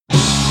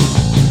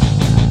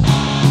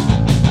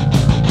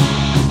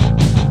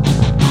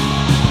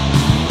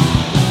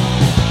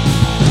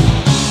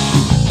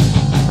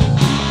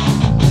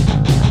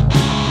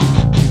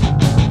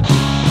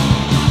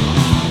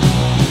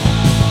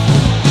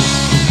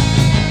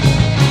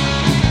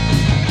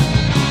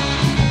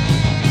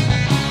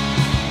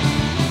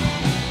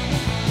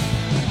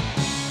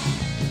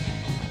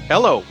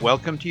Hello,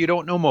 welcome to You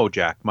Don't Know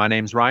Mojack. My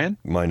name's Ryan,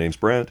 My name's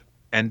Brant.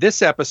 and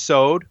this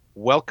episode,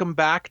 welcome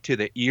back to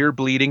the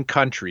ear-bleeding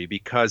country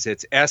because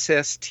it's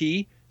SST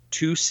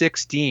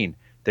 216,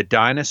 the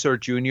Dinosaur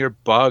Jr.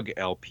 Bug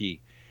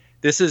LP.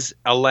 This is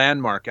a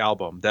landmark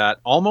album that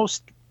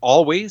almost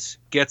always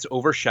gets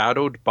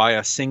overshadowed by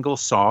a single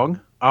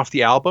song off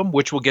the album,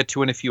 which we'll get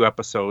to in a few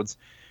episodes.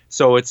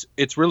 So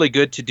it's really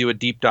good to do a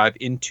deep dive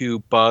into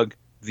Bug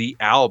the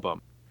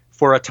album.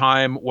 For a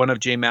time, one of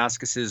J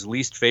Mascis's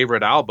least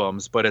favorite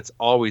albums, but it's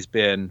always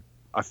been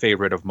a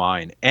favorite of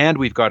mine. And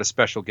we've got a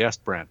special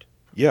guest, Brent.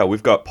 Yeah,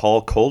 we've got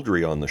Paul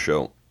Kolderie on the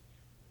show.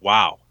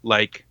 Wow.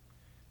 Like,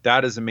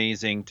 that is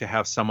amazing to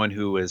have someone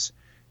who is,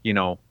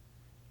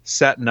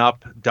 setting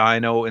up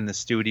Dino in the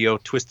studio,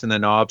 twisting the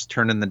knobs,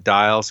 turning the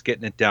dials,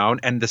 getting it down.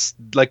 And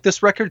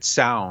this record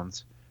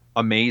sounds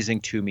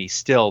amazing to me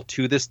still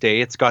to this day.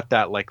 It's got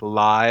that like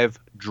live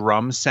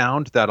drum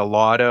sound that a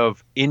lot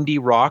of indie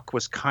rock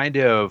was kind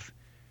of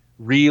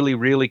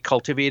really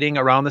cultivating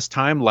around this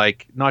time,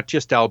 like not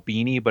just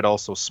Albini but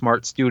also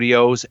Smart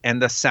Studios.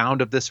 And the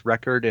sound of this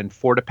record and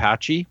Fort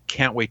Apache,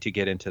 can't wait to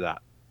get into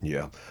that.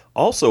 Yeah.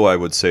 Also, I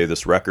would say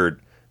this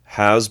record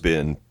has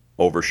been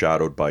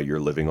overshadowed by You're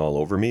Living All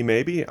Over Me,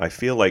 maybe. I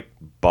feel like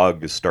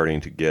Bug is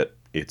starting to get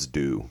its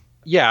due.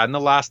 Yeah, in the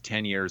last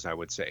 10 years, I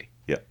would say.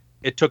 Yeah.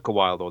 It took a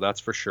while, though, that's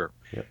for sure.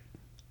 Yeah.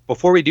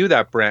 Before we do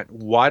that, Brent,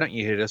 why don't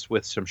you hit us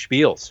with some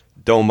spiels?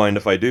 Don't mind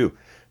if I do.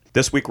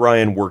 This week,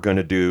 Ryan, we're going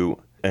to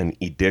do an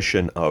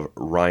edition of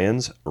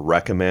Ryan's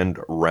Recommend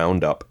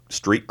Roundup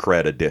Street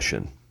Cred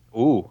edition.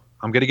 Ooh,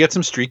 I'm going to get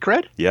some street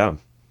cred? Yeah.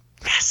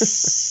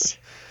 Yes!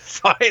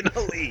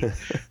 Finally!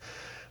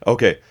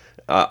 Okay.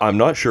 I'm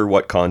not sure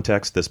what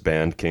context this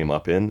band came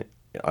up in.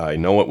 I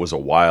know it was a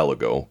while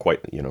ago,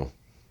 quite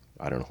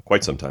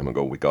some time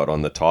ago, we got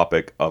on the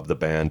topic of the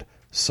band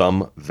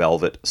Some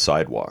Velvet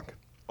Sidewalk.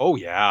 Oh,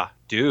 yeah,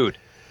 dude.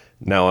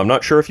 Now, I'm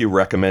not sure if you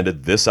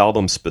recommended this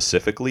album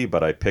specifically,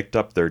 but I picked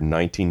up their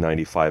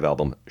 1995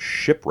 album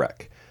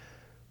Shipwreck,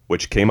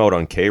 which came out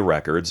on K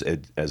Records,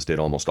 as did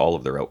almost all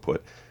of their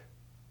output.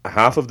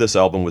 Half of this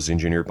album was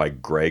engineered by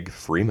Greg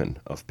Freeman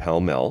of Pell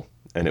Mell,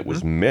 and it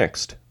was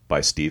mixed by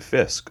Steve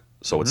Fisk.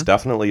 So it's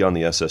definitely on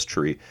the SS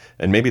tree,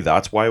 and maybe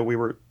that's why we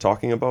were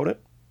talking about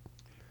it.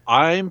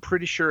 I'm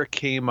pretty sure it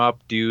came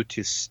up due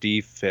to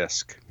Steve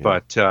Fisk.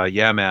 Yeah. But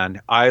yeah, man,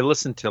 I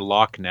listen to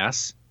Loch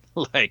Ness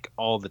like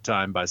all the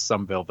time by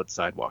Some Velvet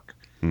Sidewalk.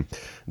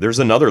 There's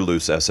another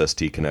loose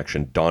SST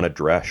connection. Donna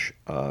Dresch,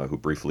 who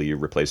briefly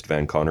replaced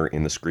Van Conner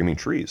in The Screaming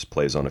Trees,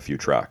 plays on a few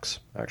tracks,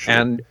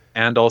 actually.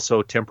 And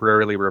also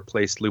temporarily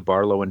replaced Lou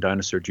Barlow and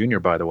Dinosaur Jr.,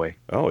 by the way.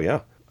 Oh,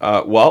 yeah.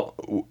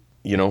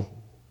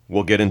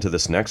 We'll get into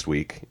this next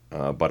week,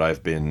 but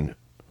I've been,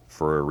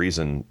 for a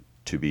reason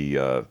to be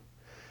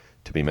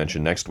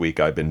mentioned next week,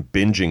 I've been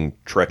binging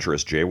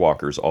Treacherous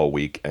Jaywalkers all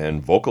week,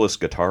 and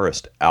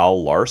vocalist-guitarist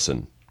Al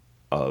Larson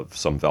of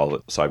Some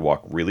Velvet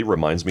Sidewalk really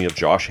reminds me of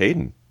Josh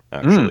Hayden,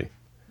 actually.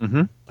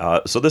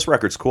 So this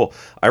record's cool.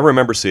 I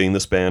remember seeing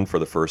this band for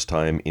the first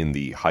time in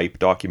the Hype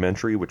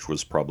documentary, which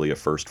was probably a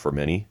first for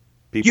many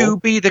people. You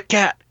be the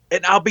cat,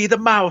 and I'll be the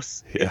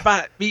mouse. Yeah.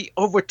 Invite me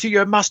over to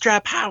your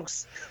mousetrap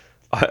house.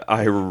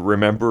 I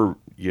remember,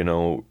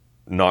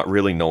 not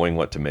really knowing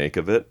what to make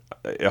of it.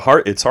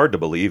 It's hard to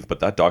believe, but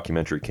that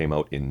documentary came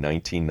out in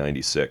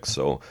 1996,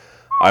 so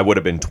I would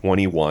have been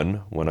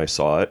 21 when I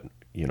saw it.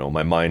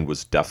 My mind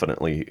was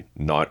definitely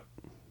not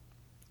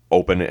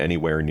open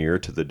anywhere near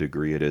to the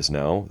degree it is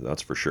now,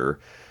 that's for sure.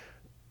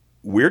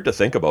 Weird to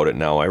think about it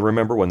now. I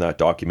remember when that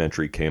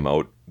documentary came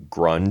out,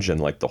 grunge and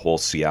like the whole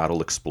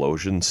Seattle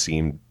explosion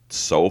seemed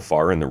so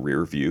far in the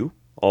rear view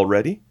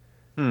already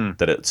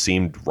that it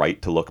seemed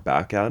right to look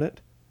back at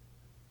it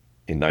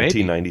in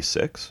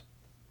 1996.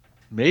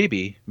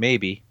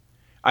 Maybe.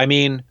 I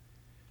mean,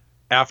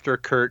 after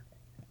Kurt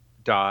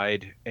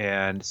died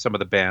and some of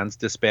the bands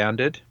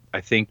disbanded,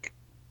 I think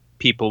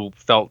people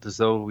felt as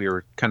though we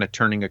were kind of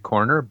turning a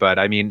corner. But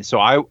I mean, so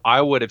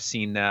I would have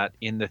seen that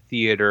in the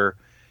theater,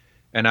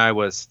 and I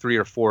was 3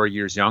 or 4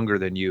 years younger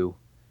than you,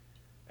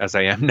 as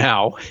I am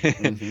now,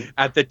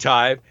 at the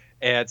time.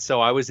 And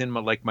so I was in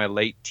my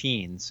late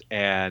teens,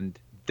 and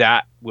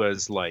that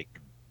was like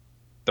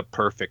the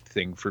perfect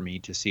thing for me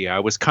to see. I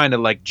was kind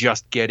of like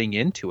just getting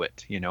into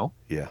it,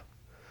 Yeah.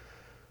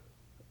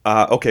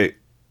 Okay.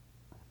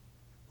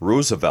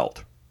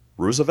 Roosevelt?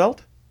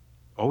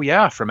 Oh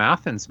yeah, from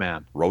Athens,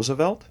 man.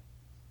 Roosevelt?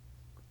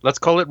 Let's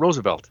call it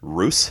Roosevelt.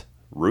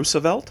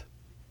 Roosevelt?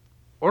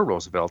 Or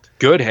Roosevelt.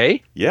 Good,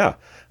 hey? Yeah.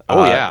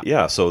 Oh, yeah.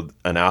 Yeah, so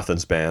an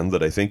Athens band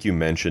that I think you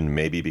mentioned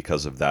maybe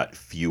because of that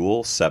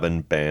Fuel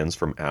 7 Bands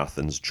from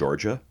Athens,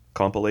 Georgia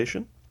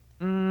compilation?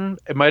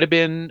 It might have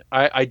been.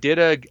 I did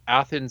a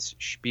Athens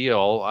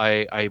spiel.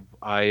 I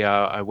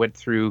went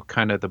through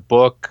kind of the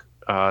book,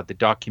 the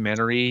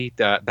documentary,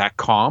 that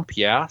comp.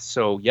 Yeah.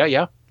 So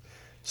yeah.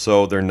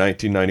 So their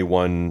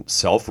 1991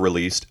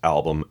 self-released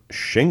album,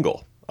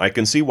 Shingle. I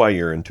can see why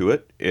you're into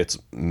it. It's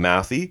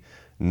mathy,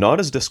 not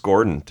as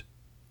discordant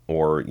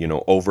or,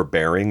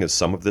 overbearing as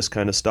some of this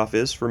kind of stuff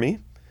is for me.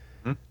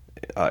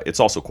 It's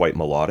also quite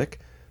melodic.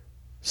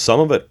 Some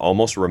of it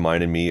almost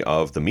reminded me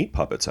of the Meat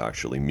Puppets,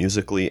 actually,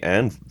 musically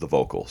and the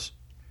vocals.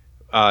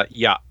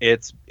 Yeah,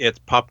 it's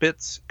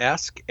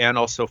Puppets-esque and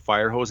also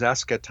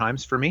Firehose-esque at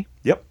times for me.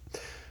 Yep.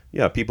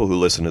 Yeah, people who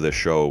listen to this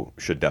show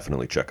should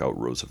definitely check out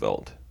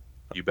Roosevelt.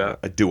 You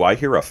bet. Do I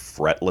hear a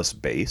fretless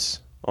bass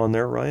on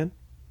there, Ryan?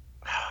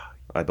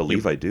 I You,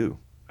 believe I do.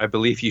 I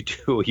believe you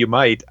do. You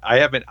might. I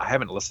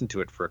haven't listened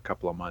to it for a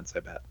couple of months,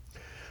 I bet.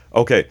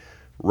 Okay,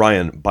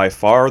 Ryan, by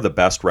far the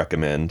best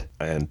recommend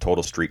and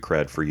total street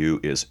cred for you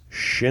is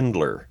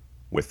Schindler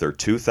with their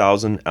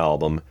 2000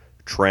 album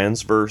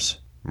Transverse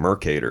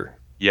Mercator.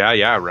 Yeah,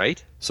 yeah,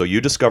 right. So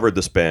you discovered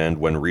this band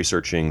when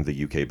researching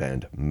the UK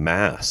band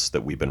Mass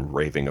that we've been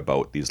raving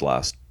about these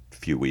last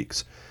few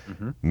weeks.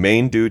 Hmm.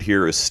 Main dude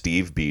here is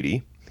Steve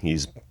Beattie.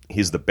 He's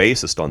the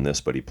bassist on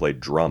this, but he played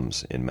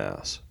drums in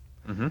Mass.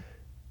 Hmm.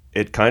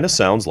 It kind of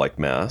sounds like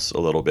Mass a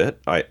little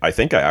bit. I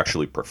think I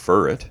actually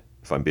prefer it,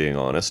 if I'm being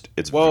honest.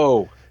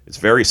 Whoa. It's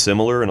very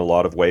similar in a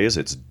lot of ways.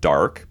 It's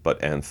dark but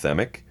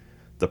anthemic.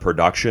 The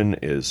production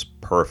is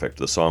perfect.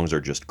 The songs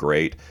are just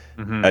great.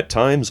 Hmm. At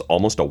times,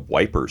 almost a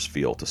Wipers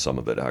feel to some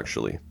of it,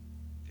 actually.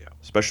 Yeah.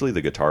 Especially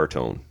the guitar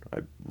tone.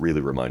 It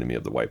really reminded me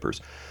of the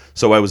Wipers.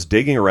 So I was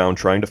digging around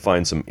trying to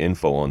find some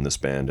info on this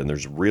band, and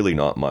there's really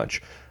not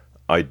much.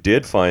 I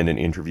did find an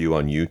interview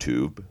on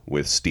YouTube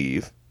with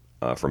Steve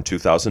from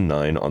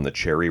 2009 on the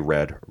Cherry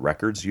Red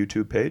Records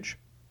YouTube page.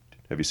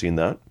 Have you seen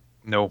that?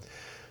 No.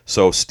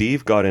 So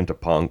Steve got into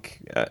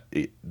punk,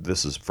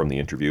 this is from the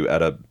interview,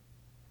 at a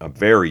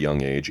very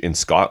young age in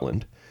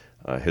Scotland,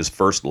 his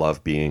first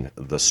love being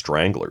the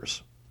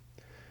Stranglers,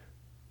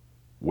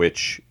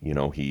 which,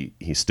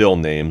 he still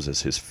names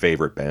as his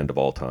favorite band of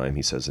all time,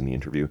 he says in the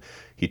interview.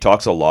 He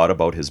talks a lot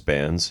about his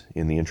bands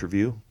in the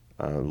interview,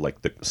 like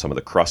some of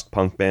the crust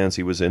punk bands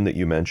he was in that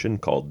you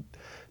mentioned, called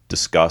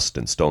Disgust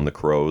and Stone the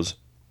Crows.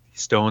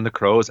 Stone the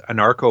Crows,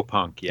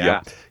 anarcho-punk.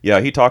 Yeah. Yeah,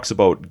 he talks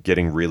about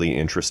getting really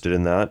interested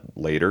in that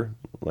later,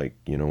 like,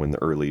 in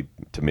the early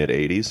to mid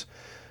 80s.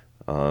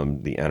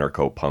 The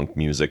anarcho-punk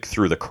music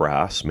through the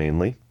Crass,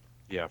 mainly.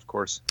 Yeah, of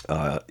course.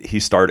 He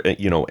started,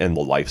 and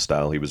the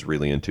lifestyle he was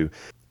really into.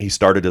 He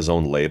started his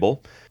own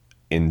label,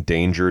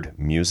 Endangered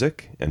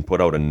Music, and put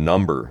out a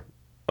number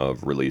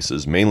of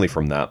releases, mainly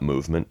from that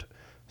movement,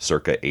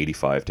 circa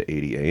 85 to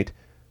 88.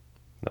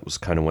 That was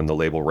kind of when the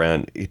label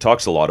ran. He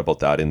talks a lot about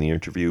that in the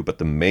interview, but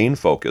the main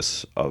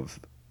focus of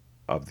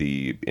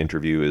the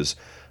interview is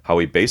how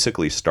he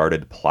basically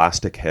started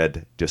Plastic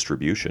Head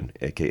Distribution,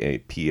 aka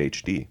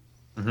PhD,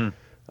 Hmm.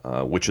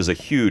 which is a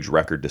huge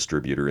record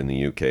distributor in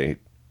the UK.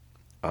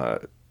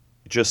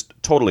 Just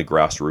totally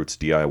grassroots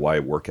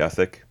DIY work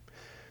ethic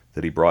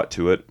that he brought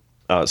to it.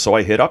 So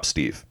I hit up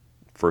Steve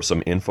for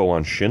some info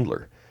on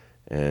Schindler,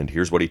 and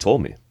here's what he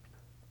told me.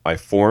 I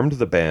formed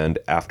the band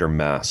after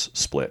Mass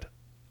split.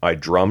 I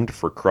drummed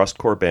for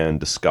crustcore band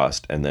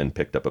Disgust and then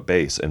picked up a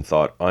bass and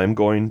thought, I'm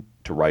going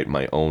to write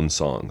my own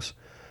songs.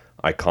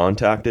 I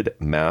contacted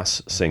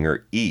Mass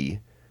singer E,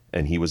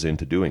 and he was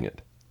into doing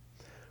it.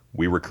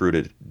 We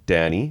recruited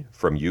Danny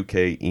from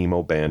UK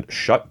emo band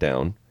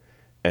Shutdown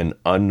and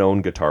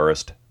unknown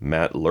guitarist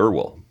Matt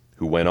Lurwell,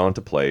 who went on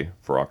to play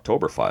for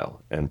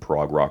Oktoberfile and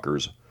prog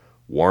rockers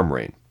Warm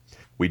Rain.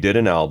 We did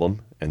an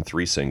album and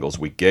 3 singles.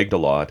 We gigged a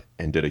lot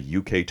and did a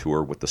UK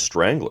tour with the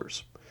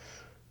Stranglers.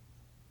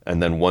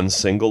 And then 1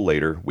 single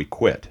later, we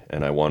quit,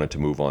 and I wanted to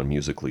move on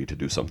musically to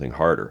do something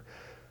harder.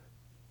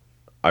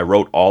 I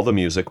wrote all the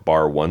music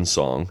bar 1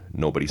 song,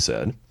 Nobody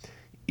Said.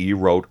 E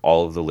wrote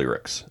all of the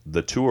lyrics.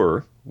 The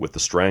tour with the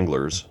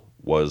Stranglers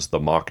was the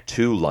Mach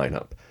 2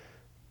 lineup.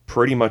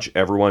 Pretty much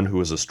everyone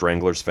who is a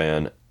Stranglers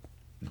fan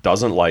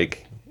doesn't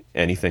like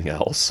anything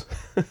else.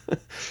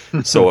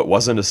 So it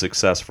wasn't a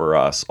success for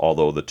us,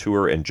 although the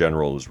tour in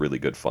general was really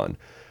good fun.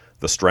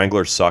 The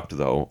Stranglers sucked,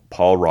 though.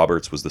 Paul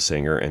Roberts was the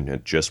singer, and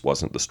it just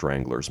wasn't the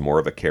Stranglers, more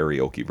of a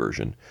karaoke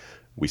version.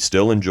 We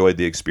still enjoyed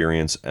the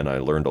experience, and I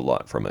learned a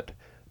lot from it.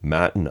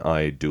 Matt and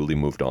I duly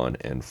moved on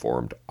and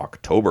formed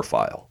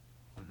Oktoberfile.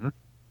 Hmm.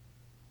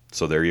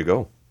 So there you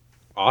go.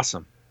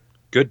 Awesome.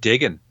 Good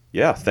digging.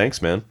 Yeah,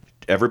 thanks, man.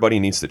 Everybody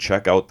needs to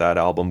check out that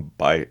album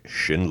by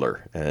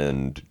Schindler,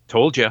 and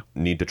Told you.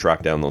 need to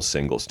track down those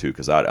singles, too,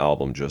 because that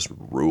album just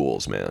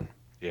rules, man.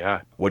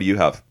 Yeah. What do you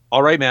have?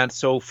 All right, man.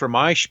 So for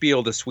my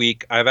spiel this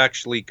week, I've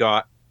actually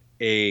got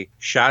a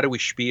shadowy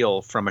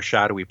spiel from a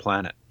shadowy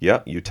planet.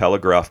 Yeah, you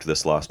telegraphed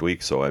this last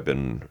week, so I've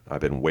been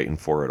waiting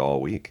for it all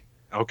week.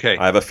 Okay.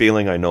 I have a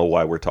feeling I know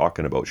why we're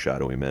talking about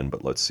shadowy men,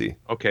 but let's see.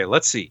 Okay,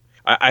 let's see.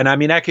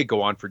 I could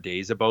go on for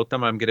days about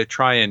them. I'm going to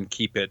try and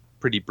keep it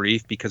pretty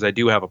brief because I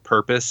do have a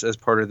purpose as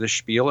part of this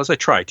spiel, as I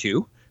try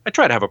to. I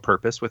try to have a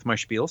purpose with my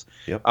spiels.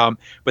 Yep.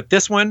 But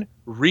this one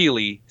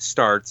really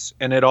starts,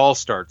 and it all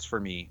starts for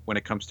me when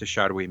it comes to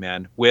shadowy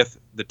men, with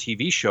the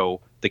TV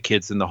show The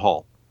Kids in the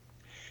Hall.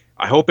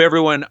 I hope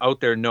everyone out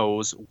there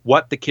knows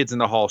what The Kids in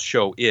the Hall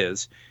show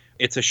is.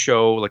 It's a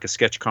show, like a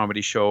sketch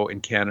comedy show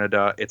in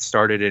Canada. It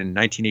started in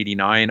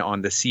 1989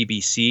 on the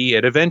CBC.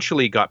 It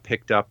eventually got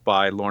picked up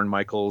by Lorne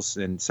Michaels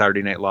and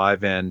Saturday Night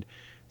Live, and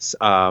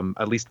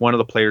at least one of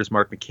the players,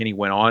 Mark McKinney,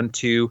 went on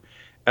to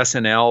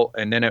SNL,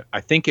 and then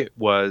I think it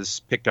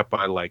was picked up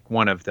by like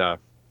one of the,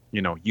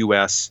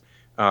 U.S.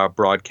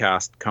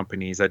 Broadcast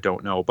companies. I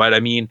don't know, but I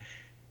mean,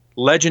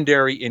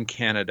 legendary in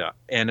Canada,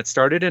 and it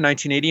started in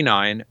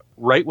 1989,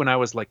 right when I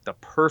was like the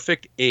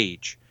perfect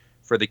age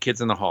for the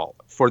Kids in the Hall,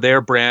 for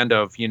their brand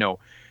of,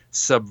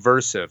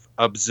 subversive,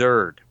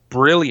 absurd,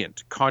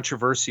 brilliant,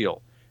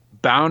 controversial,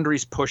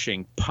 boundaries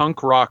pushing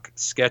punk rock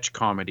sketch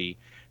comedy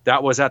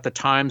that was at the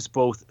times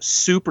both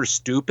super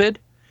stupid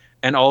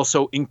and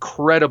also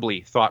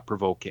incredibly thought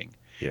provoking.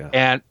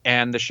 Yeah.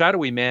 And the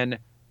Shadowy Men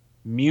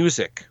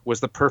music was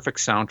the perfect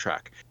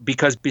soundtrack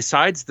because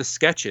besides the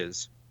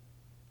sketches,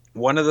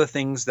 one of the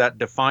things that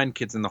defined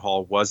Kids in the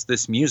Hall was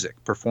this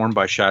music performed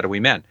by Shadowy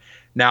Men.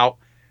 Now,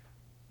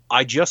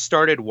 I just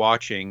started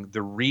watching the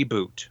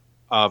reboot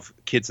of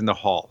Kids in the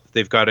Hall.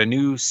 They've got a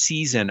new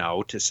season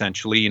out,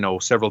 essentially,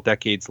 several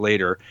decades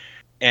later,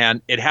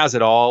 and it has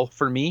it all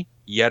for me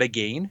yet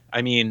again.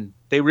 I mean,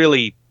 they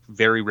really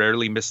very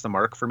rarely miss the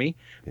mark for me.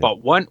 Yeah.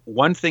 But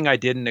one thing I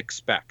didn't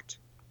expect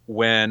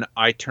when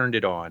I turned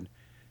it on,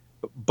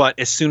 but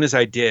as soon as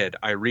I did,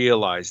 I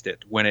realized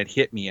it when it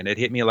hit me, and it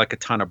hit me like a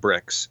ton of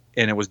bricks.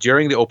 And it was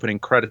during the opening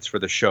credits for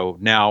the show.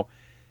 Now,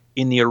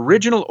 in the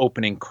original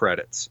opening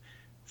credits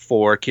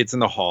for Kids in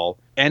the Hall,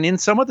 and in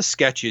some of the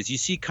sketches, you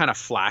see kind of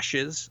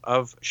flashes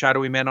of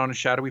shadowy men on a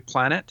shadowy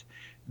planet.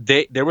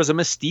 There was a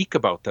mystique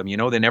about them.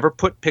 They never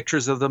put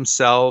pictures of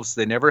themselves.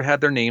 They never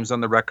had their names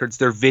on the records.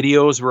 Their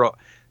videos were,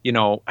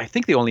 I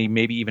think they only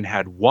maybe even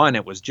had one.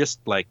 It was just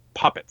like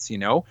puppets,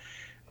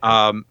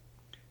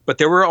 but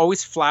there were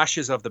always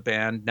flashes of the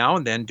band now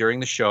and then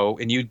during the show,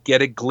 and you'd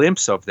get a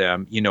glimpse of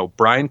them.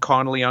 Brian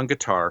Connolly on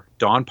guitar,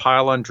 Don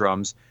Pyle on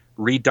drums,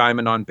 Reed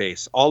Diamond on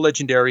bass, all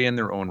legendary in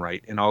their own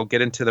right. And I'll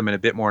get into them in a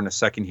bit more in a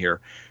second here.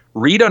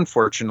 Reed,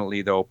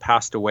 unfortunately, though,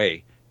 passed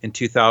away in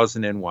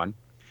 2001.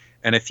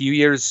 And a few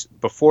years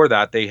before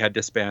that, they had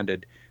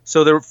disbanded.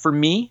 So for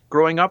me,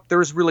 growing up, there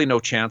was really no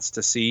chance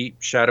to see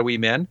Shadowy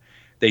Men.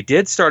 They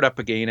did start up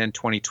again in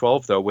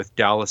 2012, though, with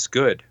Dallas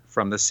Good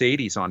from the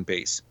Sadies on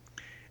bass.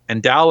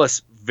 And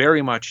Dallas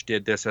very much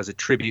did this as a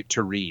tribute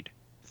to Reed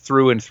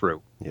through and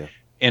through. Yeah.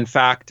 In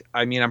fact,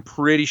 I mean, I'm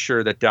pretty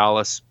sure that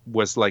Dallas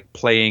was like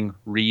playing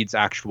Reed's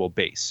actual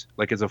bass,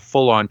 like as a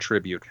full-on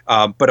tribute.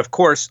 But of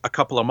course, a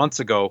couple of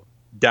months ago,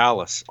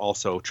 Dallas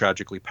also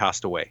tragically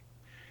passed away.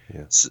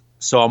 Yeah.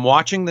 So I'm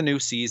watching the new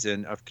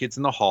season of Kids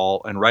in the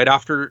Hall, and right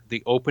after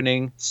the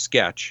opening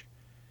sketch,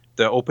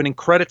 the opening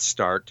credits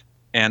start,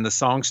 and the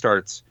song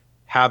starts,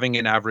 Having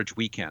an Average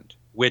Weekend,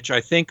 which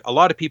I think a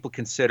lot of people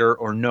consider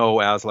or know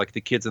as like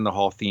the Kids in the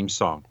Hall theme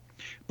song.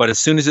 But as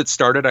soon as it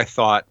started, I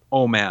thought,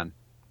 oh man,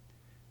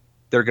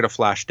 they're going to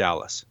flash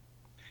Dallas.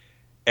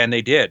 And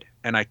they did.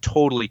 And I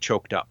totally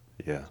choked up.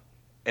 Yeah.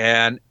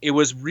 And it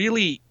was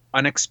really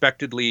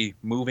unexpectedly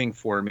moving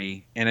for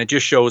me. And it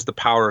just shows the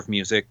power of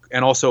music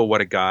and also what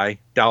a guy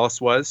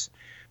Dallas was.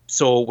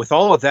 So with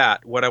all of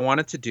that, what I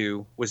wanted to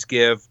do was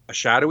give a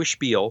shadowy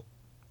spiel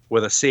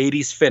with a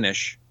Sadie's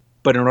finish.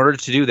 But in order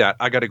to do that,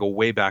 I got to go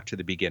way back to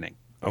the beginning.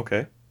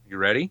 Okay. You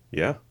ready?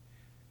 Yeah.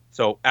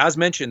 So as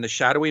mentioned, the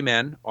Shadowy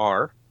Men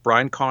are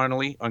Brian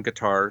Connolly on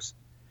guitars,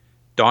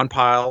 Don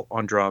Pyle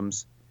on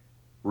drums,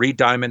 Reed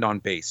Diamond on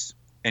bass.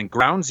 And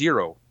ground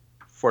zero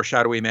for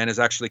Shadowy Men is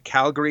actually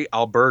Calgary,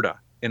 Alberta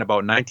in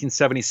about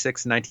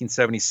 1976,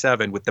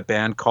 1977 with the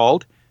band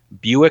called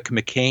Buick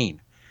McCain,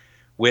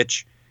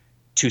 which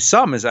to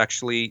some is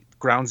actually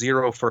ground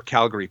zero for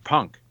Calgary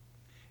punk.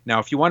 Now,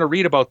 if you want to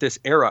read about this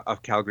era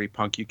of Calgary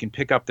punk, you can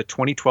pick up the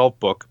 2012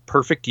 book,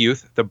 Perfect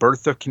Youth, The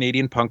Birth of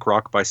Canadian Punk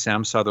Rock by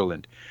Sam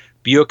Sutherland.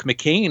 Buick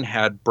McCain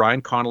had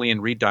Brian Connolly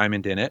and Reed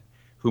Diamond in it,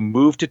 who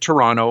moved to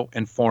Toronto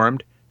and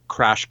formed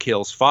Crash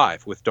Kills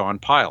 5 with Don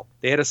Pyle.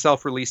 They had a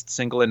self-released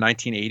single in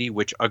 1980,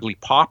 which Ugly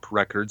Pop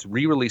Records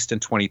re-released in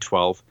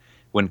 2012.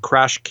 When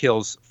Crash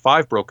Kills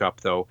 5 broke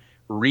up, though,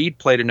 Reed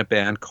played in a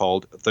band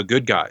called The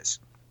Good Guys,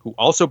 who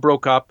also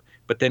broke up,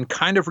 but then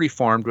kind of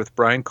reformed with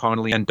Brian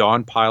Connolly and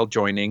Don Pyle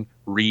joining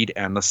Reed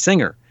and the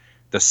singer.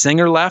 The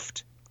singer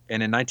left,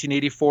 and in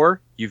 1984,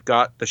 you've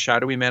got the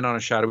Shadowy Men on a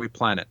Shadowy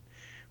Planet,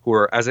 who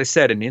are, as I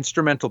said, an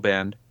instrumental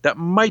band that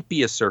might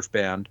be a surf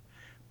band,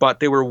 but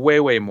they were way,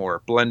 way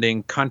more,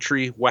 blending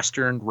country,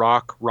 western,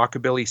 rock,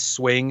 rockabilly,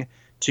 swing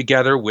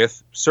together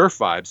with surf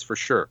vibes for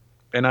sure.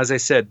 And as I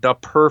said, the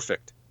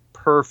perfect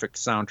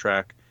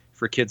soundtrack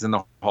for Kids in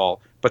the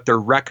Hall, but their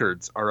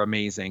records are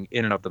amazing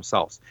in and of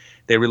themselves.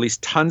 They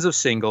released tons of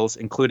singles,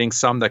 including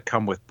some that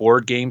come with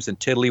board games and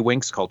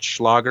tiddlywinks called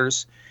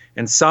schlagers,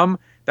 and some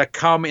that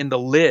come in the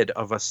lid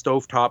of a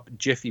stovetop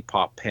Jiffy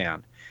Pop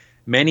pan.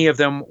 Many of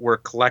them were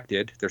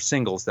collected, their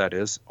singles that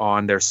is,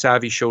 on their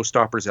Savvy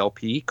Showstoppers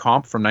LP,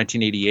 Comp from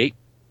 1988.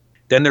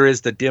 Then there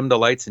is the Dim the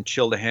Lights and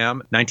Chill the Ham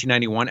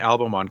 1991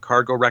 album on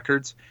Cargo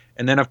Records.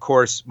 And then, of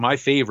course, my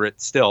favorite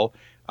still,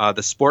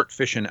 the Sport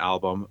Fishin'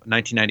 album,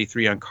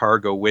 1993 on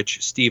Cargo,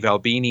 which Steve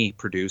Albini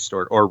produced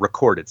or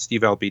recorded.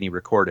 Steve Albini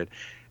recorded.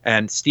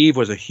 And Steve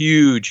was a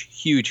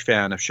huge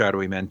fan of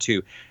Shadowy Men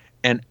too.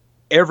 And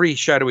Every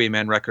Shadowy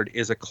Men record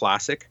is a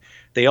classic.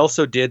 They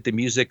also did the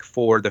music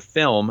for the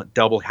film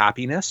Double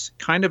Happiness,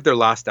 kind of their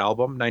last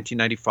album,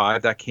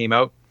 1995, that came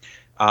out.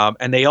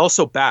 And they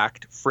also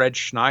backed Fred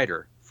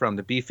Schneider from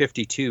the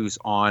B-52s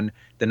on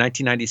the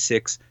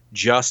 1996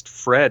 Just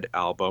Fred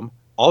album,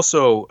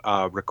 also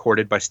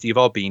recorded by Steve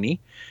Albini.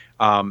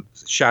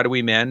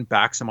 Shadowy Men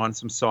backs him on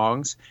some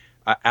songs,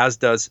 as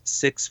does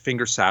Six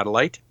Finger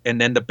Satellite, and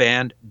then the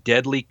band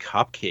Deadly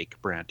Cupcake.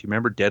 Brant, do you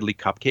remember Deadly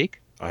Cupcake?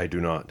 I do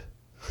not.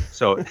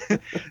 So,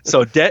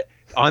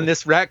 on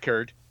this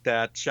record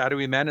that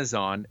Shadowy Men is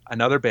on,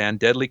 another band,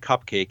 Deadly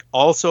Cupcake,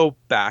 also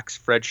backs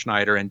Fred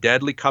Schneider, and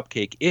Deadly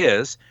Cupcake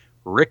is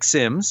Rick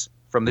Sims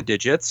from the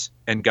Digits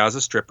and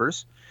Gaza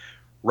Strippers,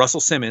 Russell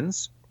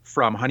Simmons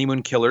from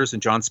Honeymoon Killers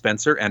and John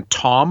Spencer, and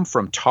Tom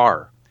from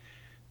Tar.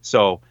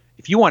 So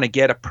if you want to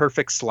get a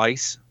perfect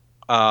slice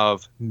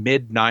of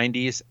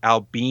mid-90s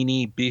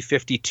Albini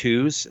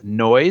B-52s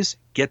noise,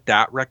 get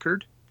that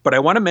record. But I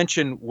want to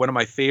mention one of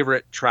my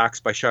favorite tracks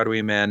by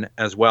Shadowy Men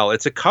as well.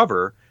 It's a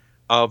cover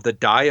of the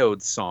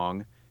Diodes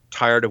song,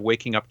 Tired of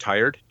Waking Up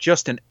Tired.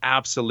 Just an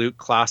absolute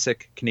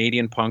classic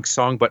Canadian punk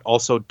song, but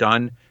also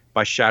done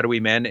by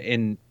Shadowy Men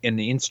in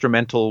the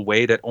instrumental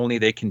way that only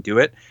they can do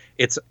it.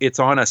 It's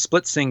on a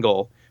split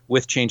single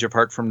with Change of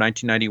Heart from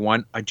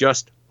 1991. I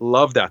just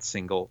love that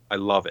single. I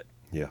love it.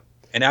 Yeah.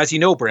 And as you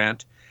know,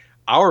 Brant,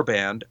 our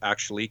band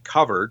actually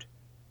covered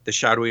the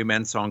Shadowy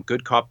Men song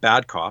Good Cop,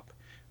 Bad Cop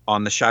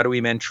on the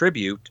Shadowy Men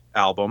tribute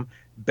album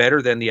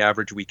Better Than the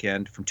Average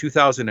Weekend from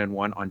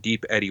 2001 on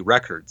Deep Eddy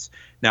Records.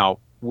 Now,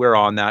 we're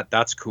on that.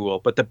 That's cool.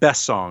 But the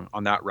best song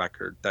on that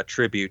record, that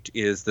tribute,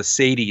 is the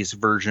Sadie's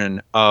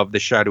version of the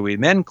Shadowy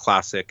Men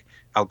classic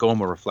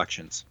Algoma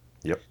Reflections.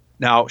 Yep.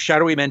 Now,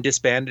 Shadowy Men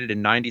disbanded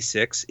in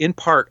 96, in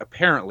part,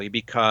 apparently,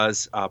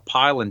 because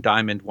Pyle and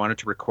Diamond wanted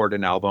to record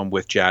an album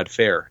with Jad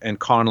Fair, and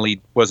Connolly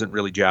wasn't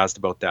really jazzed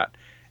about that.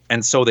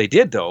 And so they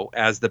did, though,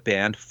 as the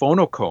band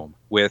Phonocomb,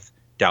 with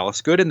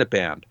Dallas Good in the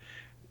band.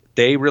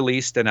 They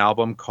released an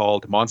album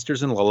called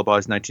Monsters and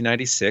Lullabies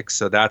 1996.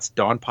 So that's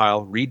Don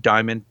Pyle, Reed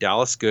Diamond,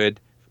 Dallas Good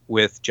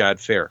with Jad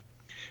Fair.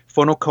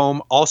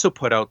 Phonocomb also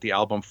put out the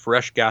album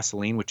Fresh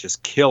Gasoline, which is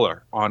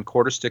killer, on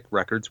Quarterstick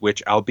Records,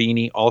 which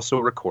Albini also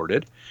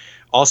recorded.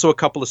 Also a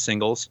couple of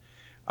singles.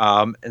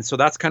 And so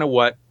that's kind of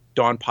what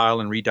Don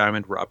Pyle and Reed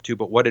Diamond were up to.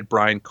 But what did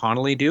Brian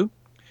Connolly do?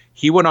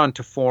 He went on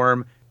to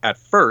form, at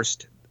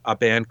first, a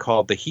band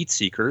called the Heat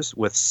Seekers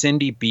with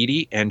Cindy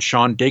Beattie and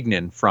Sean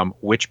Dignan from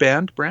which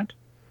band, Brent?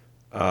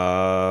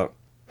 I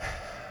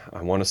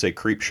want to say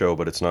Creep Show,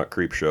 but it's not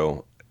Creep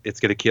Show. It's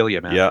going to kill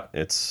you, man. Yeah,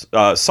 it's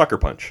Sucker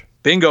Punch.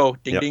 Bingo,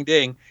 ding, ding,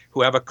 ding.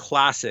 Who have a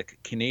classic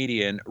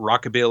Canadian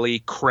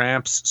rockabilly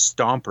Cramps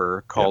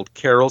stomper called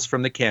Carols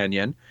from the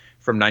Canyon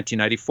from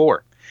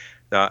 1994.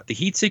 The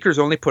Heat Seekers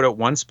only put out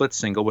one split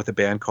single with a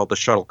band called the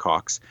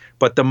Shuttlecocks.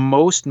 But the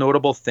most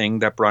notable thing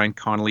that Brian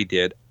Connolly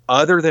did,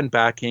 other than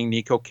backing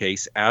Nico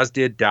Case, as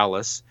did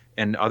Dallas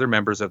and other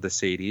members of the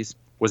Sadies,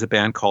 was a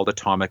band called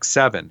Atomic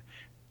 7.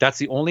 That's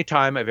the only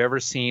time I've ever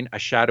seen a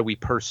shadowy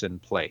person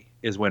play,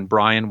 is when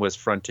Brian was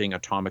fronting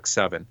Atomic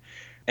 7.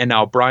 And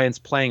now Brian's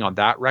playing on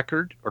that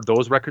record, or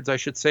those records, I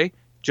should say,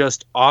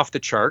 just off the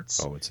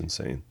charts. Oh, it's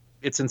insane.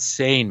 It's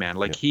insane, man.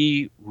 Like,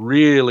 he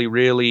really,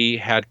 really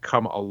had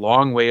come a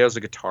long way as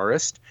a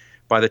guitarist.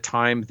 By the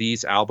time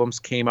these albums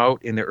came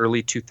out in the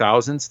early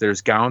 2000s,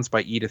 there's Gowns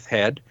by Edith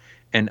Head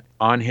and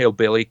Angel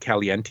Billy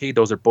Caliente.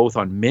 Those are both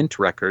on Mint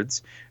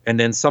Records. And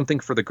then Something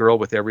for the Girl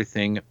with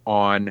Everything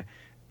on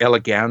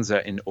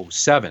Eleganza in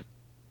 07.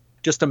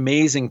 Just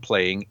amazing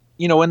playing,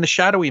 you know, in the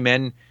Shadowy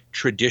Men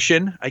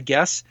tradition, I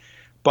guess,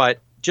 but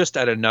just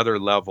at another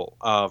level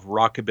of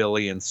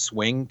rockabilly and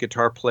swing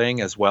guitar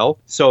playing as well.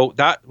 So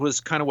that was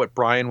kind of what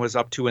Brian was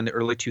up to in the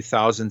early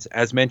 2000s.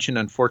 As mentioned,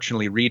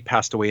 unfortunately, Reed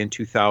passed away in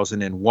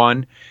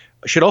 2001.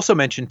 I should also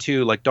mention,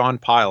 too, like Don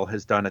Pyle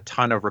has done a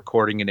ton of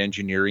recording and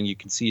engineering. You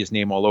can see his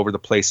name all over the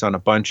place on a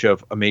bunch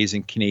of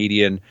amazing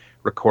Canadian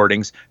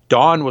recordings.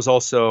 Don was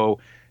also,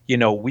 you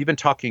know, we've been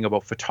talking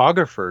about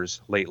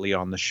photographers lately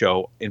on the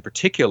show. In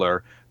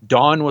particular,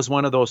 Don was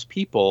one of those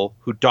people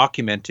who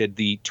documented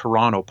the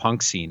Toronto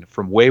punk scene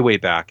from way, way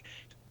back.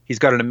 He's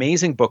got an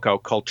amazing book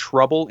out called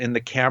Trouble in the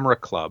Camera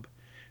Club,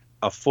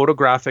 a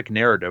photographic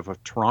narrative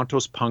of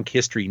Toronto's punk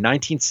history,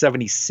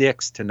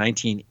 1976 to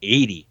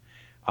 1980.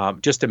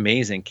 Just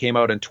amazing. Came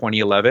out in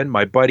 2011.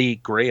 My buddy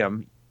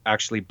Graham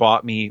actually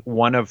bought me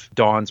one of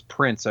Don's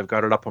prints. I've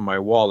got it up on my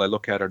wall. I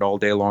look at it all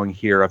day long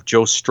here, of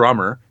Joe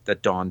Strummer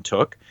that Don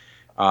took.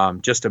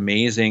 Just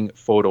amazing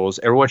photos.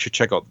 Everyone should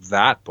check out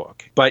that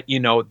book. But,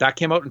 you know, that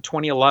came out in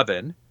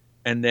 2011.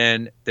 And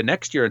then the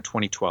next year in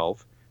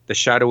 2012, the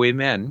Shadowy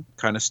Men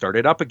kind of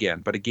started up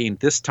again. But again,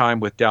 this time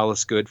with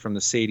Dallas Good from the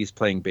Sadies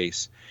playing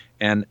bass.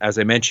 And as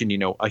I mentioned, you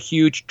know, a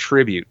huge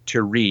tribute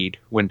to Reed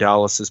when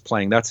Dallas is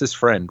playing. That's his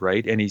friend,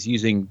 right? And he's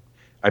using,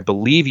 I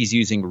believe he's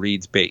using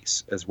Reed's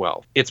bass as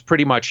well. It's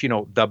pretty much, you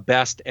know, the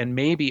best and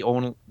maybe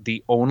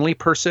the only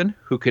person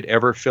who could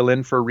ever fill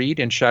in for Reed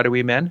in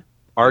Shadowy Men,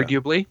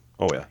 arguably. Yeah.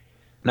 Oh, yeah.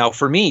 Now,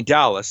 for me,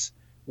 Dallas,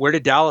 where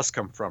did Dallas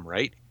come from,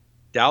 right?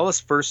 Dallas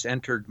first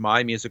entered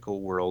my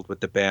musical world with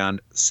the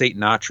band Saint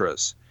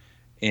Natras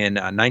in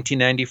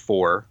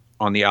 1994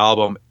 on the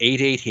album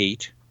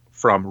 888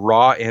 from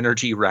Raw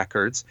Energy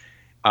Records.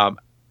 Um,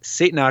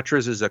 Saint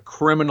Natras is a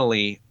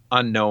criminally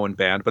unknown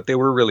band, but they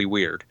were really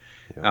weird.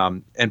 Yeah.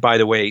 And by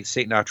the way,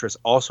 Saint Natras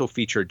also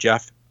featured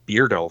Jeff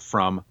Beardall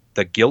from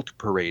the Guilt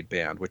Parade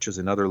Band, which is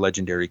another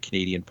legendary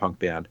Canadian punk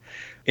band.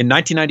 In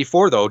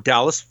 1994, though,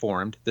 Dallas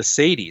formed the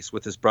Sadies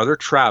with his brother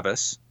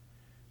Travis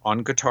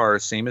on guitar,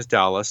 same as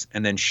Dallas,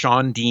 and then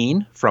Sean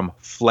Dean from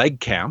Flag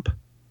Camp,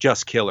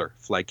 just killer,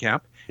 Flag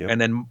Camp, Yep. and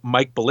then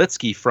Mike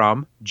Belitsky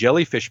from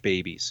Jellyfish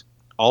Babies,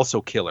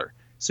 also killer.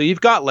 So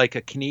you've got like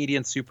a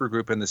Canadian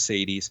supergroup in the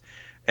Sadies,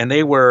 and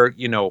they were,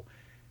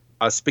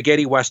 a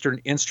spaghetti western,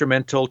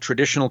 instrumental,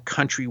 traditional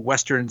country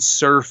western,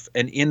 surf,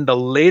 and in the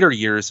later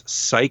years,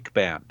 psych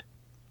band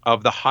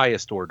of the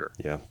highest order.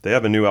 Yeah. They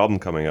have a new album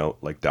coming out,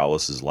 like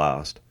Dallas's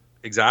last.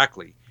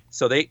 Exactly.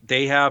 So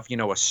they have,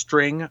 a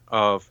string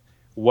of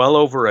well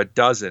over a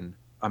dozen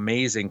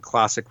amazing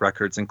classic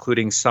records,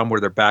 including some where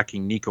they're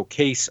backing Nico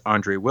Case,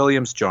 Andre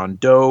Williams, John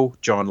Doe,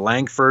 John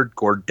Langford,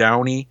 Gord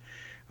Downey.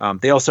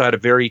 They also had a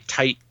very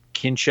tight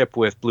kinship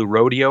with Blue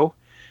Rodeo.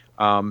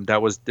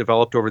 That was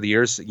developed over the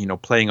years,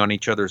 playing on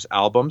each other's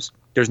albums.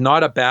 There's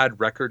not a bad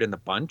record in the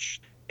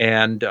bunch,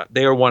 and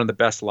they are one of the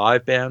best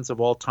live bands of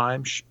all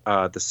time,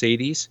 the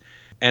Sadies,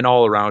 and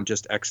all around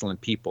just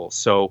excellent people.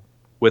 So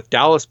with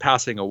Dallas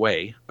passing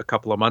away a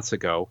couple of months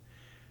ago,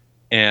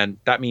 and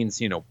that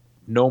means,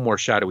 no more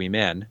Shadowy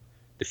Men,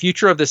 the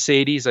future of the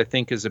Sadies, I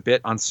think, is a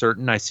bit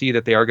uncertain. I see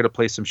that they are going to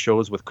play some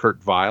shows with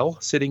Kurt Vile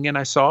sitting in,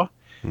 I saw.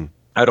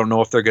 I don't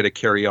know if they're going to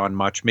carry on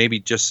much,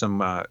 maybe just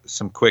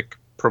some quick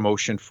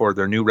promotion for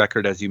their new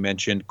record, as you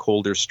mentioned,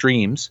 Colder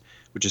Streams,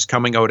 which is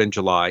coming out in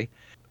July.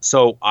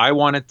 So I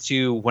wanted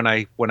to, when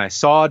I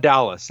saw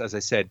Dallas, as I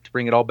said, to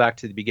bring it all back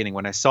to the beginning,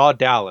 when I saw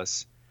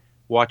Dallas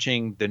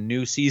watching the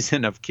new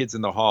season of Kids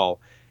in the Hall,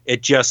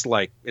 it just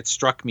it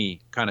struck me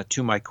kind of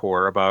to my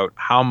core about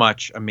how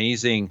much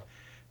amazing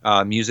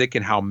music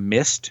and how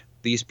missed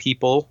these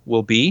people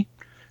will be.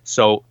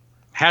 So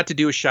had to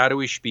do a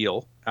shadowy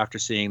spiel after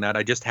seeing that.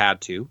 I just had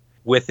to,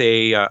 with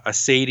a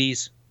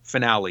Sadies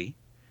finale.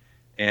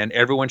 And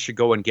everyone should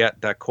go and get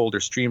that Colder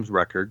Streams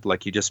record,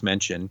 like you just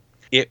mentioned.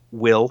 It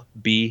will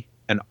be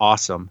an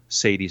awesome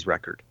Sadies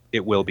record.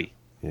 It will be.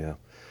 Yeah.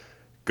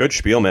 Good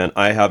spiel, man.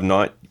 I have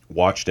not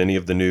watched any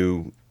of the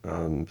new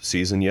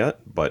season yet,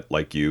 but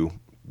like you,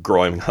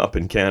 growing up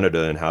in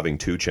Canada and having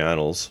two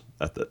channels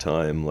at the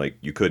time, like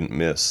you couldn't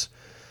miss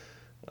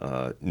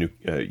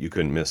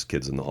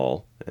Kids in the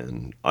Hall,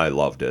 and I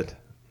loved it.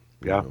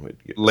 Yeah.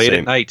 Late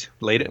at night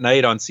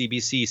on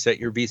CBC, set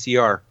your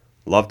VCR.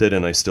 Loved it,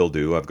 and I still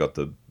do. I've got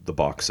the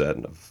box set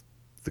of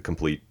the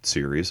complete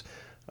series.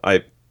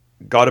 I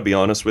got to be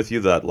honest with you,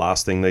 that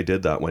last thing they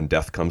did, that When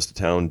Death Comes to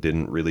Town,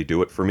 didn't really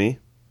do it for me.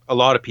 A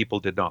lot of people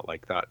did not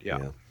like that,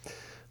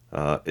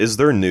 yeah. Is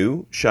there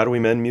new Shadowy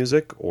Men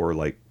music, or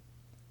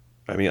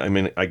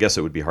I guess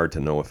it would be hard to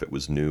know if it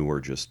was new or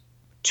just...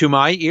 To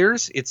my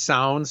ears, it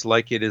sounds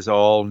like it is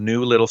all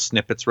new little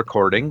snippets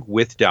recording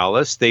with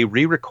Dallas. They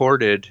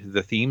re-recorded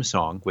the theme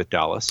song with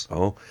Dallas,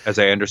 as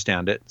I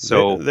understand it.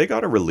 So they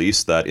got to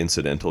release that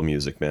incidental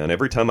music, man.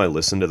 Every time I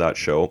listen to that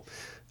show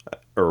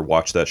or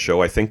watch that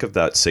show, I think of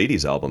that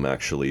Sadie's album,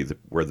 actually,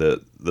 where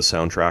the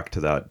soundtrack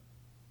to that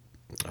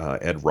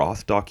Ed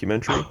Roth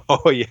documentary.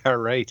 Oh, yeah,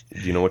 right.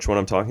 Do you know which one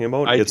I'm talking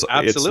about?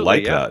 Absolutely, it's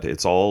like that.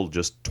 It's all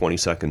just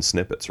 20-second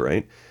snippets,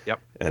 right? Yep.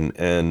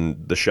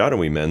 And the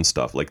Shadowy Men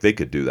stuff, like they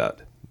could do that,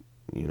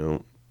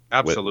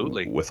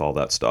 Absolutely. with all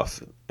that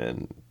stuff,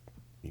 and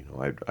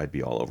I'd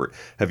be all over it.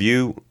 Have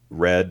you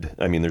read?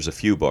 I mean, there's a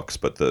few books,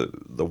 but the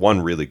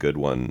one really good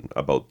one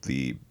about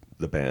the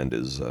band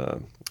is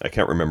I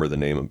can't remember the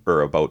name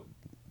or about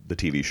the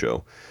TV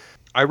show.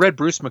 I read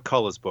Bruce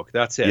McCullough's book.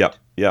 That's it.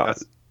 Yeah.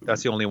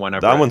 That's the only one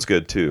I've read. That one's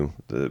good too.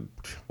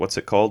 What's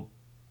it called?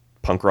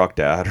 Punk Rock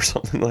Dad or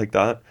something like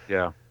that.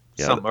 Yeah.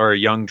 Or a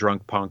Young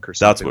Drunk Punk or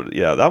something.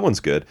 That one's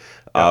good.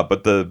 Yeah.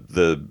 But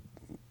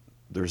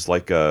there's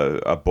like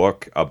a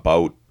book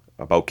about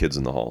Kids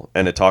in the Hall,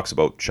 and it talks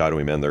about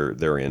Shadowy Men.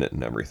 They're in it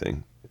and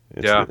everything.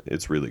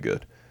 It's really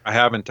good. I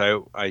haven't.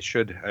 I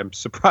should. I'm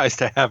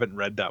surprised I haven't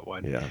read that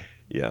one.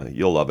 Yeah,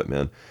 you'll love it,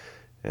 man.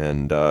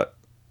 And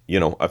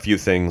a few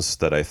things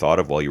that I thought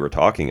of while you were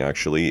talking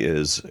actually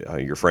is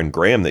your friend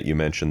Graham that you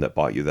mentioned that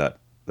bought you that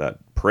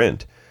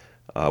print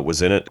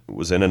was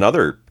in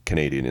another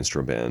Canadian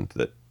instrument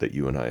band that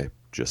you and I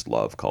just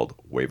love called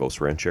Huevos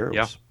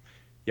Rancheros.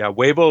 Yeah,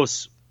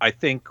 Huevos, I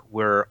think,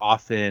 were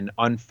often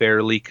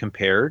unfairly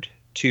compared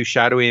to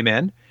Shadowy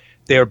Men.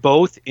 They're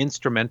both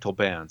instrumental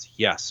bands,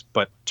 yes,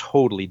 but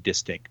totally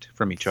distinct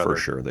from each other. For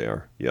sure they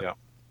are. Yep.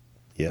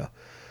 Yeah.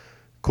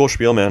 Cool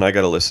spiel, man. I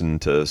got to listen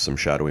to some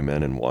Shadowy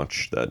Men and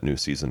watch that new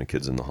season of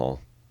Kids in the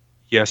Hall.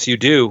 Yes, you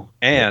do.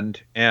 And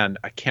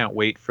I can't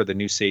wait for the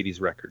new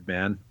Sadies record,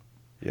 man.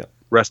 Yeah.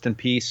 Rest in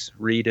peace,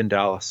 Reed and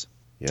Dallas.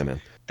 Yeah,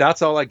 man.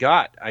 That's all I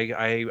got.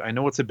 I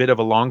know it's a bit of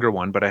a longer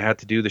one, but I had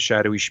to do the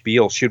shadowy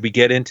spiel. Should we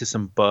get into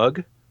some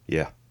Bug?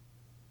 Yeah.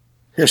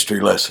 History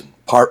Lesson,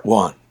 Part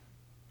 1.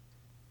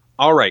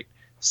 All right.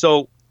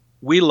 So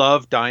we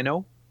love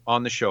Dino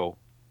on the show.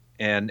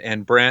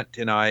 And Brent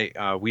and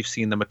I, we've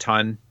seen them a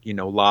ton,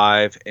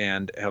 live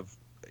and have,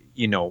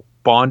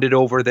 bonded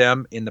over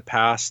them in the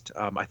past.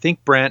 I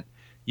think, Brent,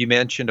 you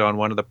mentioned on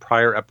one of the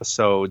prior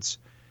episodes,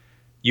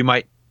 you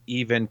might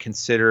even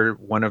consider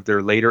one of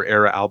their later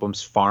era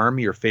albums, Farm,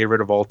 your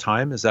favorite of all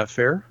time. Is that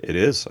fair? It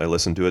is. I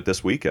listened to it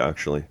this week,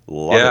 actually.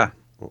 Love Yeah.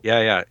 it.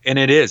 Yeah. And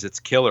it's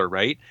killer,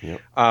 right?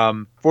 Yep.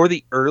 For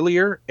the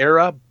earlier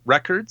era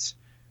records,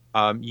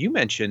 you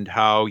mentioned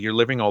how You're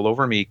Living All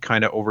Over Me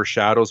kind of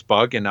overshadows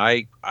Bug, and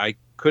I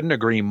couldn't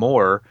agree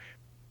more.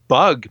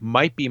 Bug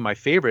might be my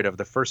favorite of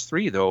the first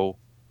three, though,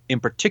 in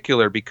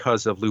particular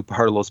because of Lou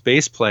Barlow's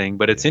bass playing.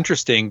 But it's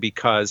interesting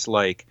because,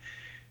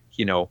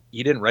 he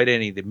didn't write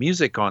any of the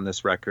music on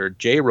this record.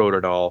 Jay wrote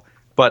it all,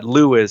 but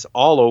Lou is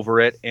all over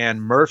it,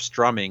 and Murph's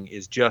drumming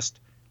is just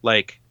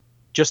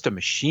a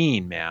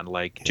machine, man.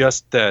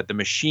 Just the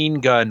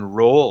machine gun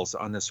rolls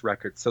on this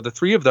record. So the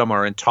three of them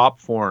are in top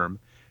form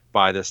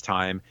by this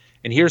time.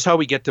 And here's how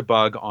we get to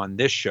Bug on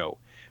this show.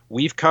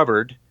 We've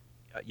covered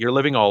You're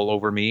Living All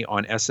Over Me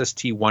on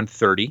SST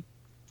 130.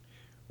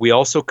 We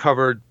also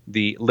covered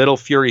the Little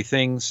Fury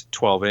Things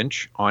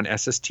 12-inch on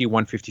SST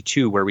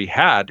 152, where we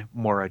had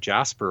Maura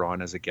Jasper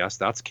on as a guest.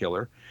 That's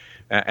killer.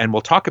 And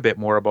we'll talk a bit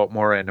more about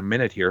Maura in a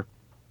minute here.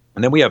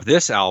 And then we have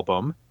this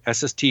album,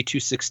 SST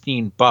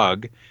 216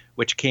 Bug,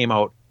 which came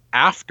out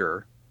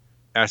after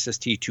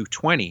SST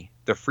 220,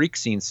 the Freak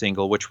Scene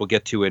single, which we'll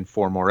get to in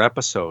 4 more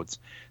episodes.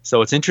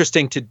 So it's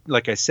interesting to,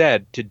 like I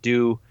said, to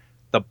do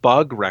the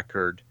Bug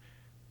record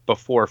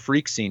before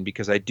Freak Scene,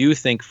 because I do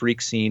think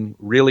Freak Scene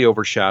really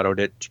overshadowed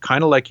it,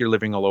 kind of like You're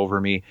Living All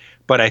Over Me.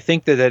 But I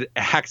think that it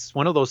acts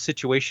one of those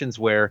situations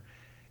where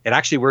it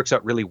actually works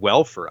out really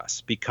well for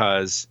us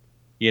because,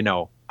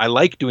 I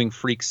like doing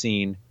Freak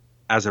Scene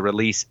as a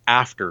release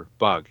after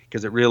Bug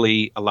because it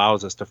really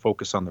allows us to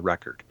focus on the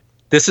record.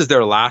 This is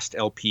their last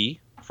LP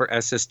for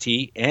SST,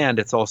 and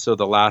it's also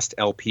the last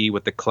LP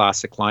with the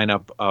classic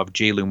lineup of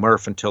J. Lou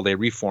Murph until they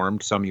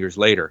reformed some years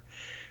later.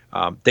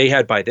 They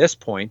had, by this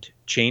point,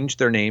 changed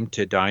their name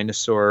to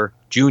Dinosaur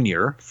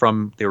Jr.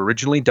 from the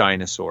originally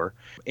Dinosaur.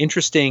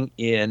 Interesting,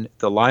 in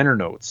the liner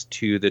notes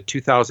to the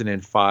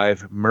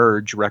 2005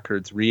 Merge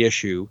Records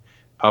reissue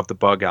of the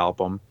Bug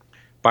album,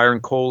 Byron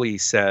Coley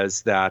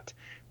says that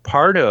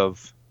part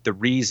of the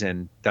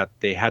reason that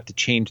they had to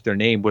change their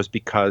name was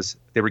because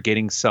they were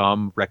getting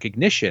some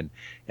recognition.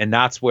 And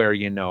that's where,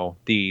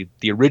 the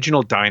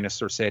original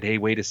Dinosaur said, hey,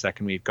 wait a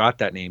second, we've got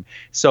that name.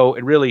 So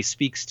it really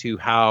speaks to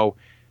how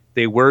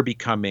they were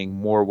becoming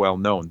more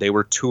well-known. They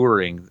were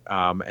touring,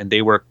 and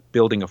they were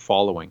building a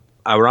following.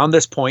 Around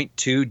this point,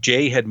 too,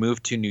 Jay had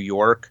moved to New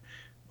York.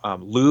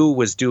 Lou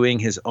was doing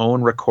his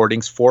own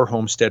recordings for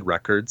Homestead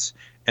Records,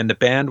 and the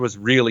band was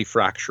really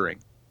fracturing.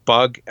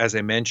 Bug, as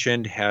I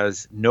mentioned,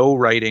 has no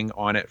writing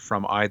on it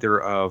from either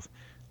of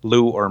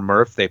Lou or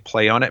Murph. They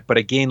play on it, but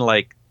again,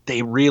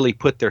 they really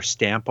put their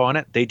stamp on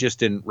it. They just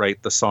didn't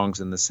write the songs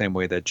in the same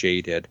way that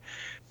Jay did.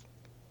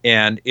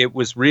 And it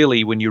was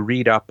really, when you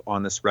read up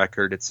on this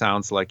record, it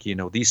sounds like,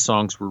 these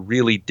songs were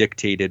really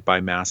dictated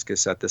by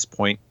Mascis at this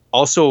point.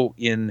 Also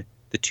in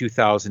the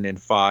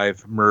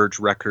 2005 Merge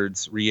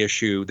Records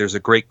reissue, there's a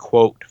great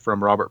quote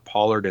from Robert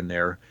Pollard in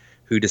there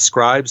who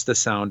describes the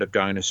sound of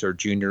Dinosaur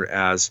Jr.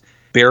 as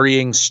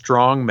burying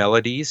strong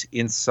melodies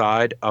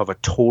inside of a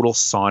total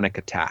sonic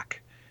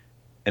attack.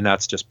 And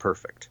that's just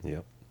perfect.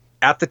 Yep.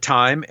 At the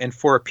time, and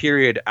for a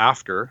period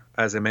after,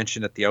 as I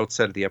mentioned at the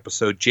outset of the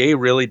episode, Jay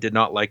really did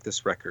not like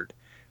this record,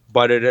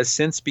 but it has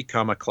since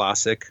become a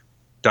classic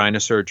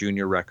Dinosaur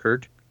Jr.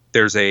 record.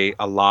 There's a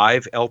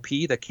live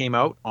LP that came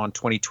out on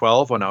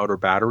 2012 on Outer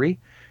Battery,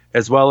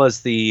 as well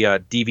as the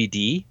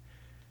DVD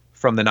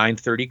from the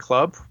 930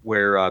 Club,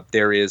 where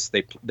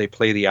they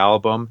play the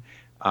album.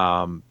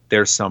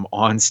 There's some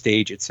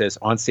onstage, it says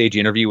onstage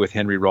interview with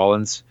Henry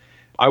Rollins.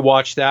 I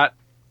watched that.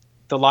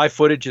 The live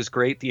footage is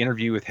great. The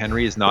interview with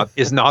Henry is not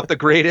the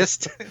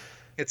greatest.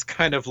 It's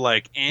kind of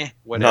whatever.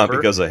 Not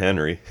because of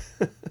Henry.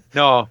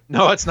 No,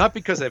 it's not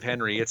because of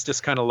Henry. It's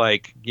just kind of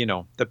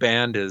the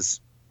band is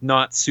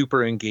not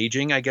super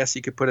engaging, I guess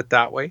you could put it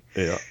that way.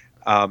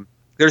 Yeah.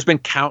 There's been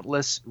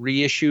countless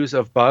reissues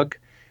of Bug.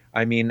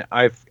 I mean,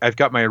 I've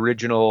got my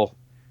original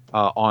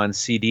on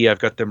CD. I've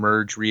got the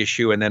Merge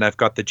reissue, and then I've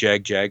got the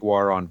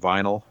Jaguar on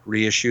vinyl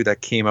reissue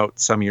that came out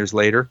some years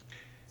later.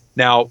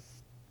 Now,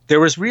 there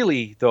was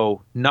really,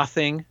 though,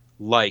 nothing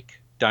like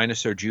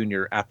Dinosaur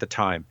Jr. at the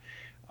time.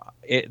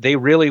 They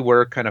really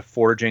were kind of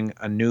forging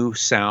a new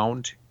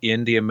sound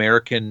in the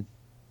American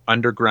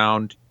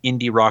underground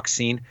indie rock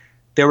scene.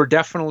 There were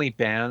definitely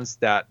bands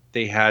that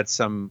they had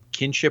some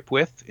kinship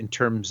with in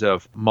terms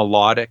of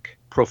melodic,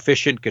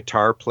 proficient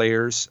guitar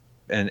players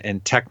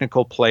and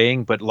technical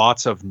playing, but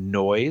lots of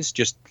noise,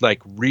 just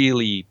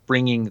really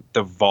bringing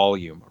the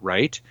volume,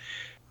 right?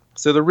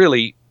 So there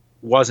really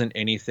wasn't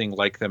anything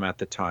like them at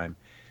the time.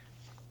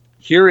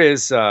 Here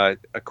is a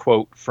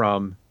quote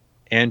from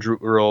Andrew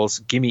Earle's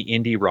Gimme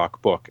Indie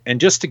Rock book. And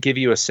just to give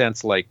you a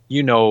sense,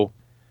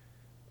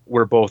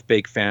 we're both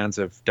big fans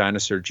of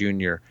Dinosaur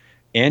Jr.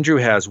 Andrew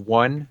has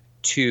 1,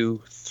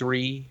 2,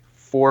 3,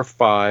 4,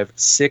 5,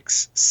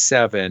 6,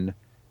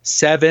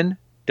 7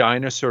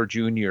 Dinosaur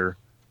Jr.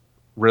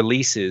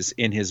 releases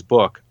in his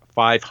book,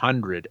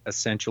 500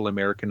 Essential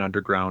American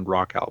Underground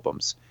Rock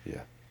Albums.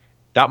 Yeah.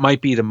 That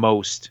might be the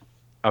most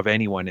of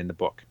anyone in the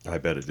book. I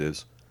bet it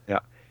is. Yeah.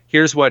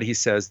 Here's what he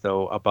says,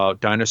 though,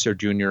 about Dinosaur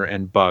Jr.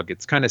 and Bug.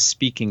 It's kind of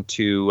speaking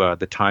to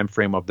the time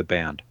frame of the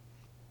band.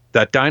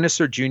 That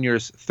Dinosaur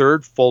Jr.'s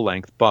third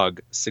full-length,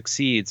 Bug,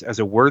 succeeds as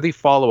a worthy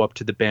follow-up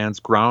to the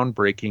band's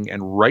groundbreaking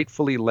and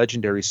rightfully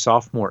legendary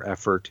sophomore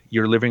effort,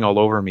 You're Living All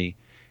Over Me,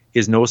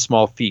 is no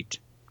small feat.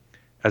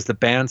 As the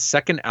band's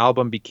second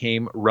album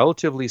became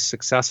relatively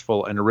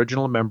successful and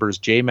original members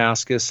Jay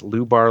Mascis,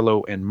 Lou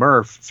Barlow, and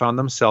Murph found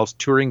themselves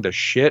touring the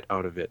shit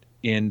out of it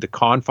in the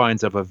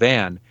confines of a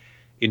van,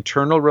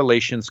 internal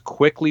relations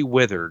quickly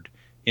withered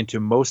into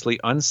mostly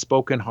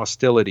unspoken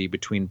hostility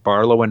between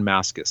Barlow and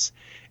Mascis,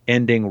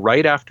 ending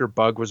right after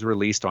Bug was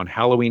released on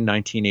Halloween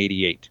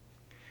 1988.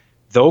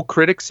 Though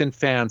critics and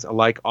fans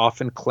alike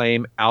often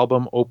claim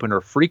album opener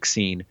Freak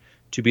Scene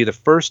to be the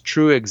first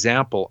true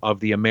example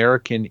of the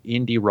American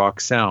indie rock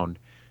sound,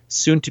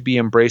 soon to be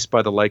embraced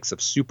by the likes of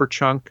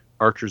Superchunk,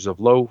 Archers of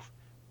Loaf,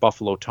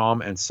 Buffalo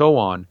Tom, and so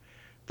on,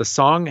 the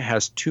song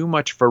has too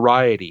much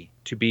variety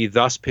to be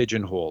thus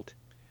pigeonholed.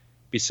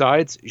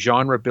 Besides,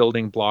 genre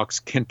building blocks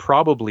can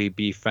probably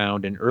be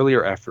found in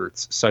earlier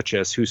efforts, such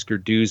as Husker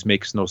Du's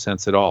Makes No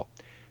Sense at All.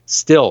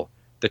 Still,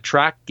 the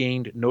track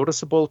gained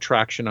noticeable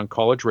traction on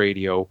college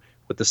radio,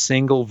 with the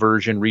single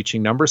version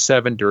reaching number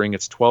 7 during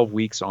its 12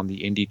 weeks on the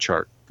indie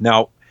chart.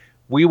 Now,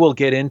 we will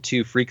get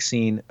into Freak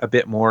Scene a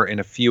bit more in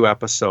a few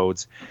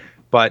episodes,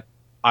 but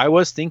I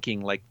was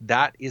thinking, like,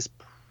 that is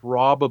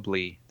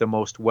probably the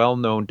most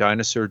well-known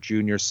Dinosaur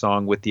Jr.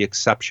 song with the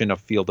exception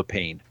of Feel the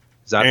Pain.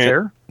 Is that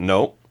fair?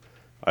 No.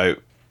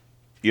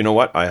 You know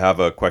what? I have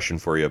a question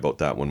for you about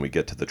that when we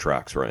get to the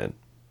tracks, Ryan.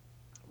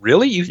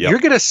 Really? You're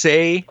going to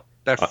say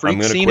that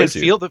Freak Scene and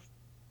Feel the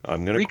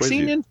I'm going to quiz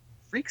you.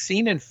 Freak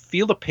Scene and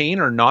Feel the Pain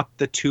are not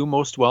the two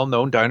most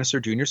well-known Dinosaur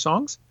Jr.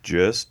 songs?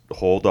 Just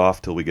hold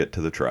off till we get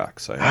to the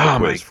tracks. I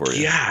have a quiz for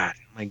you. Oh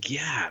my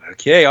God.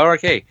 Okay, all right,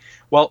 okay.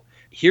 Well,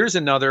 here's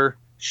another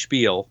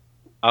spiel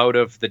out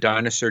of the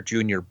Dinosaur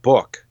Jr.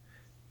 book,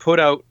 put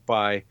out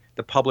by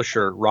the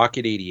publisher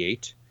Rocket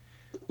 88,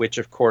 which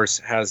of course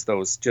has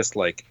those just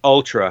like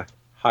ultra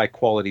high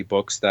quality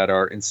books that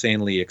are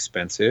insanely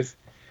expensive.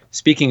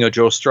 Speaking of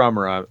Joe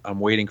Strummer, I'm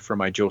waiting for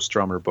my Joe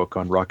Strummer book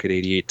on Rocket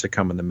 88 to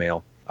come in the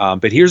mail.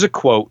 But here's a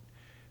quote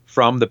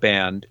from the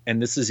band,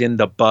 and this is in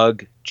the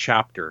Bug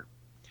chapter.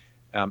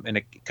 And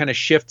it kind of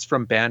shifts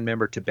from band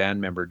member to band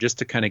member just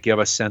to kind of give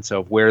a sense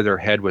of where their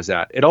head was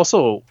at. It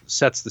also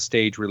sets the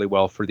stage really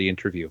well for the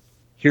interview.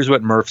 Here's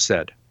what Murph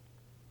said.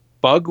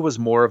 Bug was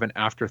more of an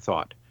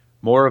afterthought,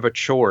 more of a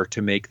chore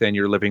to make than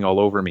You're Living All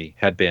Over Me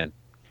had been.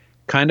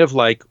 Kind of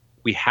like,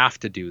 we have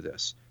to do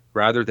this,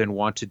 rather than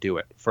want to do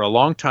it. For a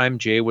long time,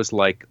 Jay was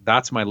like,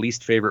 that's my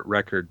least favorite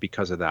record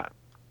because of that.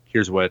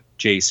 Here's what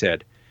Jay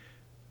said.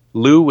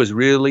 Lou was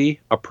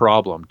really a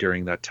problem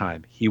during that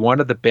time. He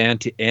wanted the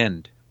band to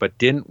end, but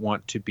didn't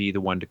want to be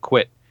the one to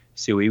quit.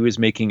 So he was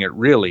making it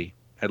really,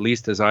 at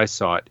least as I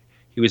saw it,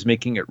 he was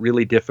making it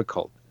really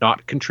difficult,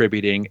 not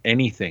contributing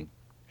anything.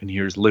 And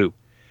here's Lou.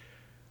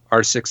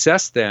 Our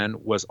success then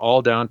was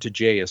all down to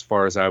Jay as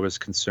far as I was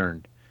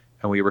concerned.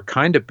 And we were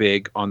kind of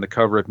big on the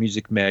cover of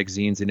music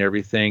magazines and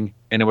everything,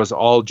 and it was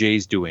all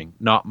Jay's doing,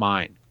 not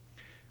mine.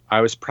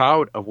 I was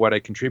proud of what I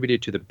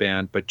contributed to the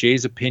band, but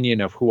Jay's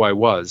opinion of who I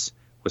was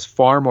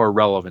far more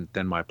relevant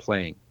than my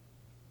playing.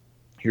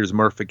 Here's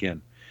Murph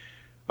again.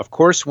 Of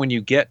course, when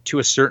you get to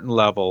a certain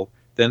level,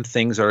 then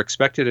things are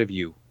expected of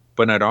you.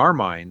 But in our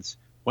minds,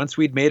 once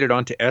we'd made it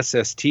onto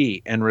SST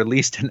and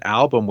released an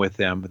album with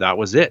them, that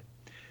was it.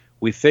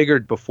 We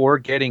figured before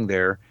getting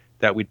there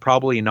that we'd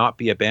probably not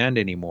be a band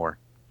anymore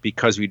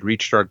because we'd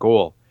reached our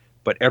goal.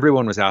 But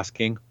everyone was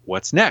asking,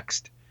 what's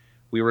next?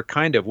 We were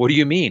kind of, what do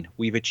you mean?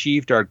 We've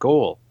achieved our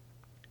goal.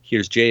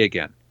 Here's Jay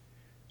again.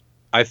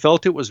 I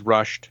felt it was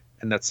rushed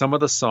and that some of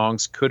the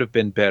songs could have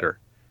been better.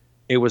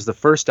 It was the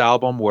first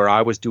album where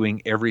I was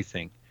doing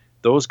everything.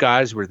 Those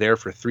guys were there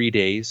for 3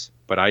 days,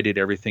 but I did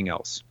everything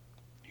else.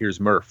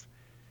 Here's Murph.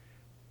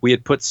 We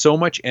had put so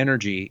much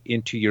energy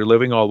into You're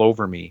Living All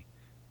Over Me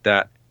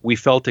that we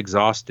felt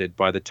exhausted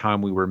by the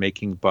time we were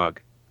making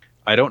Bug.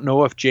 I don't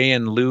know if Jay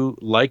and Lou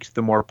liked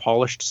the more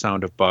polished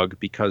sound of Bug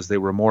because they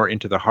were more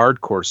into the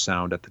hardcore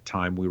sound at the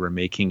time we were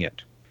making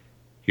it.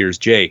 Here's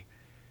Jay.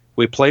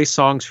 We play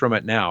songs from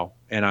it now,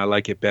 and I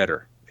like it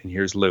better. And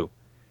here's Lou.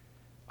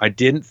 I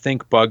didn't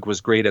think Bug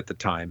was great at the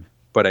time,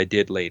 but I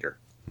did later.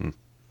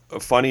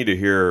 Funny to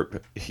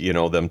hear,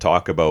 them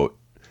talk about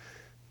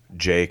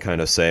Jay kind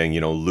of saying,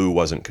 Lou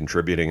wasn't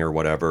contributing or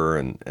whatever,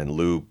 and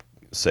Lou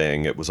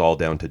saying it was all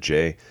down to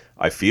Jay.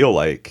 I feel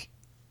like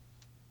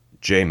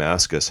Jay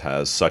Mascis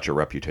has such a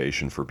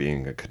reputation for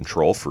being a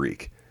control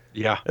freak.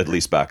 Yeah. At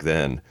least back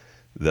then,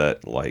 that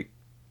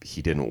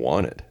he didn't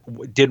want it.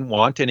 Didn't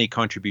want any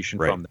contribution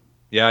from them.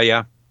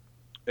 Yeah.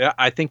 Yeah,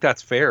 I think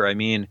that's fair. I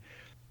mean,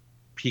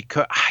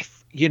 because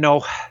you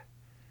know,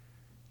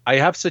 I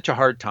have such a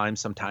hard time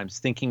sometimes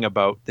thinking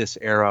about this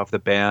era of the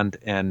band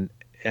and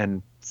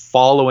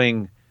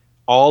following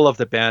all of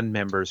the band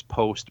members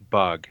post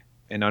Bug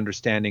and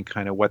understanding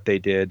kind of what they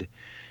did.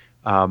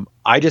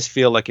 I just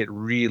feel like it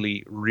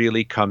really,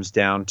 really comes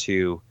down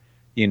to,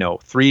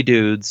 three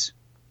dudes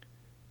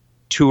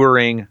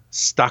touring,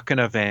 stuck in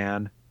a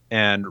van,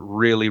 and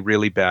really,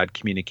 really bad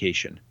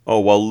communication. Oh,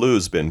 well,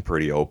 Lou's been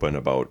pretty open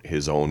about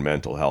his own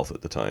mental health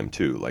at the time,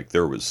 too. Like,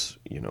 there was,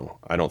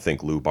 I don't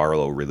think Lou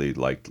Barlow really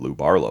liked Lou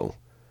Barlow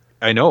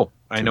I too know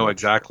much,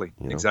 exactly,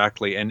 you know?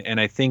 exactly, and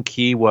I think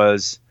he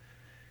was,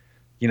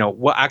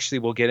 well, actually,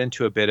 we'll get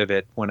into a bit of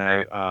it when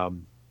I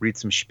read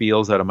some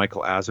spiels out of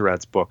Michael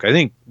Azarad's book. I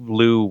think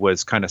Lou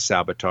was kind of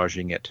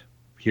sabotaging it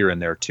here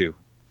and there too.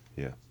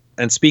 Yeah.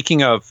 And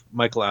speaking of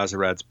Michael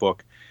Azarad's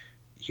book,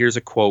 here's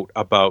a quote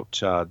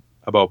about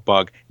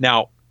Bug.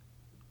 Now,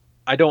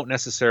 I don't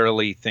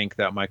necessarily think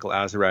that Michael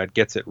Azarad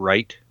gets it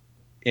right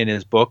in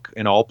his book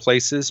in all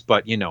places,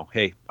 but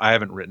hey, I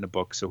haven't written a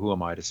book, so who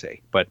am I to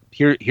say? But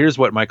here's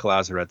what Michael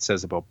Azarad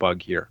says about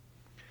Bug here.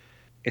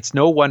 It's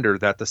no wonder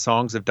that the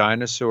songs of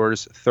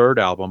Dinosaur's third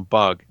album,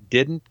 Bug,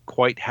 didn't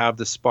quite have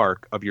the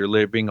spark of You're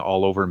Living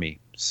All Over Me.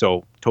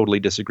 So, totally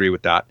disagree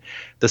with that.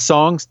 The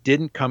songs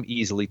didn't come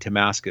easily to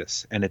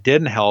Maskus, and it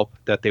didn't help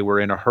that they were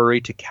in a hurry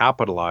to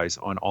capitalize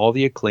on all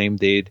the acclaim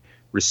they'd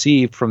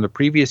received from the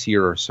previous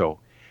year or so.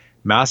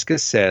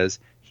 Maskus says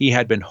he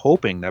had been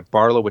hoping that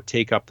Barlow would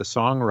take up the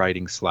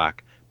songwriting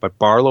slack, but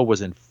Barlow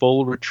was in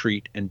full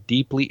retreat and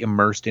deeply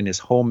immersed in his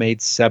homemade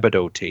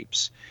Sebadoh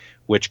tapes,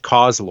 which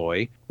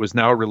Kozloy was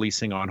now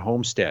releasing on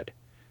Homestead.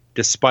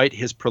 Despite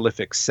his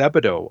prolific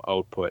Sebadoh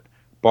output,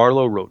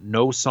 Barlow wrote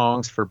no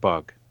songs for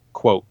Bug.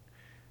 Quote,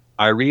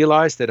 I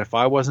realized that if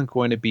I wasn't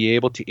going to be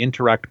able to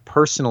interact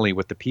personally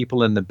with the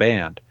people in the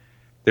band,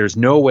 there's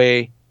no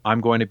way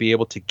I'm going to be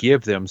able to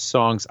give them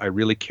songs I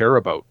really care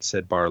about,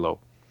 said Barlow.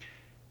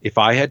 If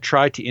I had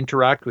tried to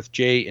interact with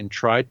Jay and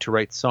tried to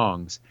write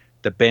songs,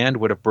 the band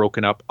would have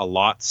broken up a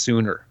lot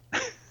sooner.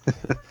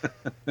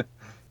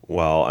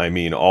 Well, I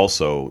mean,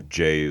 also,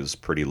 Jay is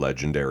pretty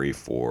legendary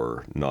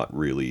for not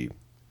really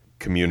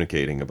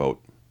communicating about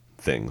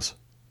things.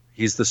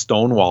 He's the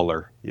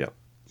Stonewaller. Yeah.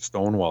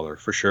 Stonewaller,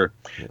 for sure.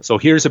 Yeah. So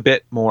here's a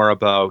bit more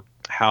about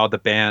how the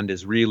band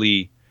is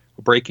really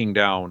breaking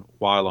down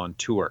while on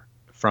tour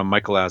from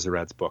Michael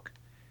Azarad's book.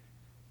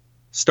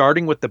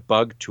 Starting with the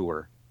Bug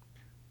tour,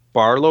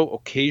 Barlow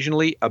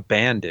occasionally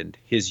abandoned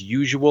his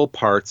usual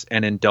parts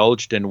and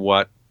indulged in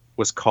what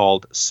was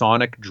called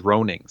sonic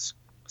dronings.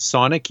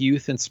 Sonic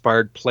Youth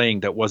inspired playing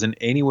that wasn't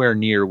anywhere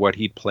near what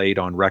he'd played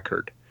on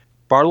record.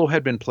 Barlow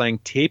had been playing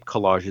tape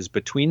collages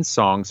between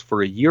songs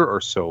for a year or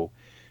so,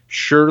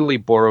 surely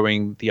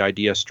borrowing the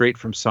idea straight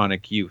from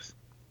Sonic Youth.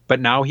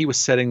 But now he was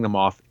setting them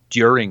off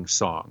during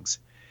songs.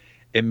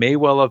 It may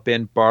well have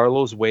been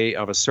Barlow's way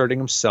of asserting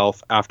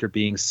himself after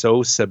being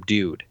so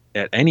subdued.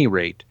 At any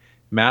rate,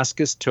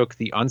 Maskus took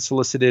the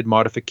unsolicited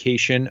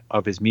modification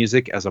of his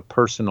music as a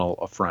personal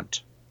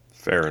affront.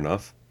 Fair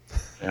enough.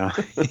 Yeah.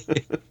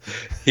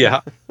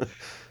 Yeah.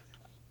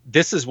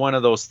 This is one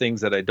of those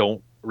things that I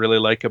don't really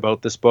like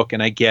about this book,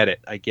 and I get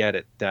it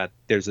that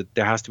there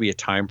has to be a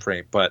time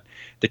frame, but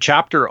the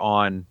chapter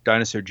on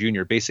Dinosaur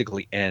Jr.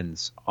 basically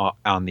ends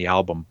on the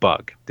album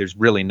Bug. There's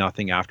really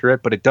nothing after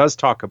it, but it does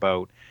talk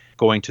about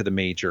going to the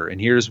major, and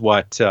here's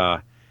what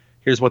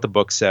the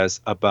book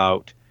says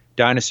about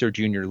Dinosaur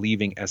Jr.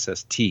 leaving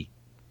SST.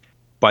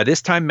 By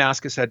this time,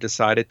 Maskus had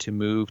decided to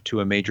move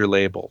to a major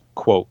label.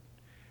 Quote,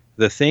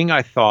 the thing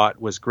I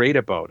thought was great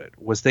about it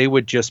was they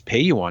would just pay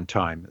you on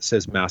time,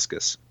 says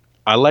Maskus.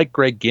 I like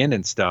Greg Ginn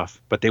and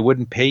stuff, but they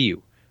wouldn't pay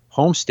you.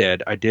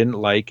 Homestead I didn't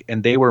like,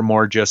 and they were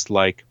more just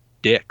like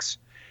dicks.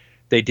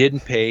 They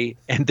didn't pay,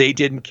 and they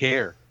didn't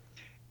care.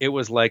 It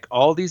was like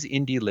all these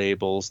indie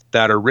labels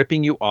that are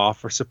ripping you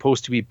off are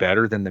supposed to be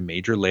better than the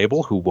major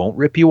label who won't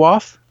rip you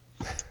off.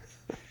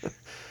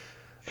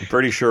 I'm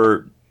pretty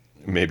sure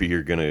maybe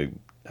you're going to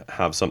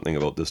have something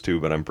about this too,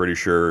 but I'm pretty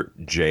sure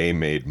Jay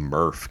made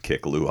Murph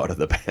kick Lou out of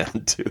the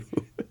band too.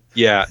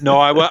 Yeah, no,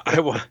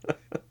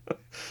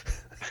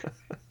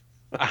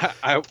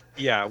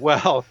 yeah,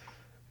 well,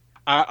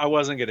 I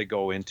wasn't going to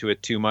go into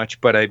it too much,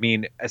 but I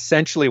mean,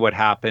 essentially what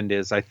happened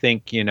is I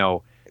think,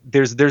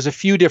 there's a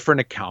few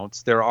different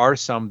accounts. There are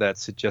some that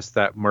suggest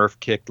that Murph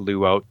kicked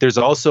Lou out. There's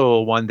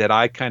also one that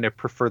I kind of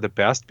prefer the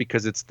best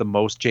because it's the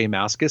most Jay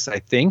Maskus, I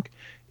think,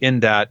 in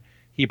that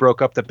he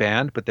broke up the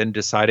band, but then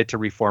decided to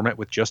reform it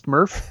with just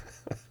Murph.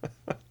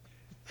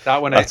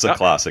 That's a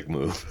classic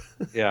move.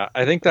 Yeah,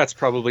 I think that's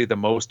probably the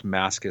most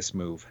Maskus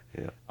move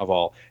of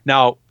all.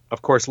 Now,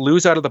 of course,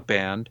 Lou's out of the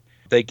band.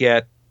 They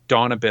get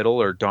Donna Biddle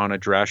or Donna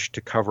Dresch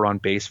to cover on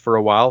bass for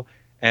a while,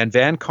 and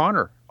Van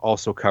Connor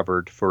also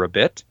covered for a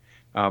bit.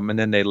 And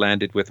then they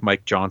landed with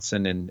Mike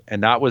Johnson,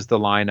 and that was the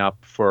lineup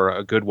for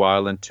a good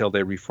while until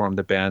they reformed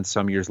the band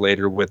some years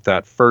later with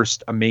that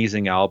first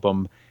amazing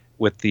album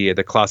with the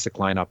classic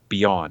lineup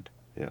Beyond.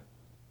 Yeah.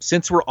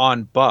 Since we're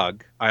on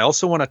Bug, I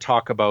also want to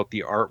talk about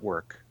the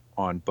artwork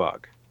on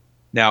Bug.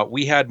 Now,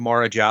 we had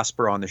Maura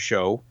Jasper on the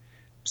show,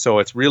 so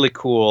it's really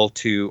cool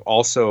to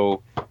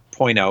also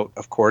point out,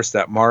 of course,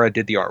 that Maura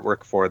did the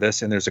artwork for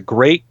this. And there's a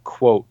great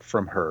quote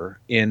from her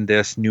in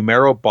this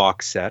numero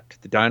box set,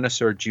 the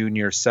Dinosaur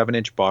Jr.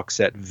 7-inch box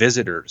set,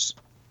 Visitors.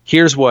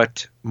 Here's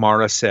what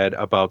Maura said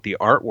about the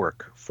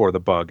artwork for the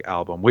Bug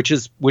album, which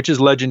is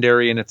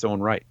legendary in its own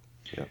right.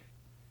 Yeah.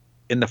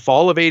 In the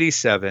fall of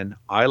 '87,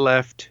 I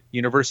left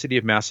University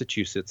of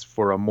Massachusetts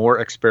for a more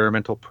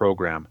experimental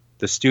program,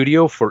 the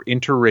Studio for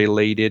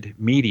Interrelated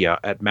Media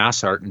at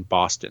MassArt in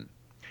Boston.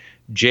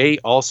 Jay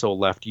also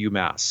left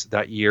UMass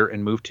that year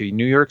and moved to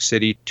New York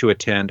City to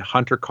attend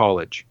Hunter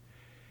College.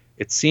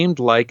 It seemed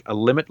like a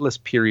limitless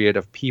period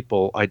of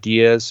people,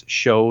 ideas,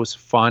 shows,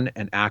 fun,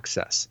 and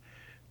access.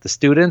 The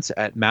students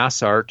at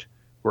MassArt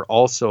were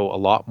also a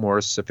lot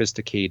more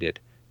sophisticated.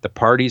 The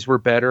parties were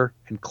better,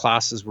 and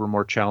classes were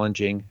more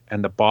challenging,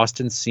 and the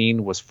Boston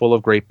scene was full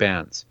of great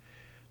bands.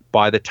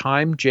 By the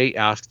time Jay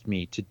asked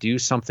me to do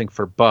something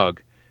for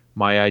Bug,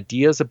 my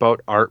ideas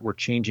about art were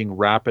changing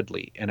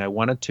rapidly, and I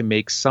wanted to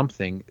make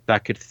something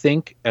that could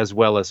think as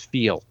well as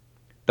feel.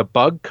 The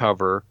Bug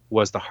cover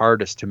was the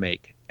hardest to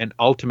make, and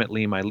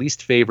ultimately my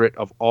least favorite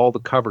of all the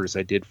covers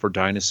I did for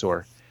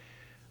Dinosaur.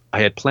 I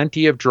had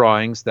plenty of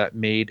drawings that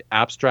made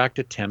abstract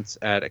attempts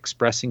at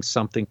expressing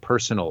something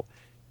personal,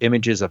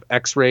 images of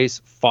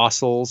x-rays,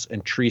 fossils,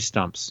 and tree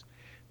stumps.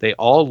 They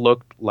all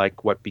looked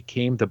like what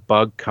became the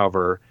Bug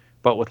cover,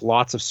 but with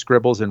lots of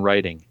scribbles and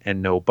writing,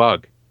 and no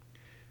Bug.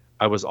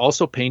 I was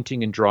also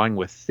painting and drawing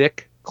with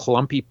thick,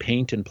 clumpy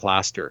paint and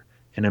plaster,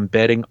 and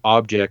embedding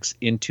objects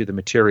into the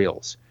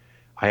materials.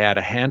 I had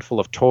a handful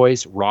of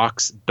toys,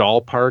 rocks,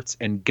 doll parts,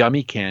 and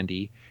gummy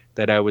candy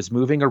that I was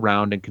moving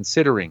around and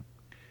considering.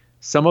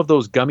 Some of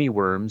those gummy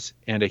worms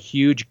and a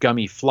huge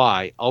gummy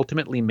fly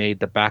ultimately made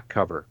the back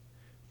cover.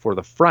 For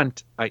the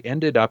front, I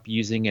ended up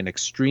using an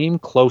extreme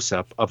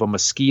close-up of a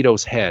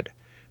mosquito's head,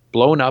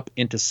 blown up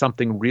into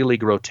something really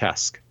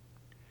grotesque.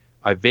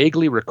 I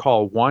vaguely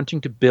recall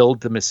wanting to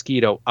build the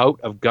mosquito out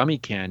of gummy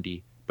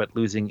candy, but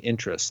losing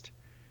interest.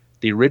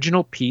 The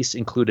original piece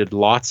included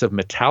lots of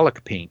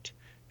metallic paint,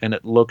 and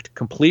it looked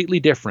completely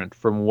different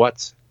from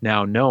what's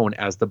now known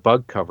as the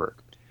Bug cover.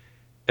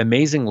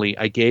 Amazingly,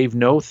 I gave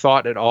no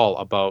thought at all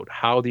about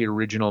how the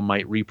original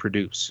might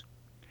reproduce.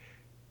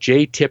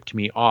 Jay tipped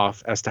me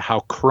off as to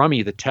how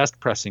crummy the test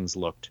pressings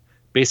looked,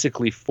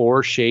 basically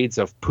 4 shades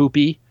of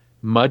poopy,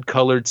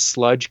 mud-colored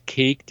sludge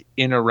caked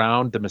in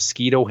around the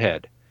mosquito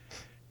head.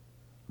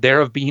 There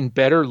have been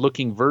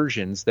better-looking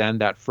versions than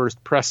that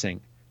first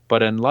pressing,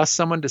 but unless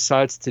someone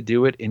decides to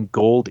do it in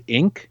gold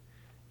ink,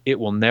 it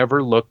will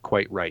never look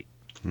quite right.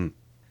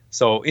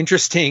 So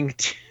interesting,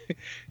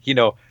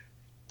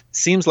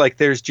 seems like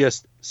there's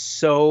just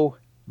so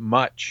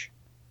much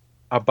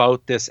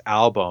about this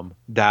album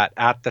that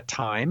at the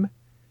time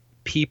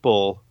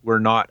people were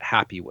not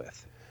happy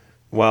with.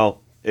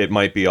 Well, it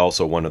might be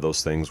also one of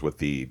those things with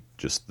the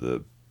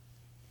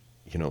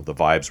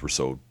vibes were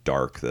so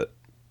dark that,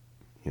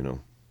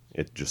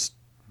 it just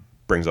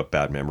brings up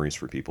bad memories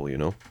for people,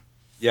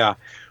 Yeah.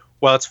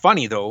 Well, it's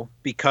funny though,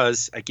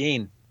 because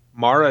again,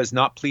 Maura is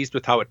not pleased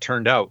with how it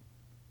turned out,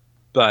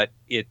 but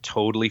it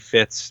totally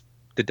fits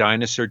the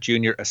Dinosaur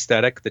Jr.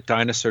 aesthetic, the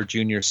Dinosaur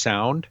Jr.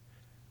 sound.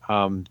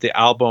 The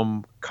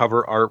album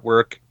cover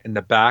artwork and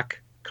the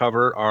back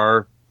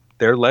cover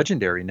they're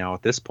legendary now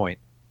at this point.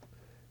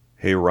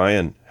 Hey,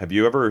 Ryan, have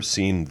you ever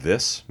seen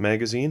this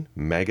magazine,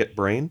 Maggot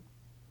Brain?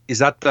 Is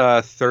that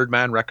the Third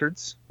Man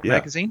Records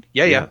magazine?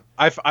 Yeah. Yeah.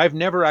 I've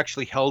never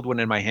actually held one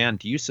in my hand.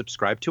 Do you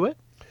subscribe to it?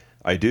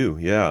 I do,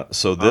 yeah.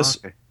 So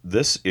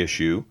this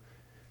issue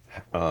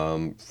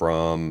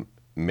from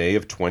May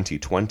of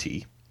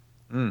 2020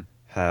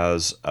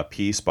 has a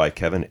piece by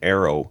Kevin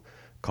Arrow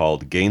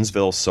called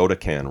Gainesville Soda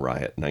Can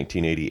Riot,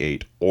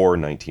 1988 or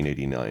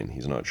 1989.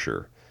 He's not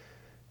sure.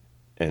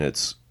 And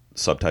it's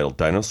subtitled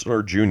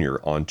Dinosaur Jr.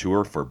 on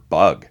Tour for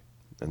Bug.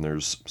 And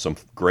there's some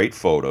great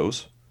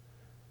photos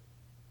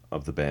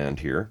of the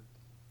band here.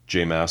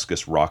 Jay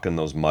Mascis rocking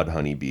those mud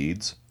honey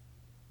beads.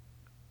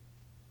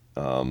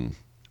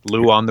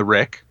 Lou on the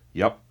Rick.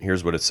 Yep,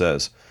 here's what it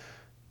says.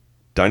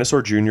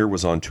 Dinosaur Jr.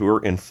 was on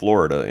tour in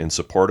Florida in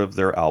support of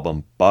their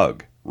album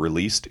Bug,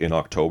 released in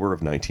October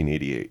of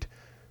 1988.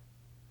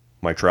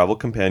 My travel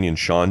companion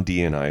Sean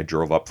D. and I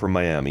drove up from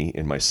Miami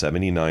in my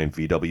 79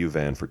 VW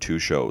van for 2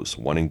 shows,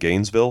 one in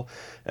Gainesville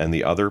and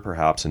the other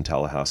perhaps in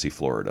Tallahassee,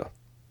 Florida.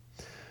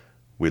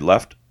 We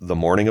left the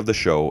morning of the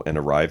show and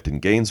arrived in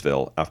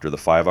Gainesville after the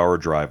 5-hour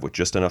drive with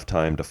just enough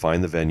time to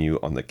find the venue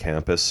on the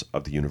campus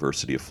of the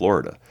University of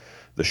Florida.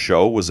 The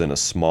show was in a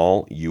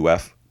small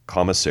UF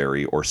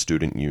commissary or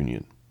student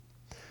union.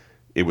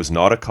 It was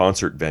not a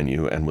concert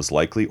venue and was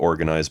likely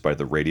organized by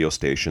the radio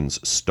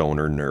station's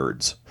stoner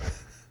nerds.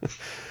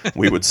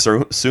 We would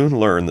soon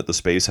learn that the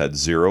space had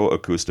 0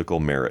 acoustical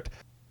merit.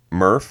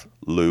 Murph,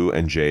 Lou,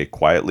 and Jay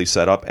quietly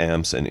set up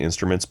amps and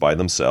instruments by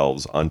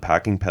themselves,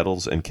 unpacking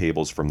pedals and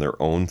cables from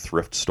their own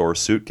thrift store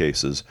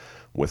suitcases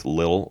with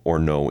little or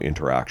no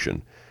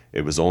interaction.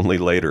 It was only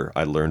later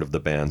I learned of the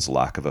band's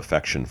lack of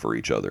affection for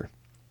each other.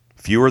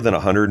 Fewer than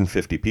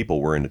 150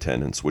 people were in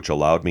attendance, which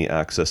allowed me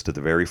access to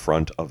the very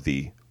front of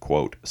the,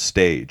 quote,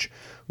 stage,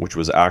 which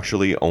was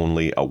actually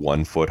only a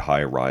 1-foot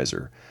high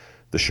riser.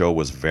 The show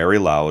was very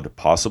loud,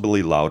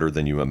 possibly louder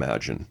than you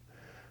imagine.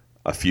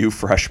 A few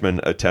freshmen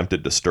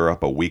attempted to stir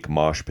up a weak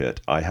mosh pit.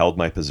 I held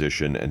my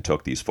position and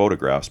took these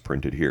photographs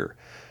printed here.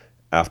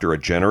 After a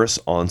generous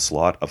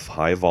onslaught of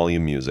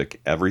high-volume music,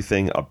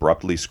 everything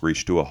abruptly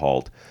screeched to a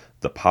halt.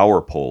 The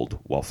power pulled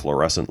while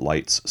fluorescent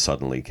lights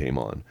suddenly came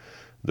on.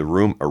 The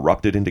room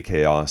erupted into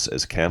chaos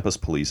as campus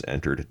police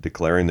entered,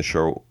 declaring the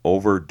show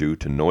over due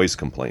to noise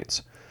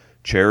complaints.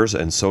 Chairs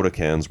and soda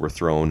cans were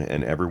thrown,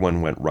 and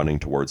everyone went running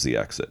towards the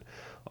exit.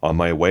 On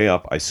my way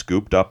up, I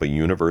scooped up a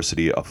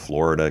University of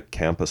Florida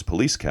campus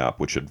police cap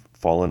which had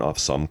fallen off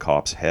some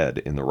cop's head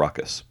in the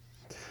ruckus.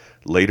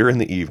 Later in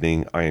the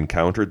evening, I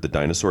encountered the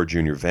Dinosaur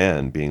Jr.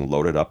 van being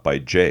loaded up by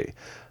Jay.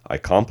 I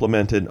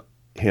complimented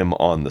him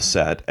on the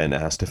set and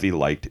asked if he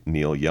liked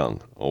Neil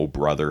Young. Oh,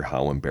 brother,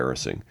 how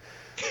embarrassing.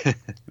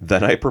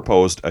 Then I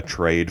proposed a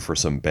trade for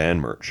some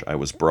band merch. I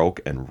was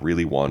broke and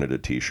really wanted a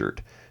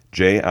t-shirt.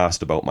 Jay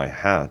asked about my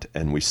hat,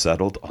 and we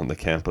settled on the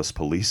campus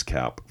police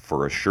cap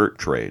for a shirt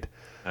trade.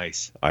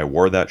 Nice. I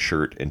wore that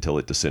shirt until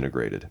it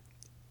disintegrated.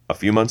 A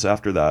few months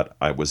after that,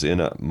 I was in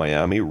a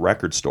Miami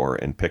record store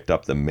and picked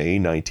up the May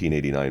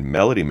 1989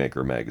 Melody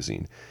Maker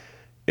magazine.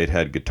 It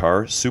had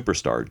guitar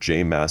superstar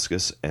Jay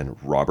Mascis and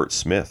Robert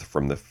Smith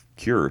from The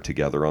Cure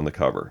together on the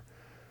cover.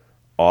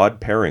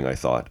 Odd pairing, I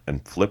thought,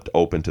 and flipped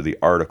open to the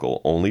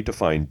article only to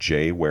find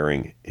Jay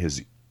wearing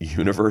his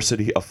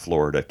University of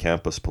Florida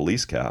campus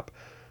police cap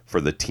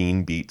for the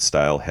Teen Beat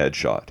style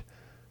headshot.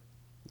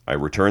 I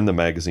returned the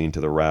magazine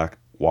to the rack,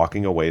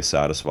 walking away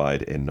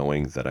satisfied and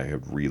knowing that I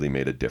had really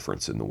made a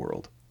difference in the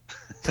world.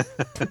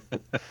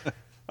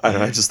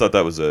 I just thought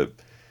that was a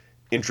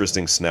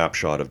interesting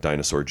snapshot of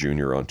Dinosaur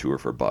Jr. on tour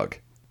for Bug.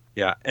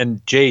 Yeah,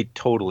 and Jay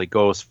totally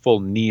goes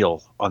full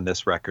Neil on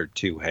this record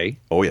too, hey?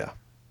 Oh, yeah.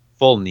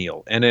 Full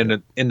Neil, and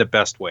in the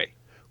best way.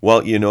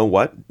 Well, you know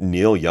what?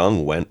 Neil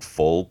Young went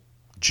full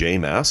Jay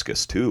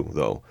Mascis too,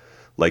 though.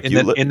 Like in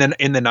the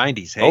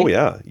 90s, hey? Oh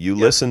yeah, you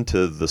listen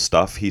to the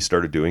stuff he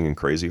started doing in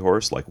Crazy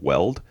Horse, like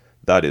Weld.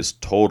 That is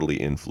totally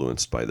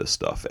influenced by this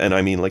stuff. And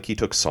I mean, like, he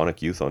took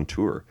Sonic Youth on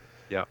tour.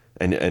 Yeah.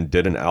 And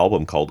did an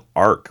album called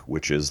Arc,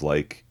 which is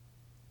like,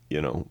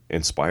 you know,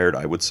 inspired,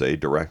 I would say,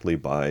 directly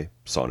by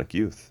Sonic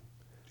Youth.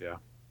 Yeah.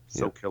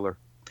 So killer.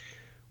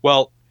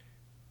 Well,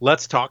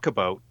 let's talk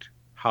about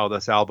how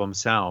this album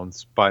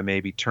sounds by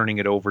maybe turning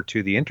it over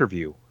to the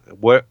interview.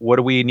 What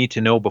do we need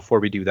to know before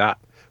we do that?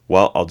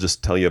 Well, I'll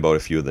just tell you about a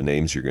few of the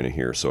names you're going to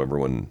hear so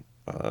everyone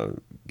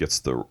gets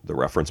the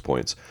reference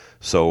points.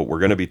 So we're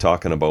going to be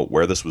talking about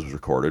where this was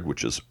recorded,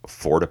 which is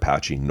Fort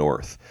Apache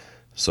North.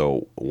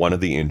 So one of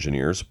the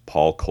engineers,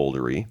 Paul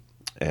Kolderie,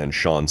 and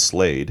Sean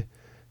Slade,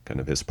 kind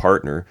of his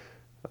partner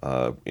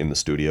in the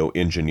studio,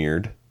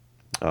 engineered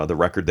the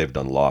record. They've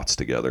done lots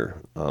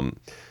together.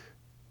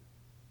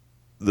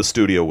 The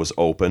studio was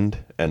opened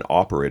and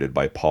operated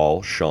by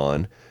Paul,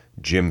 Sean,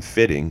 Jim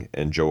Fitting,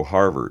 and Joe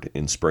Harvard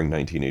in spring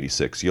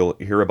 1986. You'll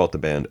hear about the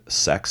band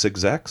Sex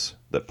Execs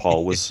that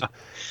Paul was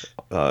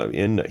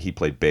in. He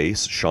played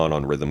bass, Sean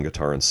on rhythm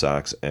guitar and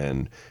sax,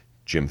 and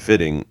Jim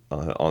Fitting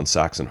on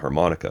sax and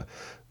harmonica.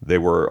 They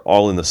were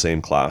all in the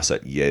same class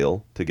at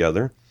Yale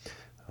together,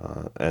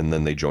 and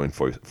then they joined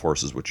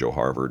forces with Joe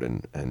Harvard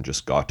and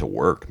just got to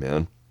work,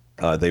 man.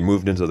 They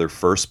moved into their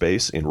first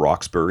space in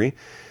Roxbury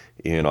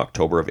in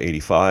October of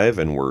 85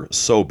 and were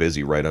so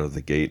busy right out of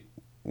the gate.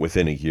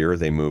 Within a year,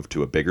 they moved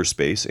to a bigger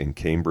space in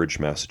Cambridge,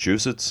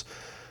 Massachusetts,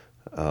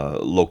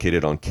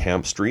 located on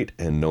Camp Street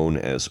and known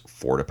as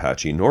Fort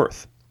Apache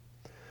North.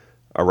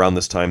 Around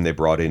this time, they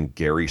brought in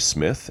Gary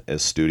Smith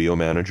as studio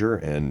manager,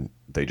 and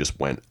they just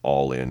went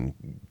all in.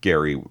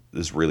 Gary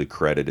is really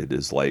credited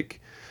as, like,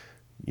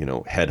 you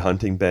know,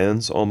 headhunting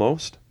bands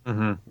almost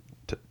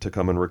to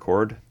come and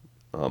record.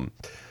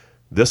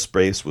 This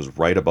space was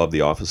right above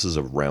the offices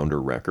of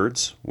Rounder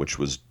Records, which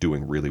was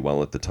doing really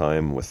well at the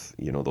time with,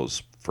 you know,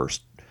 those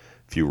first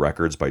few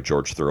records by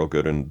George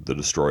Thorogood and the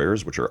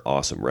Destroyers, which are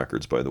awesome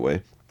records, by the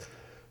way.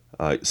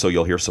 So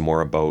you'll hear some more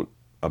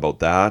about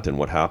that and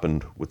what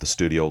happened with the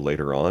studio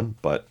later on.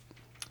 But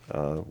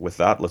with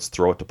that, let's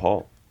throw it to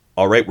Paul.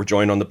 All right, we're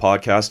joined on the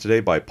podcast today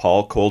by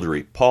Paul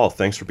Kolderie. Paul,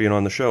 thanks for being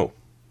on the show.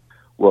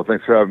 Well,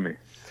 thanks for having me.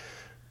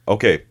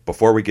 Okay,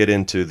 before we get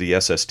into the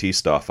SST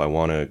stuff, I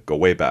want to go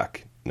way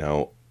back.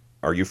 Now,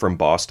 are you from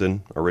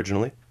Boston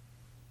originally?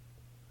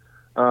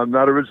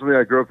 Not originally.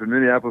 I grew up in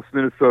Minneapolis,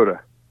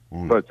 Minnesota,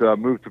 but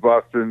moved to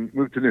Boston,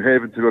 moved to New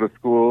Haven to go to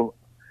school,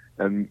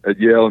 and at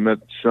Yale I met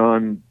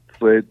Sean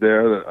Slade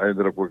there that I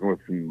ended up working with,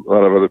 and a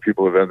lot of other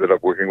people have ended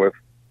up working with.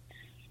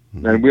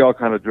 And we all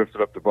kind of drifted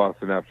up to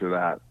Boston after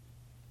that.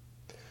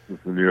 It was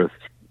the nearest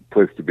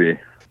place to be.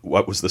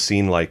 What was the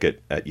scene like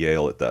at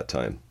Yale at that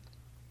time?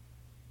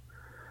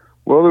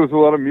 Well, there was a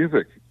lot of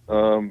music,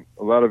 a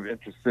lot of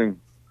interesting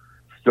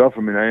stuff.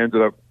 I mean, I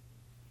ended up,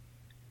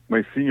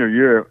 my senior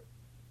year,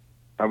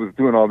 I was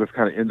doing all this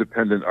kind of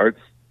independent arts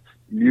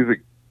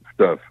music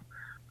stuff.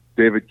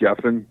 David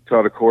Geffen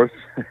taught a course,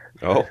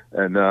 Oh,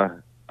 and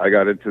I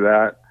got into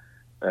that.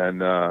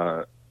 And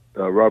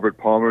Robert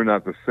Palmer,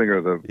 not the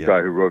singer, the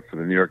guy who wrote for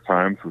the New York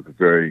Times, was a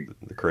very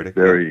the critic.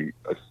 very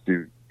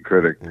astute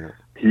critic. Yeah.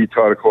 He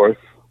taught a course,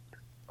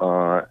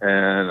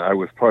 and I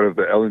was part of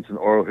the Ellington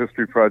Oral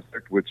History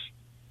Project, which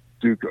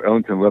Duke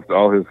Ellington left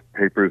all his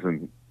papers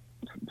and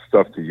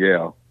stuff to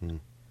Yale.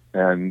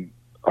 And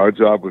our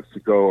job was to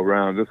go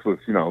around. This was,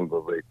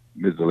 the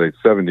mid to late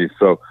 70s.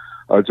 So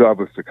our job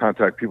was to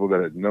contact people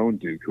that had known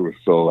Duke who were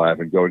still alive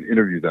and go and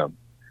interview them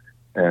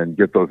and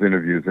get those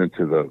interviews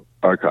into the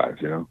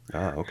archives,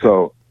 Ah, okay.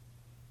 So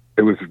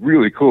it was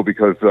really cool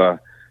because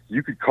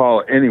you could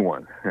call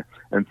anyone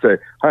and say,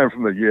 "Hi, I'm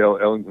from the Yale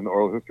Ellington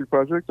Oral History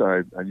Project.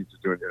 I need to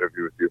do an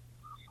interview with you."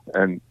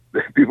 And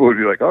people would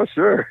be like, "Oh,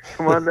 sure.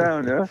 Come on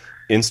down, yeah."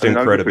 Instant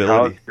I'm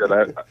credibility. just a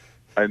college kid.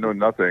 I know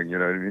nothing, you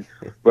know what I mean?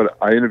 But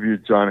I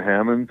interviewed John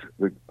Hammond,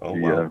 the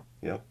Wow.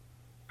 Yeah.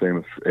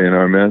 famous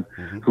A&R man,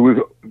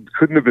 who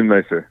couldn't have been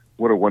nicer.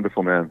 What a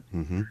wonderful man.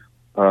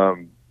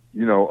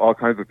 All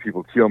kinds of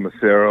people. Tio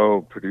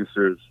Macero,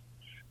 producers,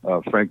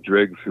 Frank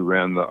Driggs, who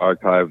ran the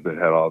archive that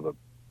had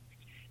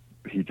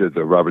he did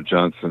the Robert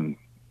Johnson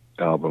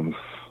albums.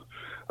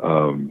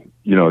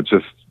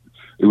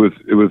 It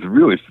was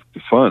really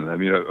fun. I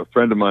mean, a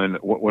friend of mine,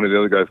 one of the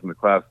other guys in the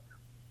class,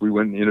 we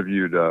went and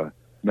interviewed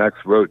Max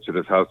Roach at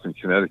his house in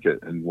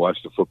Connecticut and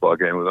watched a football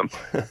game with him.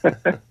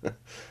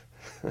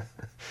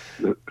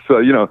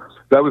 So,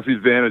 that was the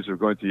advantage of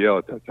going to Yale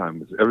at that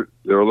time. There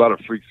were a lot of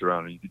freaks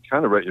around, and you could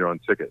kind of write your own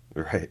ticket.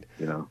 Right.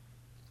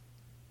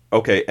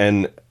 Okay,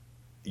 and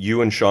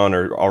you and Sean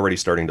are already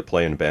starting to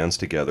play in bands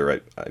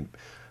together.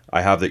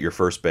 I have that your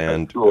first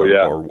band,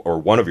 or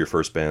one of your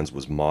first bands,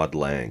 was Maud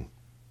Lang.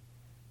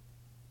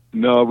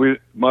 No,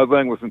 Maud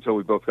Lang was until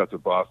we both got to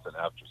Boston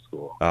after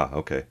school. Ah,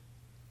 okay.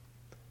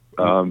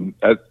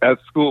 At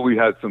school, we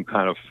had some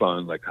kind of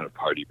fun, like kind of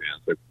party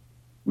bands. Like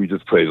we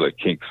just played like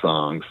Kink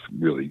songs,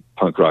 really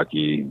punk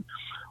rocky.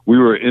 We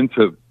were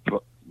into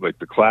like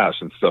the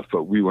Clash and stuff,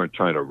 but we weren't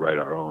trying to write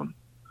our own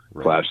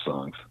Clash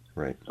songs.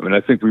 Right. I mean,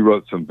 I think we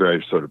wrote some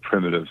very sort of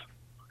primitive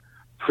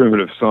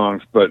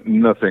songs, but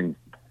nothing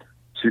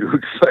too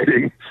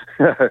exciting.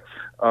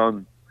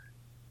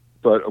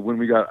 But when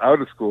we got out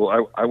of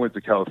school, I went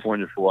to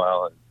California for a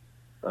while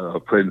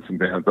and played in some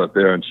bands out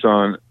there. And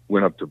Sean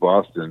went up to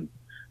Boston,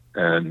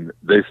 and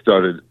they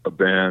started a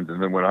band.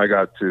 And then when I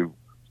got to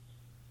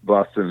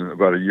Boston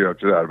about a year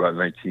after that, about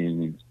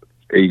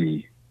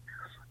 1980,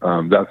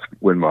 that's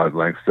when Maud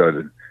Lang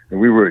started. And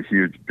we were a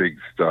huge, big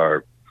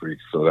star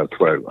freaks, so that's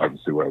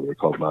obviously why we were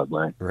called Maud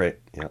Lang. Right,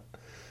 yeah.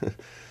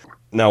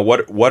 Now,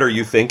 what are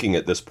you thinking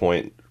at this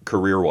point,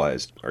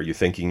 career-wise? Are you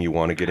thinking you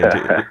want to get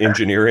into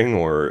engineering,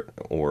 or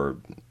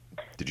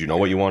did you know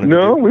what you wanted to do?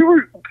 No,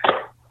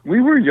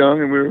 we were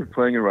young and we were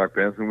playing in rock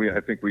bands, and I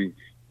think we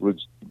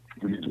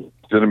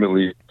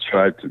legitimately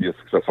tried to be a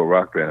successful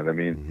rock band. I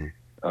mean,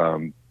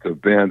 the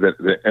band that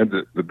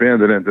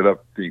ended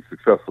up being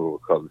successful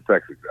was called the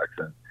Sex Execs,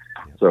 and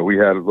so we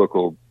had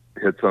local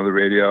hits on the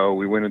radio.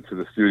 We went into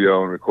the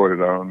studio and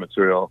recorded our own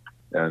material,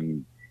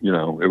 and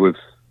it was.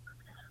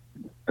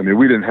 I mean,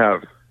 we didn't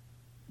have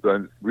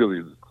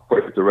really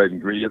quite the right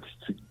ingredients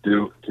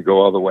to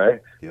go all the way.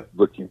 Yep.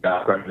 Looking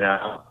back right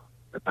now,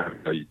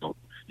 you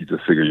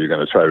just figure you're going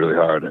to try really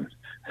hard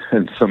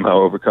and somehow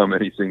overcome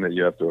anything that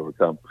you have to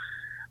overcome.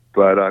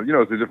 But it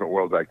was a different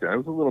world back then. It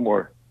was a little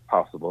more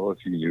possible if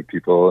you knew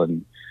people,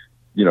 and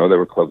there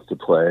were clubs to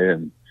play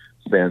and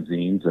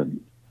fanzines,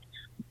 and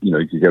you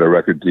could get a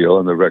record deal,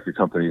 and the record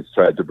companies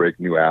tried to break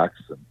new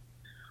acts, and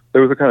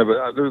there was a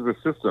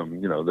system,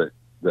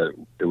 that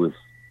it was.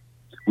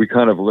 We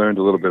kind of learned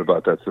a little bit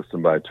about that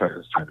system by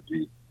trying to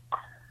be,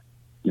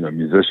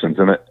 musicians.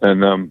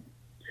 And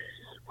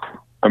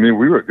I mean,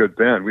 we were a good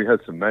band. We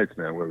had some nights,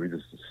 man, where we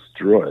just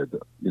destroyed,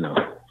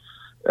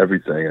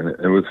 everything. And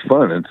it was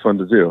fun. It's fun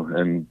to do,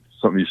 and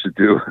something you should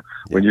do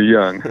when you're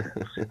young,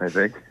 I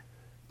think.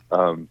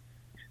 And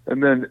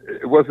then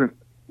it wasn't,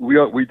 we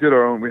had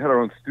our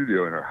own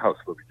studio in our house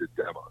where we did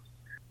demos.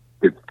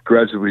 It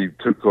gradually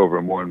took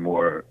over more and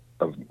more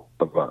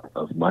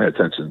of my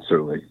attention,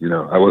 certainly.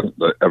 I wasn't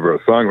ever a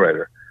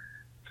songwriter,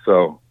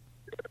 so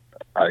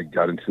I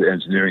got into the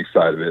engineering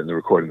side of it and the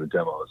recording the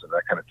demos and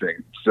that kind of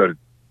thing. Started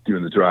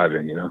doing the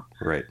driving,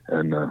 Right.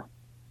 And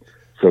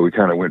so we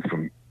kind of went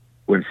from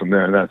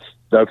there, and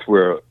that's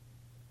where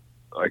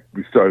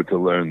we started to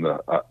learn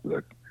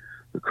the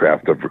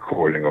craft of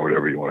recording, or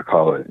whatever you want to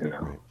call it.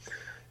 Right.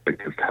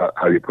 Because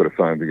how do you put a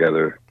song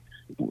together?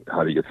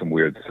 How do you get some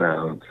weird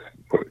sounds?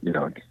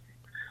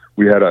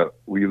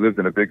 We lived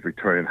in a big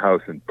Victorian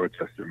house in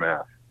Dorchester,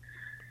 Mass.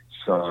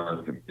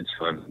 Sean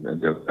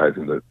and the other guys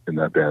in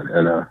that band,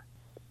 and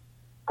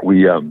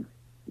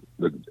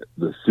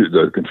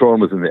the control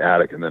room was in the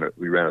attic, and then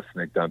we ran a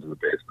snake down to the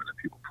basement, and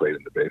people played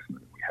in the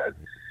basement. And we had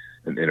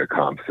an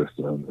intercom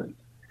system, and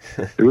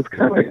it was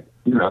kind of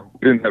we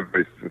didn't have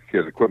very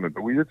sophisticated equipment,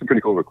 but we did some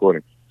pretty cool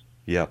recording.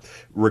 Yeah,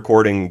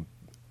 recording.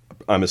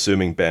 I'm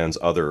assuming bands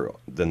other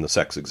than the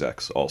Sex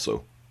Execs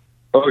also.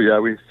 Oh yeah,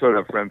 we sort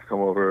of have friends come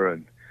over,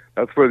 and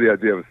that's where the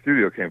idea of a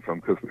studio came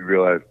from, because we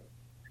realized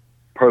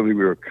partly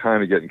we were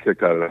kind of getting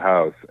kicked out of the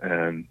house,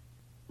 and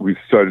we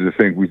started to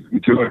think we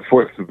joined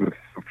forces with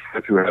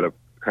friends who had a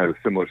kind of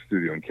similar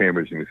studio in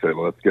Cambridge, and we said,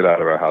 well, let's get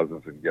out of our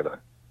houses and get a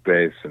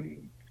base,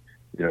 and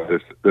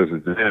there's a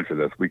demand for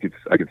this.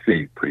 I could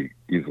see pretty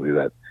easily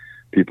that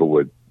people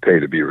would pay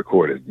to be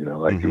recorded.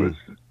 Like it was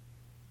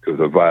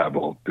a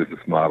viable business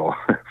model.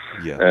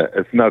 Yeah.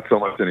 It's not so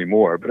much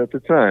anymore, but at the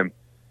time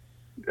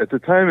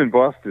in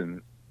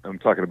Boston, I'm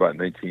talking about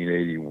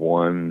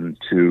 1981,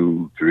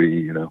 2,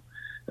 3.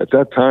 At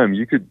that time,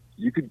 you could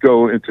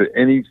go into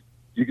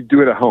you could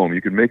do it at home.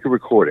 You could make a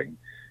recording,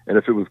 and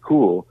if it was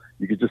cool,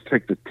 you could just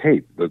take the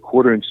tape, the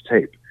 1/4-inch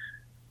tape,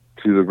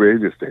 to the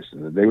radio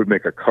station, and they would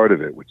make a cart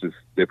of it, which is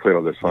they played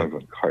all their songs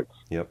on carts.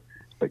 Yep.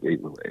 Like 8,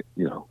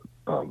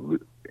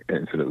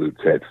 infinite loop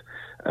tapes,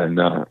 and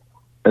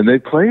they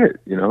play it,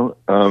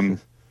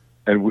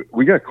 and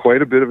we got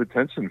quite a bit of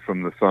attention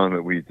from the song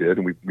that we did,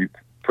 and we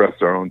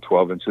pressed our own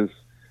 12 inches,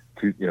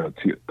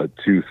 a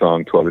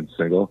 2-song 12-inch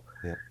single.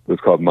 Yeah. It was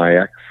called My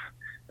Ex,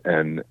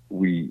 and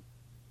we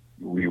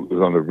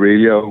was on the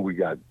radio. We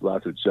got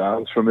lots of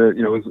jobs from it.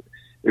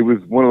 It was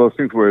one of those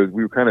things where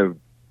we kind of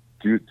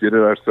did it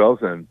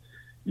ourselves, and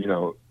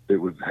it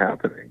was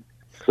happening.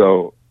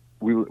 So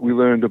we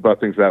learned about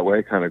things that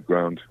way, kind of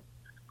ground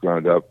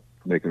up,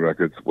 making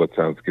records. What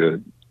sounds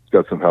good?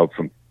 Got some help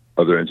from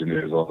other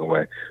engineers along the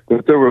way.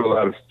 But there were a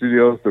lot of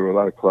studios. There were a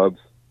lot of clubs.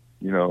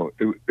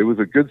 It was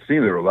a good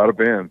scene. There were a lot of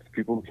bands.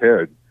 People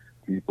cared.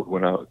 People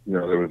went out.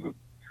 There was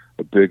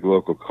a big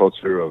local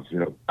culture of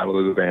battle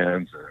of the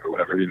bands or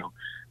whatever.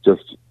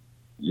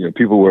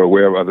 People were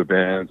aware of other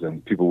bands,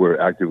 and people were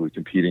actively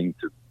competing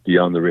to be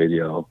on the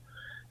radio.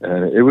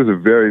 And it was a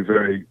very,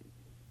 very,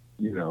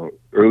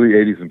 early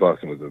 80s in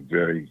Boston was a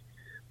very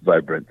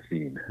vibrant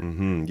scene.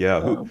 Mm-hmm.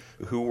 Yeah.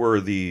 Who were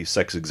the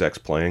Sex Execs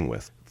playing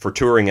with for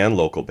touring and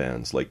local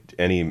bands? Like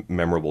any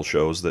memorable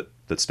shows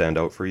that stand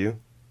out for you?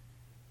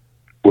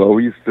 Well,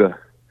 we used to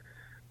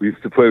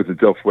play with the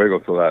Del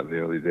Fuegos a lot in the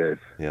early days.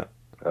 Yeah.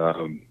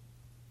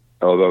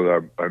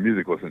 Although our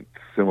music wasn't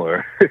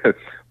similar,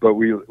 but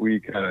we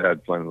kind of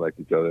had fun and liked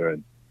each other.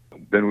 And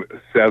then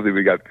sadly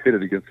we got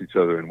pitted against each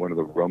other in one of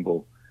the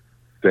Rumble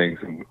things,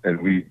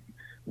 and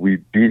we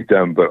beat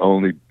them, but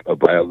only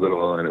by a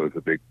little, and it was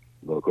a big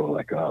local,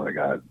 like, oh my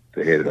God,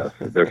 they hated us.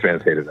 Their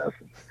fans hated us.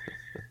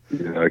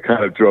 And, it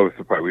kind of drove us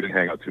apart. We didn't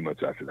hang out too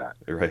much after that.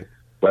 Right.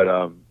 But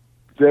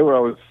they were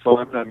always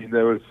fun. I mean,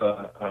 there was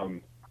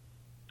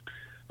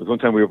one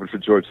time we opened for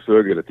George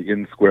Thorogood at the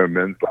Inn Square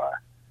Men's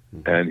Bar,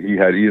 and he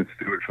had Ian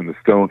Stewart from the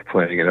Stones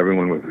playing, and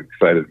everyone was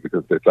excited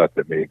because they thought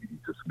that maybe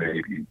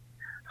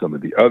some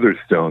of the other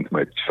Stones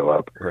might show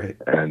up. Right.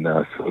 And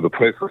so the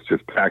place was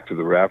just packed to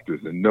the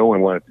rafters, and no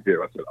one wanted to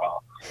hear us at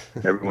all.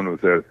 Everyone was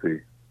there to see,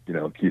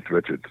 Keith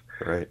Richards.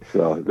 Right.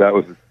 So that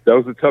was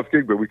a tough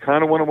gig, but we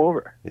kind of won them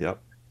over. Yep.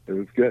 It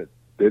was good.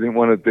 They didn't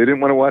want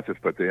to watch us,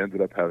 but they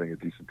ended up having a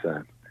decent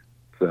time.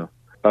 So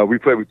we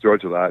played with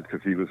George a lot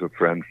because he was a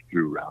friend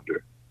through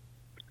Rounder.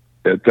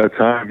 At that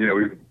time,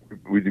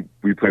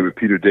 we played with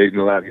Peter Dayton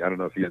a lot. I don't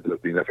know if he ended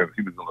up being that famous.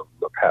 He was in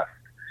La Peste,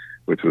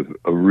 which was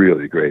a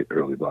really great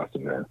early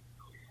Boston band.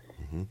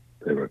 Mm-hmm.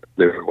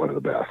 They were one of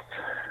the best.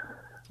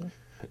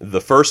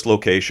 The first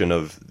location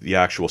of the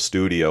actual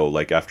studio,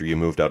 like after you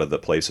moved out of the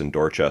place in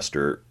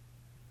Dorchester,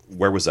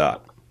 where was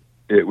that?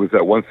 It was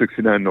at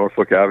 169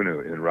 Norfolk Avenue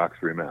in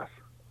Roxbury, Mass,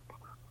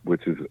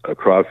 which is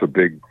across a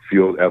big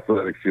field,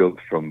 athletic field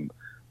from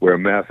where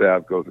Mass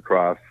Ave goes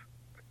across,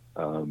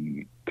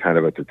 kind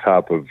of at the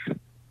top of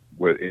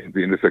where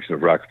the intersection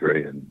of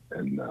Roxbury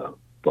and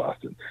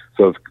Boston.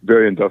 So it's a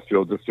very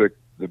industrial district.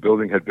 The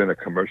building had been a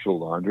commercial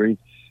laundry,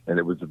 and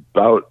it was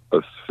about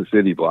a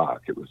city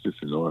block. It was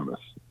just enormous.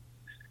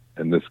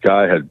 And this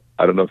guy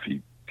I don't know if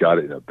he got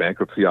it in a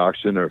bankruptcy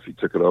auction or if he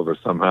took it over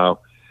somehow,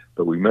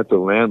 but we met the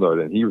landlord,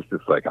 and he was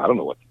just like, I don't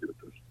know what to do with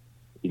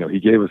this. He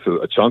gave us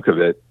a chunk of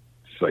it.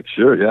 He's like,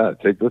 sure, yeah,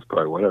 take this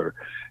part, whatever,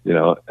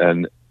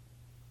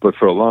 but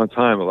for a long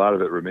time, a lot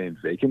of it remained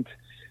vacant,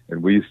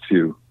 and we used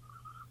to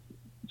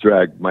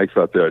drag mics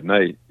out there at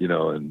night,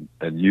 and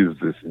use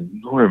this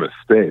enormous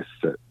space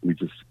that we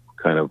just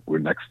kind of were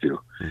next to.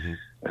 Mm-hmm.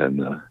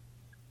 And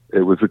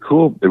it was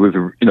it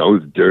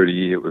was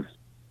dirty. It was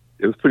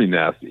pretty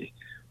nasty,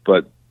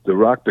 but the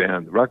rock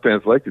bands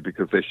liked it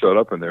because they showed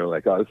up and they were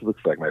like, oh, this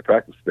looks like my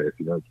practice space.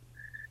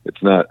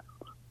 It's not,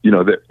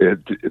 it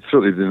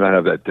certainly did not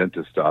have that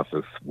dentist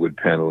office, wood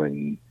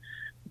paneling,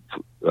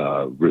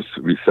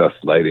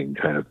 recessed lighting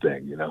kind of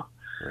thing,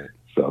 Right.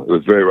 So it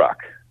was very rock.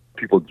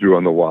 People drew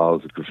on the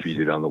walls,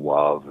 graffitied on the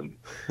walls, and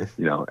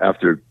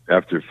after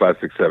 5,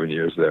 6, 7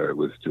 years there, it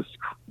was just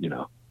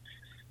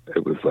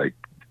it was like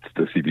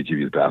the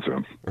CBGB's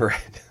bathroom.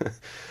 Right.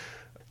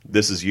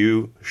 This is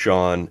you,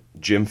 Sean,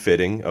 Jim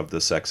Fitting of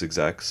the Sex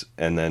Execs,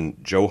 and then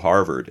Joe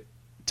Harvard.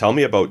 Tell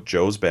me about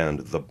Joe's band,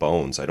 The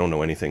Bones. I don't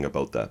know anything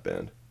about that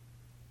band.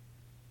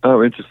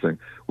 Oh, interesting.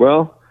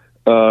 Well,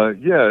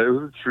 yeah, it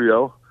was a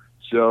trio.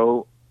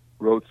 Joe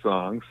wrote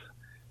songs,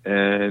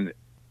 and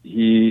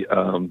he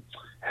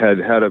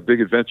had a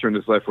big adventure in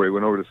his life where he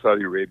went over to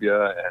Saudi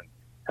Arabia and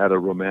had a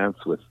romance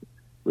with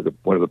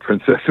one of the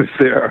princesses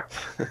there,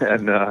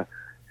 and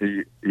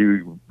he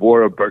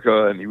wore a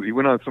burqa, and he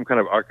went on some kind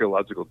of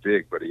archaeological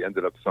dig, but he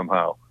ended up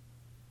somehow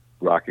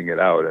rocking it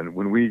out. And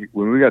when we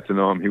got to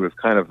know him, he was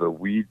kind of the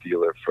weed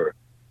dealer for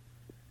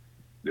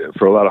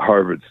a lot of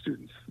Harvard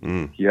students.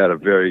 He had a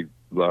very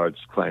large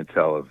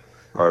clientele of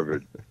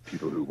Harvard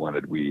people who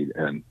wanted weed,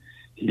 and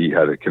he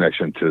had a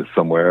connection to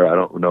somewhere, I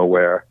don't know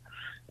where.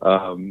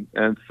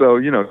 And so,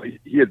 you know,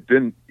 he had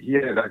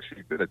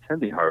actually been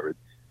attending Harvard,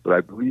 but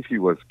I believe he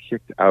was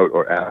kicked out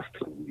or asked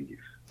to leave.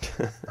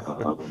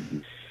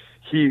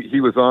 He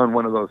was on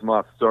one of those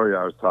mock story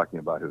hours talking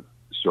about his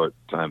short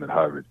time at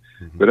Harvard.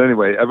 But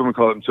anyway, everyone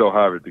called him Joe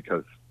Harvard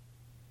because,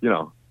 you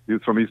know, he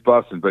was from East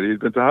Boston, but he had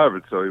been to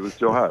Harvard, so he was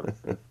Joe Harvard.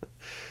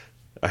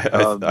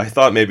 I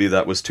thought maybe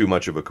that was too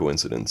much of a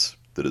coincidence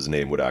that his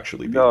name would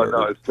actually be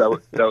Harvard. No,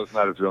 that was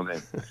not his real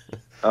name.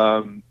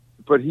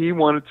 But he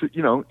wanted to,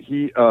 you know,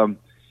 he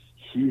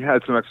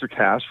had some extra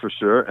cash for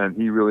sure, and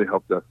he really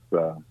helped us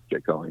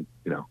get going,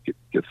 you know,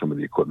 get some of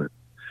the equipment.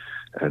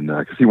 And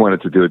because he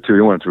wanted to do it too,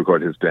 he wanted to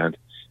record his band.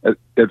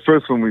 At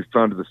first, when we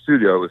founded the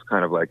studio, it was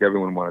kind of like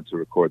everyone wanted to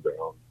record their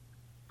own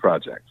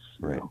projects.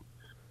 Right. You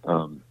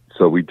know?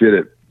 So we did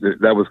it.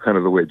 That was kind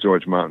of the way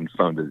George Mountain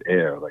founded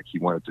Air. Like he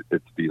wanted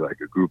it to be like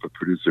a group of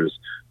producers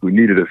who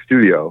needed a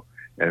studio,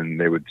 and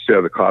they would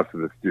share the cost of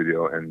the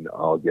studio and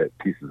all get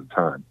pieces of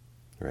time.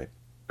 Right.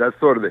 That's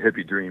sort of the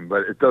hippie dream,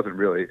 but it doesn't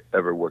really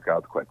ever work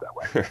out quite that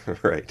way.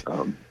 Right.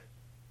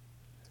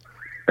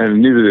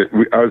 And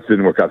ours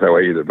didn't work out that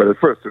way either. But at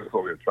first, it was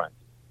what we were trying to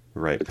do.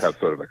 Right. To have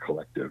sort of a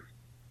collective.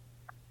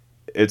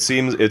 It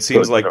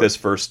seems like this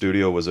first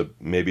studio was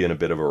maybe in a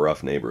bit of a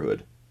rough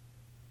neighborhood.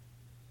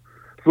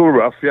 It's a little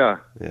rough, yeah.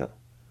 Yeah.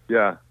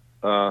 Yeah.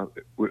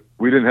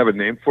 We didn't have a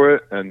name for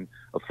it, and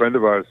a friend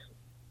of ours,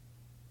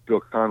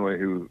 Bill Conway,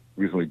 who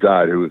recently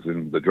died, who was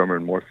the drummer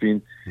in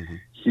Morphine,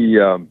 he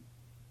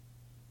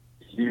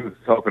was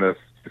helping us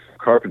do some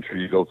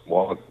carpentry, build some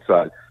walls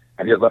inside,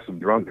 and he had left some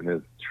drums in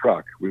his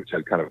truck, which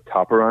had kind of a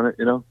topper on it,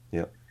 you know?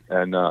 Yeah.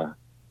 And I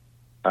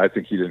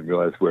think he didn't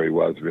realize where he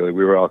was, really.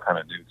 We were all kind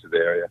of new to the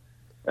area.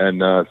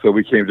 And so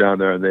we came down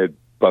there, and they had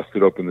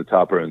busted open the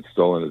topper and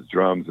stolen his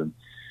drums, and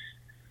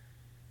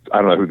I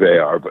don't know who they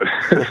are, but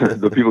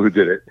the people who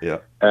did it. Yeah.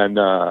 And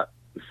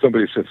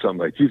somebody said something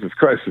like, "Jesus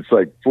Christ, it's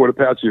like Fort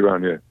Apache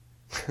around here."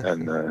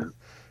 And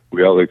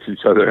we all looked at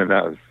each other, and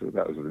that was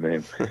the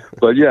name.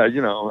 But yeah,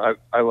 you know,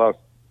 I lost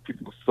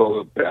people stole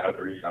a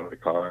battery out of the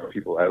car.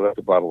 I left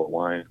a bottle of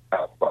wine in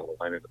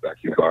the back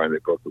of the car, and they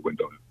broke the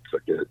window and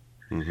took it.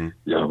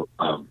 You know,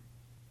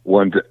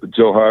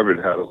 Joe Harvard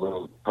had a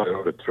little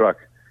Toyota truck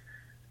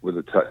with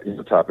a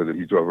topper that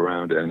he drove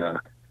around, and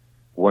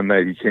one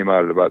night he came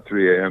out at about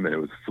 3 a.m. and it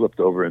was flipped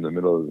over in the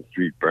middle of the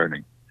street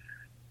burning.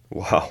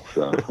 Wow.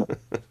 So,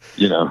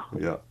 you know,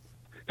 yeah,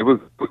 it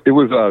was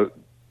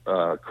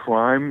a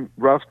crime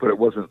rough, but it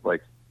wasn't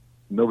like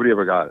nobody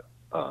ever got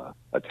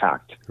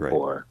attacked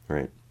or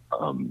you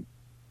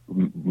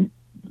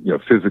know,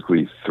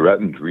 physically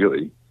threatened,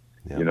 really.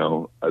 Yeah. You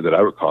know, that I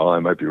recall. I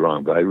might be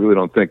wrong, but I really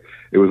don't think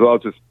it was all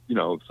just, you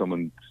know,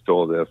 someone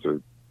stole this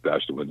or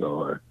bashed a window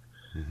or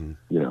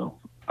you know.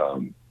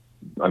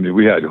 I mean,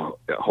 we had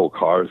whole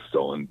cars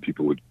stolen.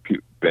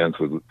 Bands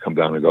would come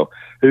down and go,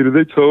 "Hey, do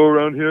they tow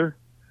around here?"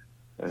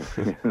 And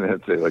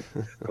they'd say, like,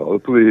 "Call the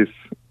police.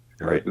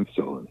 It's been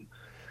stolen.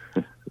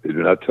 They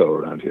do not tow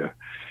around here."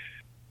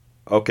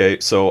 Okay,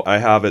 so I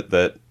have it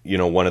that, you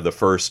know, one of the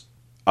first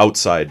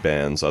outside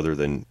bands, other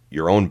than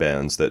your own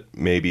bands, that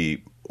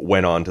maybe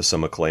went on to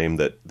some acclaim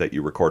that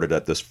you recorded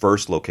at this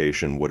first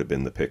location would have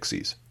been the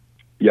Pixies.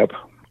 Yep.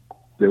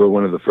 They were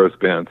one of the first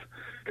bands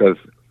because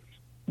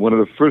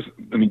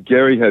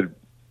Gary had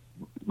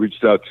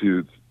reached out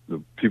to the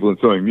people in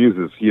Sewing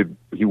Muses. He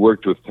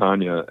worked with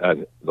Tanya at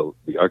the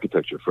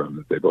architecture firm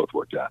that they both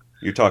worked at.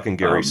 You're talking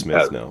Gary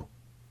Smith now.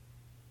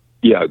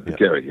 Yeah,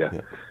 Gary,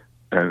 yeah.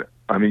 And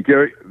I mean,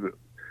 Gary,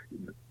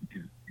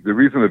 the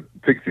reason the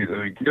Pixies,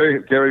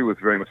 Gary was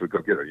very much a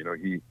go-getter. You know,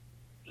 he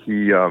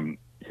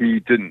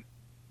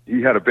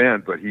had a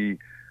band, but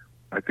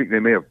I think they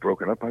may have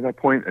broken up by that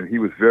point, and he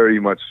was very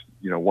much,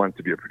 you know, wanted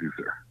to be a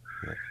producer.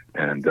 Right.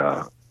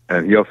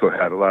 And he also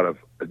had a lot of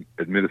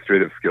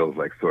administrative skills,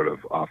 like sort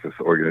of office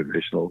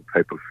organizational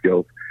type of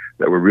skills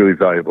that were really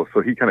valuable.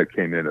 So he kind of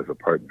came in as a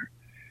partner.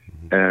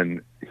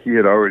 And he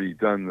had already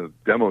done the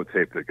demo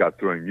tape that got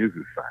Throwing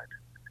Muses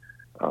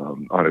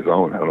signed on his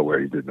own. I don't know where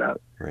he did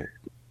that. Right.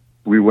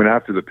 We went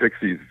after the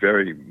Pixies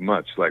very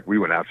much like we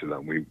went after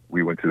them.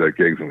 We went to their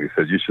gigs and we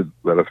said, "You should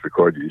let us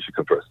record you. You should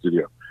come to our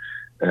studio."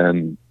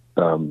 And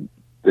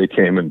they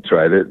came and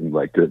tried it and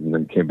liked it and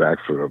then came back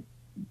for a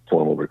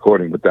formal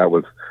recording. But that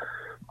was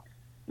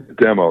the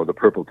demo, the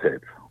purple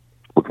tape,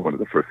 was one of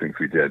the first things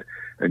we did.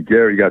 And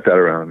Gary got that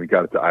around. We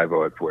got it to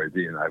Ivo at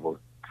 4AD, and Ivo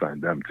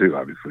signed them too,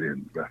 obviously,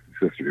 and the rest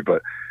is history.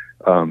 But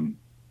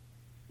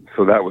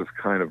so that was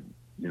kind of,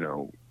 you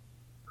know,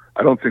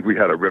 I don't think we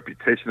had a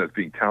reputation as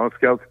being talent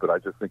scouts, but I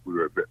just think we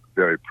were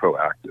very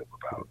proactive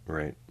about,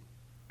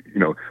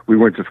 we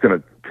weren't just going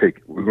to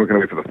we weren't going to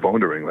wait for the phone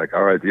to ring. Like,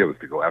 our idea was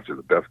to go after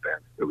the best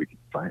bands that we could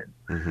find,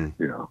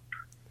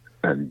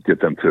 and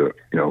get them to,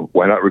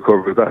 why not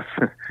record with us?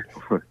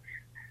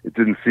 It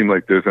didn't seem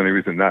like there's any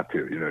reason not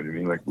to, you know what I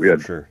mean? Like, we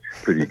had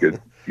pretty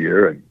good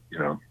gear and,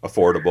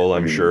 affordable,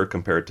 I'm sure,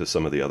 compared to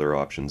some of the other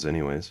options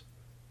anyways.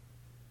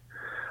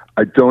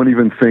 I don't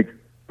even think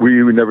we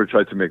never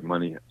tried to make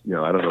money.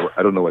 I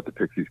don't know what the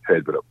Pixies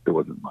paid, but it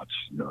wasn't much,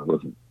 it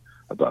wasn't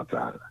about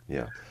that.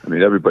 Yeah. I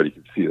mean, everybody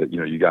could see that,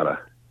 you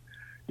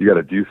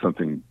gotta do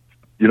something.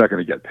 You're not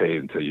going to get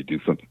paid until you do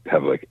something,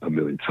 have like a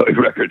million selling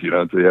record,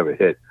 until you have a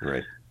hit.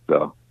 Right.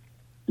 So,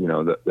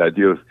 the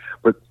idea was,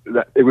 but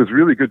it was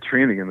really good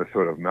training in the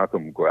sort of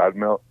Malcolm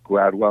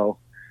Gladwell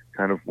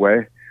kind of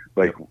way.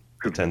 Like,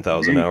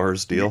 10,000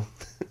 hours deal.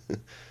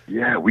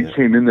 Yeah, we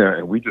came in there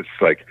and we just,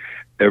 like,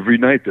 every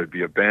night there'd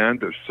be a band,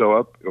 they'd show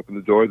up, open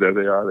the door, there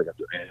they are, they got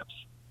their amps,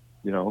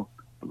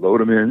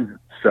 load them in,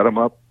 set them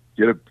up,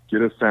 get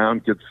a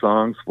sound, get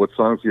songs, what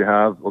songs do you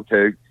have?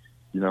 Okay,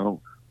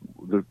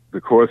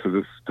 the chorus of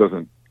this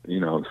doesn't,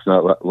 it's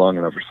not long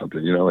enough or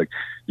something, like,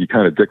 you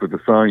kind of dick with the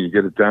song, you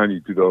get it down, you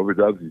do the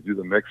overdubs, you do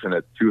the mix, and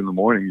at 2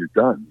 a.m, you're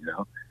done,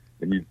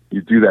 and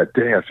you do that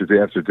day after day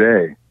after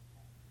day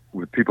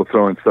with people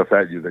throwing stuff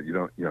at you that you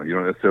don't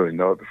necessarily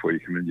know it before you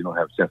come in. You don't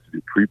have a chance to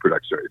do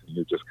pre-production or anything.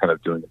 You're just kind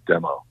of doing a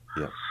demo.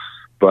 Yeah.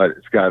 But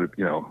it's got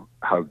to,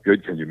 how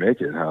good can you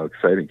make it? How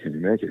exciting can you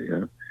make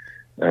it?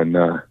 And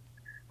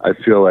I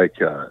feel like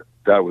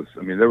there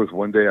was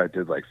one day I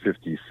did like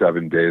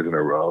 57 days in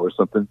a row or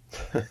something.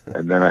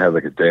 And then I had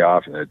like a day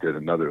off and I did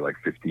another like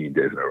 15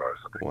 days in a row or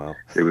something. Wow.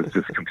 It was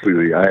just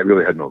completely, I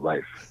really had no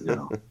life,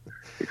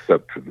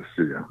 except for the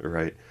studio.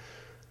 Right.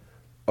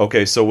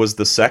 Okay, so was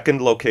the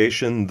second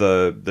location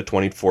the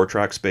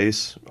 24-track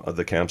space,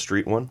 the Camp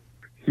Street one?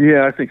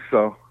 Yeah, I think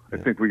so. Yeah.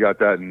 I think we got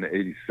that in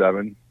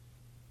 '87.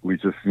 We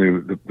just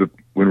knew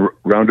when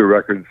Rounder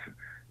Records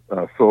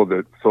sold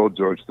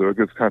George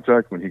Thorogood's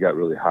contract when he got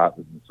really hot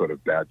in the sort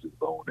of Badge of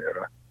Bone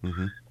era.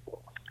 Mm-hmm.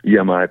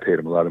 EMI paid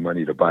him a lot of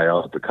money to buy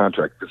out the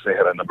contract because they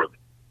had a number of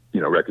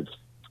records,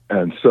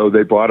 and so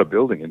they bought a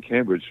building in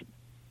Cambridge,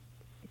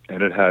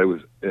 and it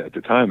was at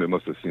the time it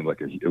must have seemed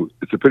like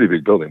it's a pretty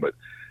big building, but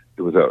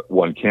it was at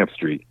 1 Camp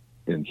Street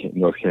in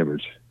North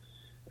Cambridge.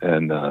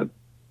 And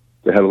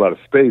they had a lot of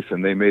space,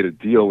 and they made a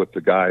deal with the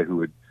guy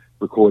who had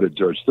recorded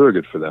George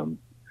Thorogood for them.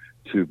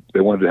 They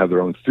wanted to have their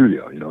own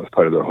studio, as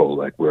part of their whole,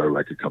 like, we're a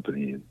record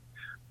company and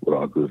we're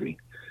all groovy.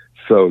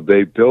 So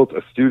they built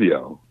a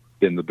studio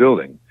in the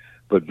building,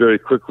 but very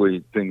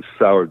quickly things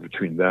soured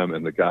between them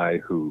and the guy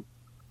who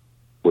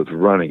was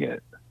running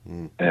it.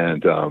 Mm.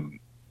 And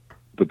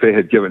but they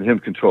had given him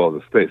control of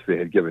the space. They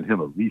had given him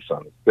a lease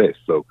on the space.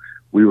 So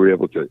we were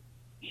able to,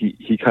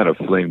 he kind of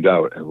flamed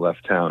out and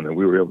left town, and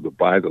we were able to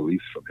buy the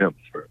lease from him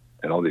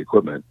and all the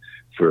equipment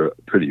for a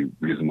pretty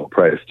reasonable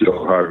price.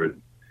 Joe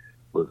Harvard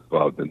was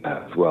involved in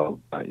that as well.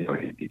 He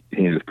and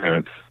his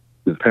parents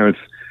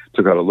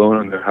took out a loan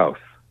on their house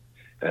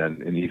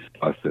and in East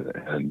Boston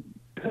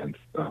and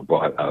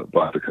bought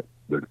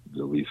the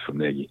lease from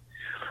Nagy.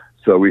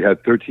 So we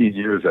had 13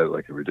 years at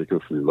like a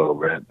ridiculously low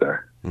rent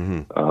there.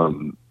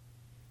 Mm-hmm.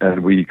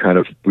 And we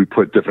gradually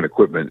put different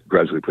equipment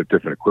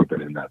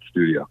in that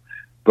studio.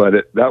 But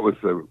that was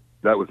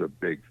a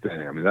big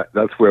thing. I mean,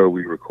 that's where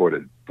we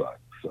recorded Buck,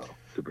 so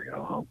to bring it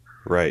all home.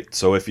 Right.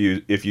 So if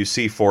you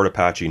see Fort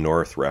Apache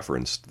North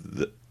referenced,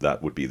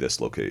 that would be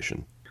this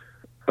location.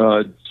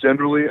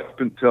 Generally, up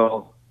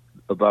until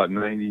about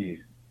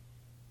 90,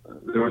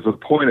 there was a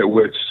point at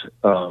which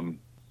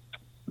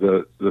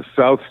the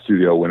South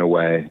studio went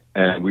away,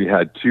 and we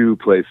had 2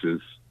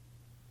 places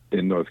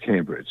in North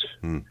Cambridge.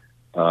 Hmm.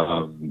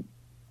 And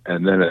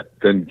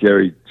then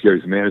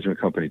Gary's management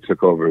company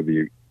took over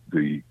the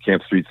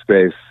Camp Street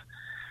space,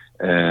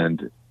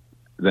 and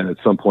then at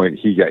some point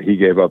he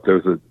gave up. There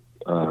was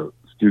a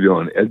studio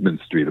on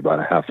Edmund Street about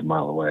a half a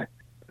mile away,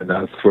 and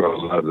that's for a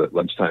lot of the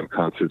lunchtime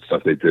concert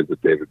stuff they did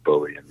with David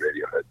Bowie and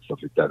Radiohead, stuff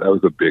like that. That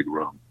was a big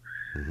room.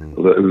 Mm-hmm. It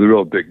was a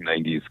real big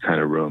 90s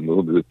kind of room, a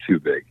little bit too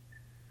big.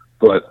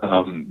 But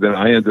then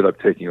I ended up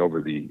taking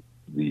over the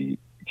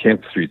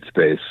Camp Street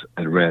space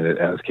and ran it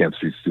as Camp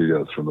Street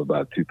Studios from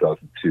about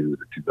 2002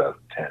 to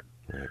 2010.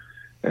 Right.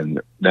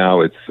 And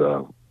now it's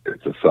a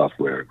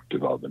software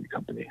development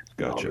company.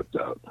 Gotcha.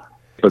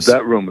 But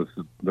that room was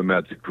the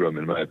magic room,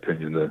 in my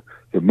opinion. A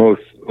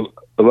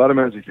lot of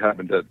magic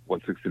happened at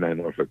 169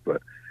 Norfolk,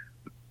 but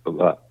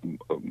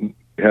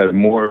had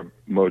more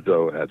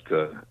mojo at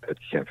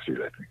Camp Street,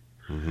 I think.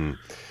 Mm-hmm.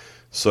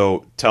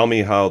 So tell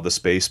me how the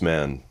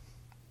spaceman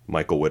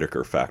Michael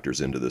Whitaker factors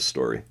into this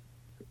story.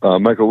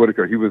 Michael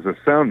Whitaker, he was a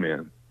sound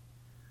man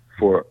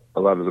for a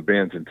lot of the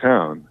bands in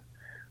town.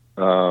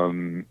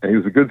 And he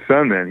was a good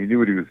sound man. He knew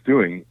what he was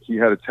doing. He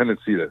had a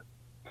tendency to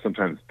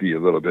sometimes be a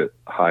little bit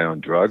high on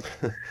drugs,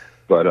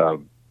 but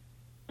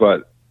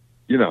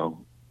we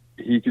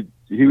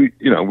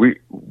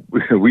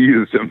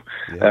used him,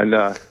 yeah. And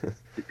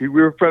we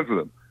were friends with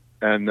him.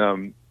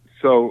 And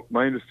so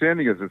my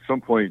understanding is at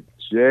some point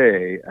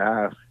Jay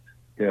asked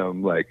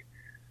him, like,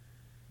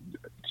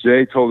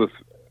 Jay told us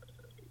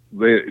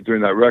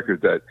during that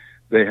record that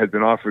they had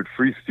been offered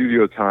free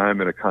studio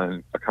time and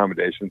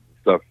accommodations and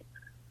stuff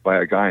by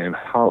a guy in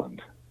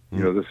Holland.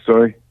 You know this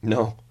story?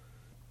 No.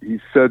 He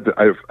said that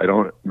I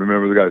don't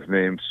remember the guy's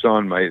name.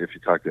 Sean might if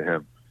you talk to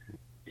him.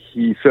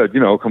 He said,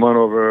 come on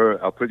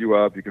over. I'll put you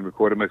up. You can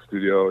record in my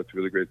studio. It's a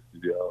really great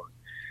studio.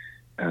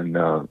 And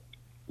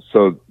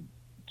so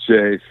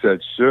Jay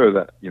said, sure,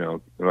 that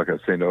I'm not going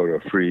to say no to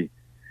a free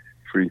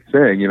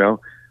thing,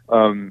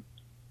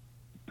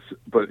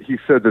 but he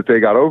said that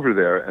they got over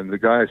there, and the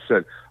guy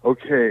said,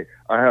 okay,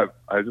 I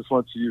just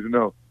want you to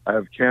know, I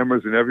have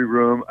cameras in every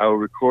room. I will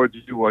record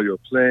you while you're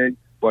playing,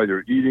 while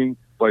you're eating,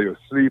 while you're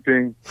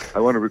sleeping. I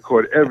want to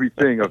record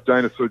everything of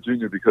Dinosaur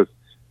Jr. because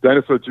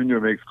Dinosaur Jr.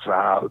 makes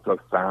clouds of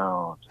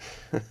sound.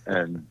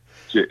 And,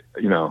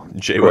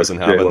 Jay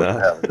wasn't having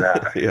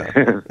that.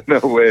 Yeah. No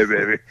way,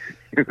 baby.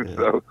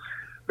 So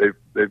they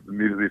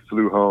immediately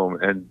flew home.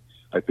 And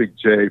I think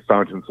Jay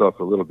found himself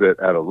a little bit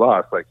at a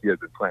loss, like he had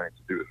been planning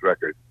to do his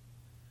record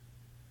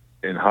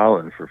in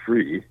Holland for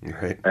free.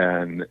 Right.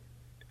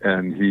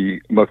 And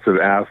he must have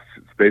asked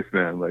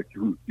Spaceman, like,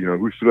 who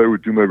should I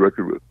do my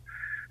record with?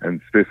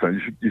 And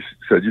Spaceman, you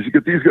should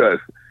get these guys.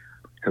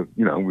 Because,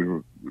 we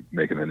were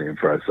making a name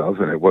for ourselves,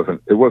 and it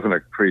wasn't a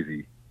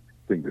crazy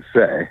thing to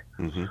say.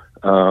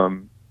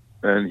 Mm-hmm.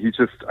 And he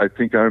I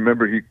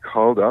remember he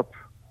called up,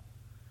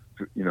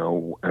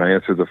 and I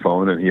answered the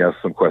phone, and he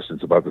asked some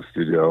questions about the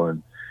studio,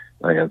 and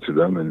I answered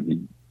them,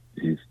 and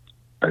he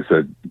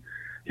said,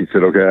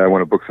 okay, I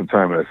want to book some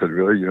time. And I said,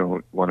 really? You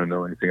don't want to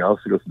know anything else?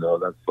 He goes, no,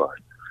 that's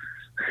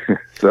fine.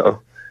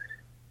 So,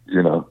 he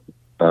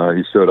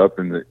showed up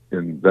at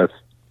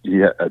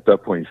that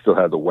point, he still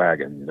had the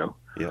wagon,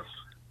 Yeah.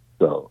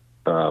 So,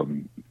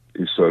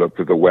 he showed up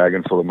with a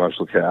wagon full of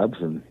Marshall cabs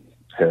and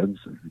heads.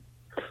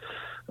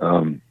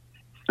 And,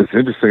 it's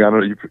interesting. I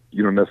don't know,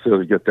 you don't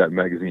necessarily get that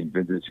magazine,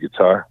 Vintage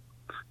Guitar,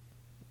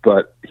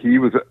 but he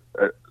was,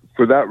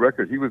 for that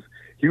record, he was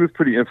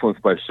pretty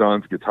influenced by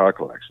Sean's guitar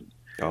collection.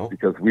 Oh.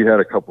 Because we had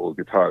a couple of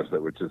guitars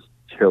that were just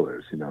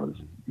killers,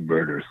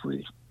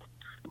 murderously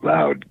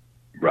loud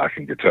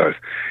rocking guitars.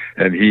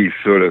 And he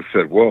sort of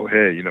said, whoa,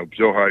 hey,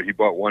 Joe Hart, he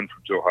bought one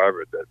from Joe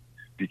Harvard that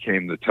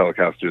became the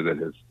Telecaster that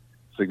his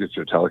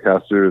signature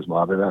Telecaster is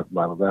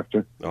modeled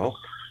after. Oh.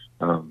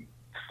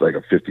 It's like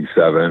a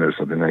 57 or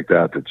something like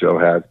that Joe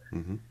had.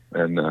 Mm-hmm.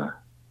 And,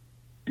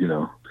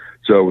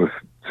 Joe was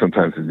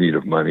sometimes in need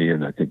of money,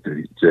 and I think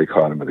that Jay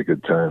caught him at a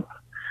good time.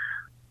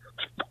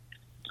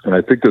 And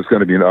I think there's going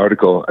to be an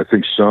article. I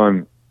think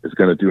Sean is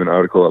going to do an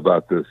article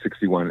about the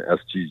 61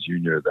 SG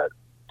Junior that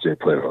Jay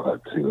played on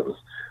that too.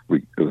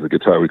 It was a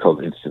guitar we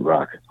called Instant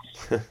Rock.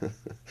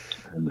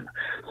 And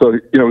so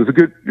it was a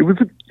good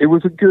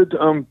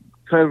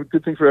kind of a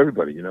good thing for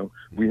everybody.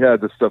 We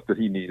had the stuff that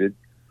he needed,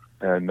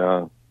 and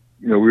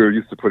we were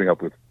used to putting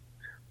up with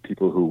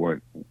people who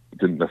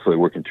didn't necessarily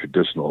work in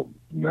traditional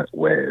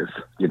ways.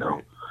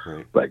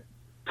 Right. Like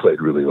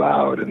played really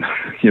loud, and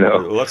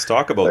Let's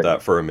talk about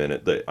that for a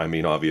minute.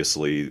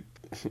 Obviously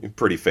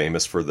pretty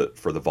famous for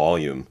the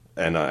volume,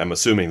 and I'm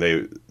assuming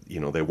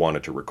they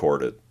wanted to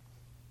record it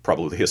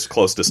probably as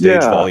close to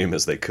stage volume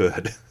as they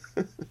could.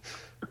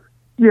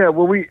 Yeah,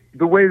 well,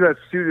 the way that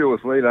studio was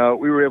laid out,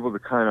 we were able to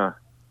kind of,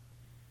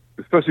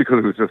 especially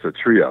because it was just a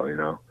trio,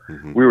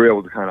 Mm-hmm. we were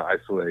able to kind of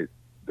isolate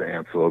the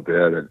amps a little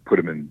bit and put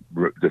them in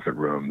different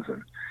rooms,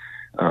 and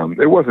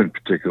it wasn't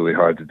particularly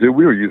hard to do.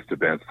 We were used to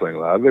bands playing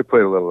loud. They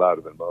played a little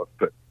louder than most,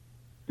 but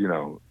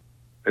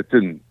it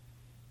didn't.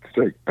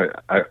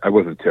 I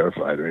wasn't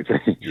terrified or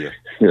anything.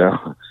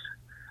 Yeah.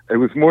 It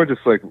was more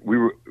just like we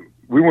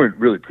weren't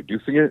really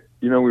producing it.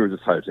 We were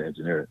just hired to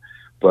engineer it,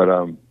 but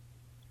and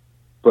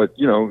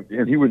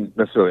he wouldn't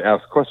necessarily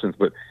ask questions,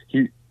 but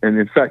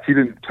in fact he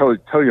didn't tell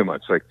you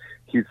much. Like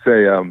he'd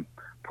say,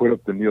 put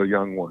up the Neil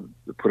Young one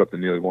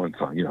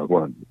song,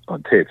 one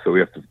on tape. So we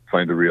have to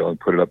find a reel and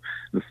put it up.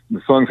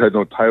 The songs had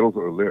no titles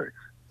or lyrics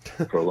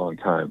for a long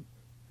time.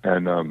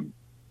 And,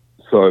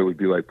 so it would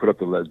be like, put up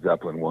the Led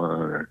Zeppelin one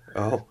or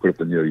put up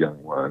the Neil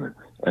Young one.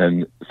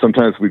 And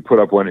sometimes we'd put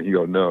up one and he'd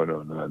go, no,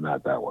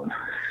 not that one.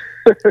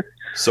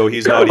 So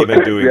he's not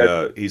even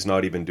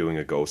doing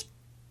a ghost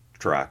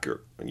track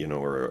or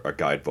a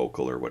guide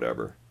vocal or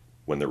whatever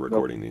when they're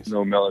recording these.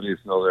 No melodies,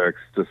 no lyrics,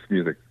 just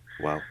music.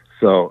 Wow.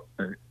 So,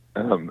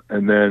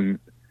 and then,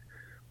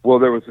 well,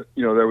 there was a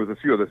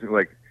few other things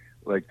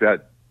like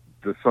that,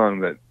 the song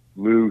that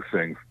Lou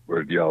sings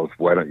where it yells,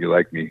 "Why don't you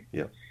like me?"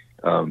 Yeah.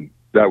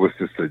 That was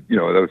just a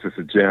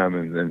jam.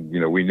 And then,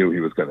 we knew he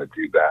was going to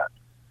do that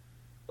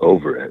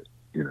over it,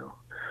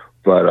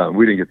 but,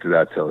 we didn't get to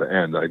that till the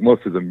end. Like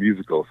most of the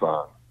musical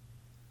songs,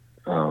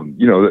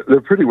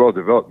 they're pretty well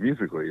developed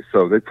musically.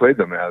 So they played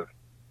them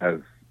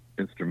as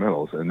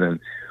instrumentals. And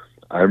then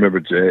I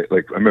remember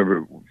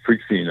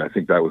Freak Scene. I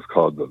think that was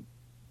called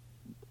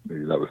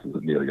maybe that was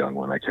the Neil Young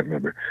one. I can't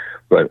remember,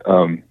 but,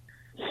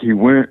 he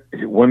went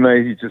one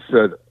night, he just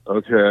said,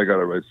 okay, I got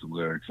to write some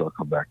lyrics. I'll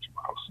come back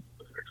tomorrow.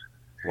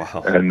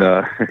 Wow. And,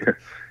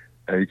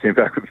 and he came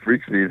back with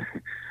Freak Scene.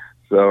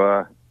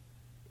 So,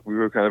 we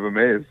were kind of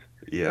amazed.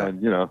 Yeah.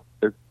 And,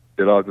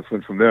 it all just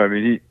went from there. I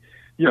mean,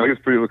 he was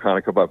pretty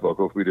laconic about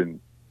vocals. We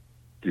didn't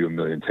do a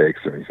million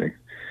takes or anything,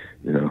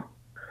 it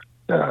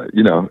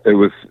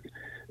was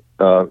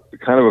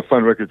kind of a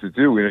fun record to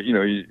do.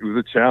 It was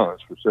a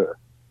challenge for sure.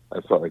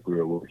 I felt like we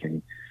were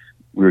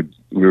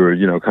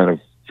kind of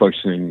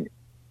functioning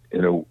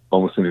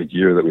almost in a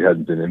gear that we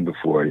hadn't been in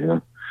before,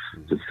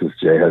 just because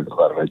Jay had a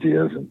lot of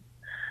ideas, and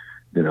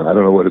I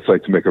don't know what it's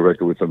like to make a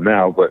record with them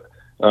now, but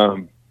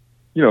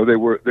they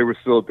were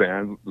still a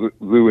band.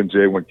 Lou and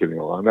Jay weren't getting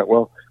along that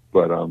well,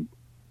 but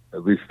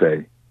at least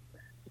they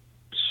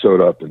showed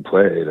up and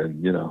played,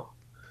 and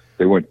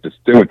they weren't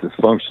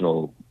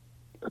dysfunctional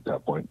at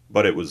that point.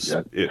 But it was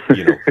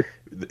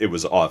it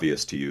was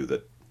obvious to you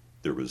that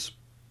there was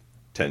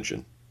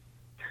tension.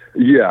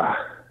 Yeah.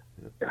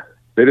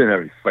 They didn't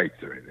have any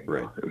fights or anything.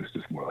 Right. It was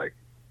just more like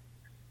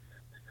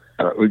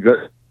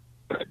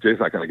Jay's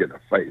not going to get in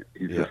a fight.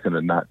 He's just going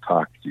to not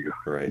talk to you.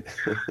 Right.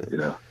 You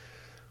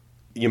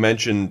You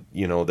mentioned,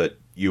 that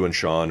you and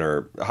Sean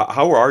are.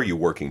 How are you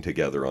working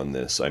together on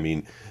this? I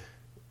mean,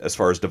 as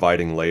far as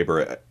dividing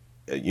labor,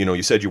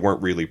 you said you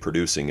weren't really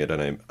producing it,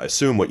 and I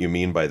assume what you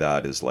mean by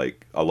that is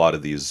like a lot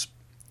of these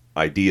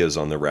ideas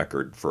on the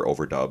record for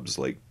overdubs,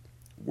 like,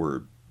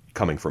 were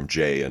coming from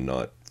Jay and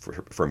not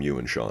from you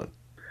and Sean.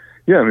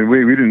 Yeah, I mean,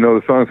 we didn't know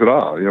the songs at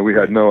all. We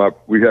had no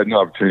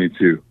opportunity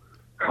to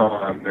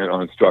comment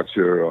on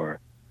structure or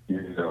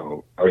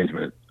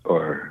arrangement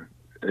or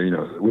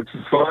which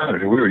is fine. I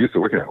mean, we were used to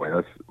working that way.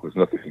 That was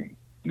nothing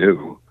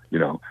new.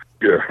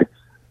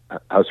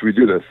 How should we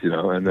do this?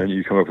 And then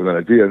you come up with an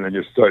idea, and then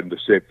you're starting to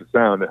shape the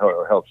sound and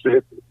help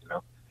shape it.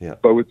 Yeah.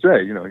 But with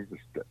Jay, he's going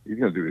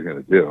to do what he's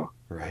going to do.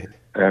 Right.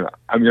 And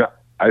I mean,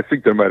 I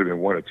think there might have been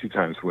one or two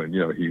times when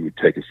he would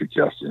take a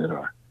suggestion,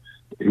 or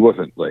he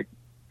wasn't like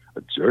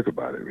a jerk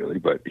about it really,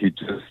 but he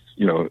just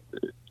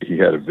he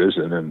had a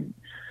vision, and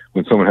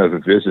when someone has a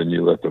vision,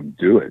 you let them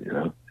do it.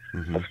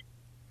 Mm-hmm.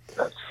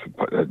 That's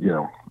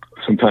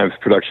sometimes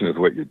production is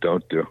what you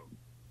don't do.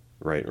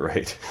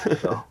 Right.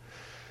 So,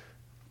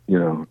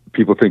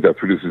 people think that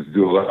producers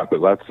do a lot, but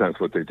a lot of times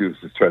what they do is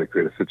just try to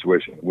create a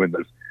situation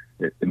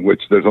in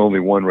which there's only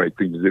one right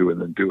thing to do,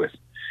 and then do it.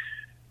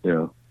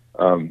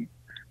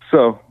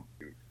 So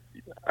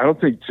I don't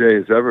think Jay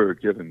has ever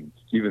given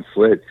even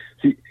Slade.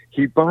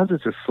 He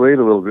bonded to Slade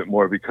a little bit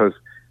more because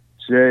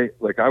Jay,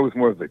 like, I was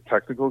more of the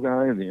technical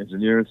guy and the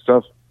engineer and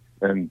stuff,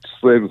 and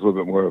Slade was a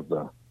little bit more of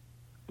the,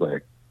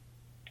 like,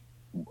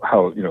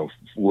 how,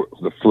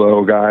 the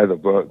flow guy, the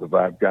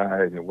vibe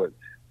guy,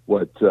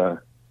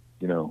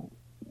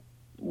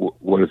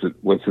 what is it?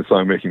 What's the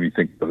song making me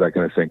think of, that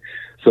kind of thing.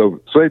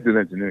 So Slade did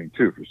engineering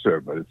too, for sure,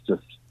 but it's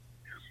just,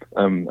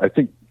 I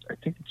think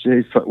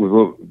Jay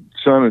was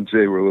Sean and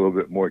Jay were a little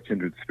bit more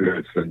kindred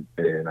spirits than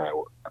Jay and I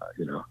were.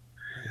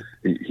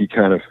 He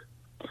kind of,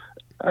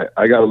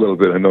 I got a little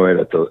bit annoyed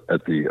at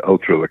the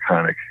ultra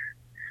laconic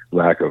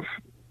lack of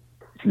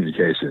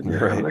communication,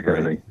 that kind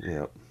of thing.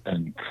 Yeah.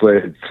 And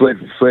Slade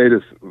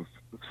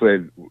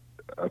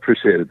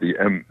appreciated the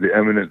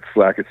eminent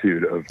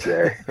slackitude of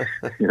Jay,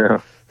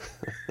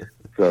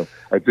 So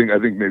I think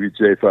maybe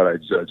Jay thought I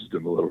judged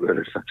him a little bit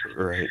or something.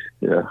 Right.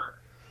 Yeah.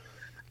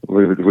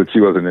 Which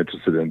he wasn't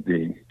interested in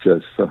being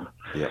judged. So,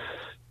 yeah.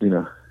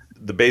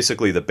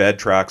 Basically the bed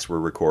tracks were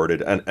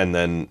recorded, and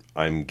then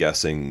I'm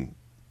guessing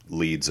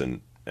leads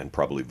and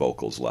probably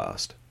vocals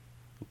last.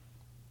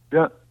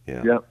 Yeah.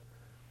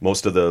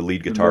 Most of the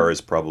lead guitar is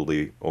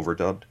probably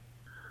overdubbed.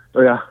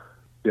 Oh yeah.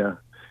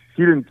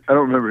 I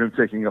don't remember him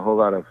taking a whole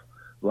lot of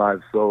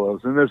live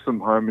solos, and there's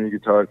some harmony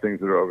guitar things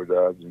that are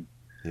overdubbed. And,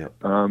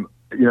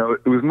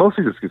 it was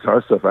mostly just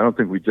guitar stuff. I don't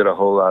think we did a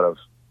whole lot of,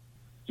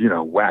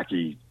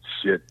 wacky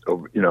shit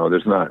over.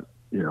 There's not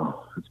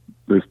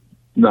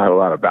a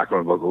lot of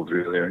background vocals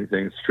really or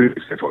anything. It's pretty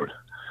straightforward.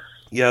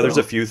 Yeah, there's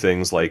a few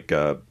things like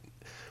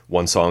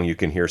one song you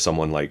can hear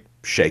someone like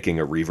shaking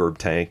a reverb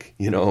tank,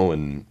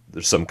 and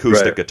there's some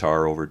acoustic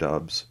guitar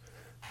overdubs.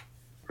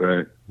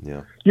 Right.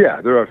 Yeah.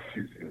 Yeah, there are a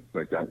few things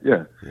like that.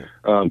 Yeah.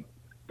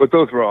 But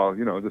those were all,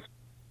 just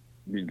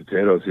meat and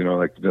potatoes,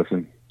 like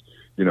nothing,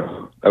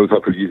 that was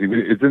all pretty easy.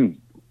 It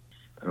didn't,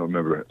 I don't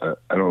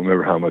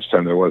remember how much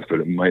time there was,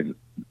 but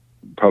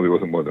probably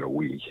wasn't more than a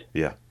week.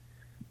 Yeah.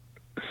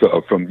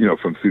 So from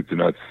soup to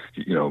nuts,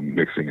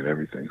 mixing and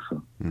everything.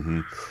 So,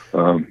 mm-hmm.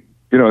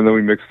 And then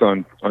we mixed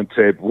on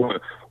tape.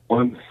 A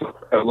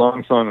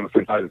long song on the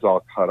first side is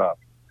all cut up.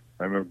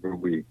 I remember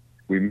we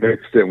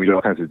mixed it and we did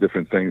all kinds of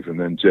different things. And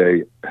then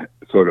Jay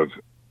sort of,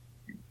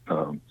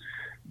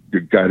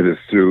 guided us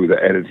through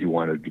the edit he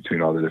wanted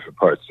between all the different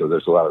parts. So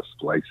there's a lot of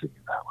splicing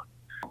in that one.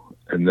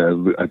 And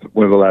then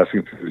one of the last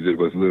things we did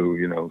was Lou,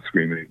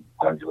 screaming,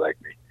 "How do you like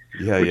me?"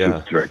 Yeah.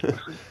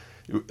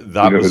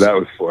 That was that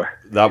was for.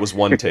 That was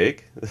one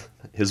take.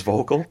 His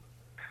vocal.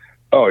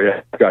 Oh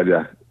yeah, God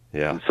yeah.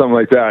 Yeah. Something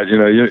like that.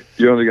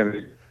 You're only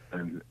gonna,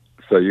 and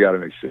so you got to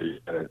make sure you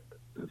get it.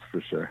 That's for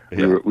sure.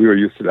 Yeah. We were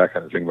used to that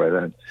kind of thing by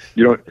then.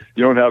 You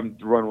don't have them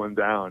run one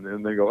down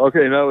and then go,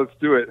 okay, now let's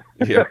do it.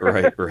 Yeah.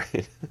 Right.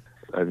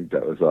 I think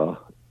that was all.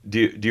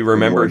 Do you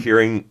remember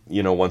hearing,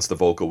 once the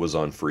vocal was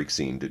on Freak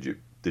Scene,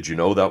 did you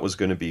know that was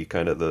going to be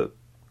kind of the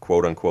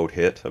quote unquote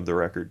hit of the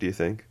record, do you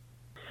think?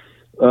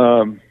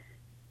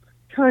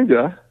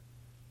 Kinda.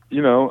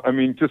 I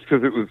mean, just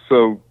because it was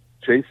so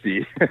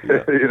tasty,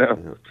 Yeah.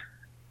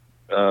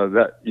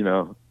 that,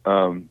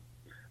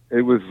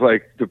 it was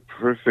like the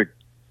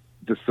perfect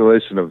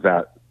distillation of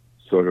that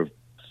sort of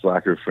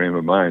slacker frame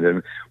of mind.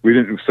 And we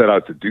didn't set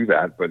out to do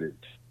that, but it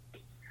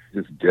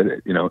just did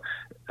it,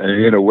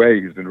 And in a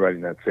way, he's been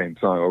writing that same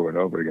song over and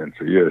over again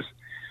for years.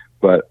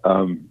 But,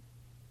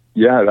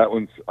 yeah, that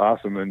one's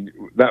awesome. And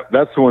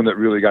that's the one that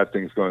really got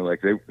things going.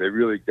 Like they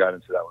really got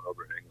into that one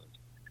over in England.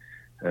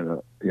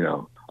 And,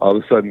 all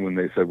of a sudden when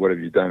they said, "What have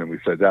you done?" and we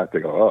said that,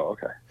 they go, "Oh,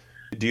 okay."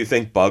 Do you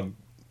think Bug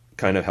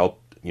kind of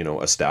helped,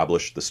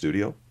 establish the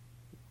studio?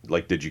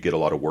 Like, did you get a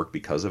lot of work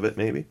because of it,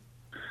 maybe?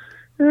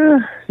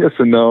 Yes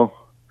and no.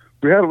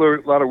 We had a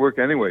lot of work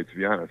anyway, to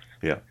be honest.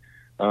 Yeah.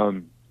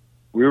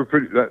 We were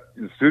the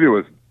studio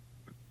was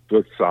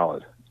booked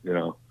solid,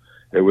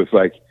 It was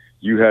like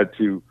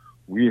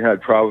we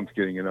had problems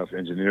getting enough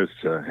engineers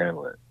to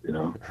handle it,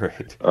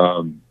 Right.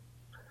 I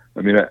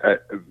mean,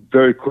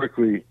 very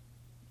quickly,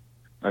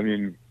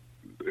 in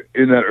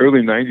that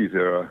early 90s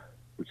era,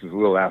 which is a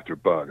little after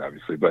Bug,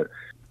 obviously, but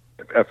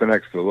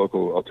FNX, the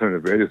local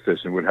alternative radio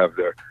station, would have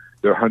their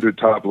 100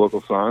 top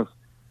local songs.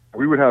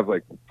 We would have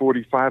like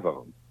 45 of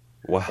them.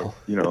 Wow.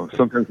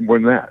 Sometimes more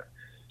than that.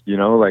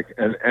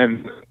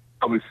 And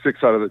probably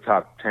 6 out of the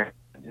top 10.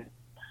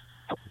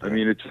 I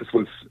mean, it just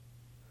was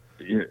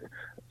the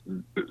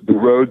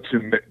road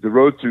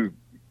to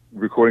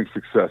recording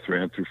success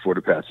ran through Fort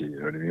Apache. You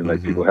know what I mean?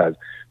 Like people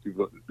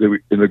they were,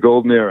 in the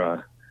golden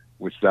era,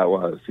 which that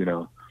was.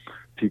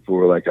 People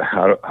were like,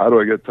 "How do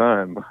I get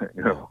time?"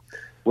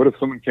 What if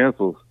someone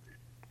cancels?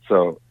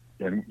 So,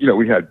 and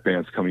we had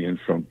bands coming in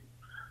from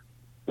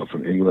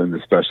England,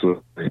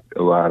 especially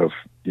a lot of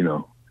we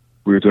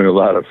were doing a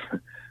lot of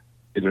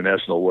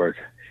international work,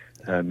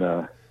 and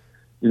that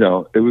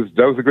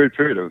was a great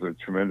period. It was a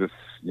tremendous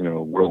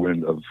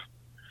whirlwind of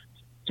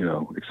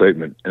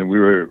excitement, and we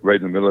were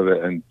right in the middle of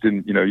it, and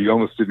you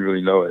almost didn't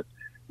really know it.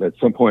 At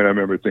some point, I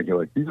remember thinking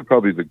like, these are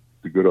probably the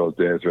good old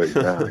days right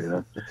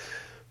now.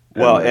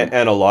 Well,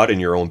 and a lot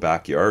in your own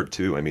backyard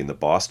too. I mean, the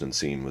Boston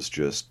scene was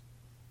just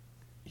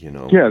the cooking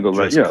by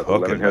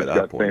Lemonheads that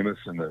got point. famous,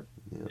 and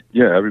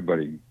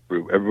everybody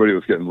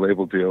was getting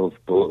label deals.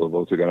 Bullet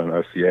LaVolta got on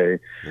RCA.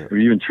 Yeah. I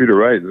mean, even Treat Her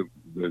Right,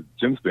 the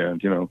Jim's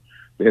band,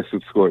 they had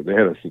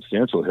a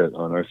substantial hit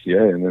on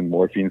RCA, and then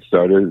Morphine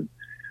started.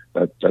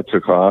 That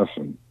took off,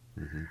 and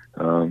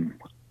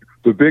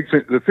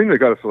the thing that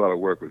got us a lot of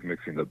work was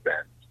mixing the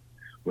bends.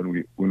 When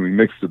we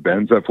mixed the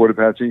bends at Fort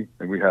Apache,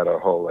 and we had our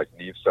whole like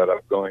Neve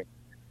setup going.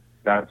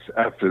 That's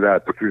after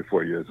that, the 3 or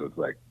 4 years was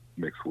like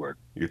mixed work.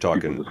 We're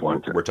talking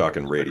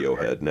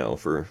Radiohead now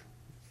for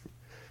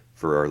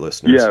our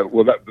listeners. Yeah,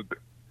 well,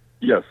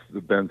 yes,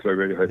 the bends by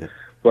Radiohead. Yeah.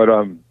 But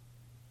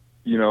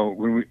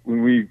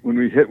when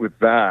we hit with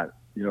that,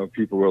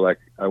 people were like,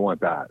 "I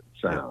want that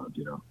sound,"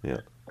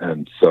 Yeah.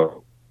 And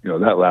so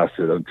that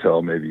lasted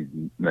until maybe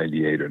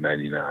 98 or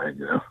 99.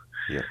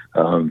 Yeah.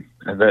 And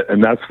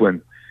that's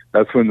when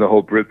the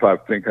whole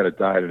Britpop thing kind of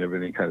died, and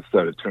everything kind of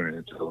started turning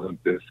into the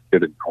Limp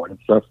Bizkit and Korn and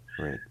stuff.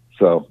 Right.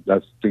 So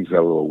things got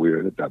a little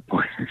weird at that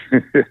point.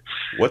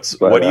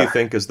 What do you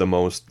think is the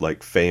most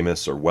like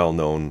famous or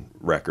well-known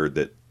record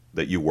that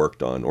you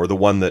worked on, or the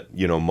one that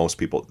most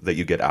people that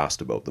you get asked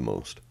about the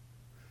most?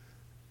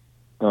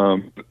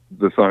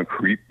 The song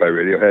 "Creep" by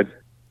Radiohead.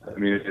 I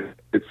mean,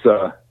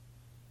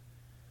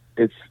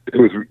 it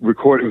was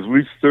recorded. It was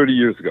released 30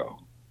 years ago.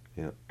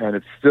 Yeah. And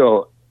it's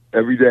still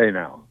every day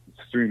now. It's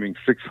streaming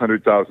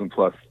 600,000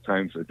 plus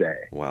times a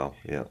day. Wow.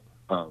 Yeah.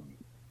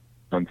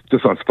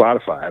 Just on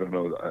Spotify. I don't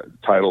know.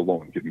 Tidal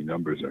won't give me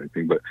numbers or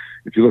anything, but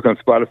if you look on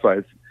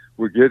Spotify,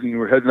 we're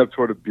heading up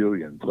toward 1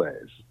 billion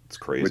plays. It's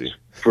crazy. Which,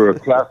 for a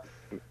classic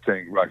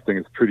rock thing,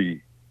 is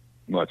pretty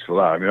much a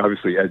lot. I mean,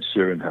 obviously Ed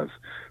Sheeran has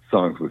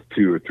songs with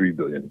 2 or 3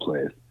 billion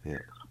plays. Yeah.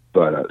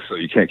 But so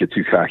you can't get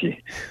too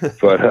cocky.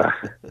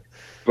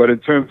 But in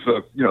terms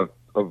of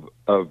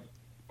of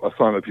a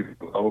song that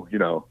people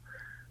know,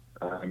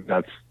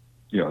 that's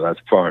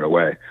far and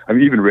away. I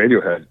mean, even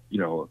Radiohead,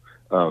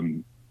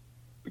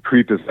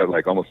 Creep is at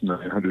like almost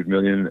 900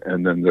 million,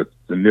 and then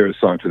the nearest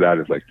song to that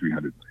is like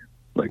 300 million,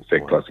 like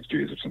Fake Plastic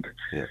Trees or something.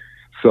 Yeah.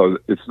 So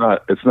it's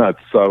not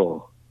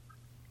subtle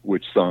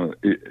which song.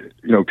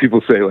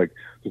 People say like,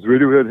 does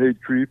Radiohead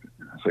hate Creep?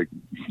 It's like,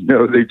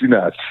 no, they do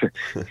not.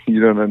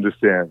 You don't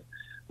understand.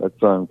 That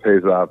song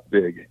pays off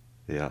big.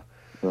 Yeah.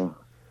 So.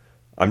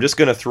 I'm just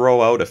going to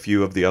throw out a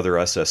few of the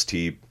other SST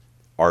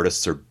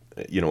artists or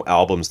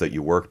albums that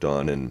you worked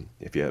on, and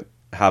if you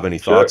have any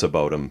thoughts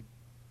about them,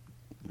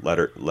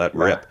 let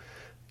rip.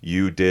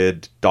 You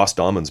did Das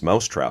Damon's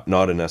Mousetrap,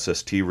 not an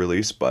SST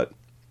release, but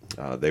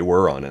they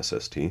were on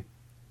SST.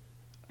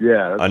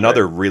 Yeah,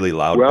 another really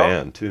loud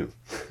band too.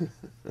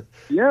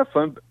 Yeah,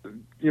 fun.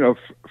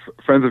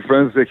 Friends of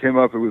friends. They came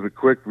up. It was a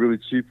quick, really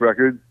cheap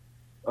record.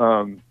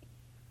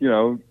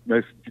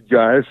 Nice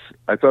guys.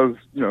 I thought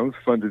it was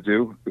fun to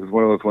do. It was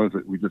one of those ones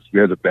that we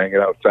had to bang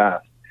it out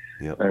fast.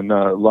 Yep. And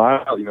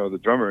Lyle, the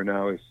drummer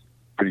now is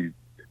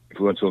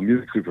influential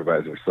music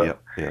supervisor. So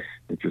Yeah.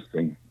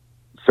 interesting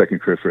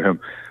second career for him,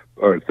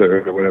 or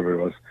third, or whatever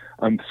it was.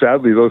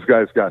 Sadly, those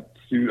guys got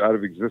sued out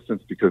of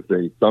existence because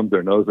they thumbed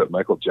their nose at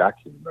Michael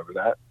Jackson. Remember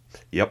that?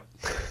 Yep.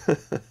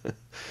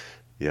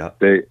 Yeah.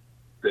 They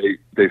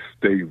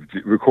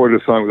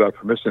recorded a song without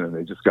permission, and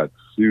they just got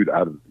sued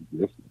out of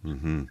existence.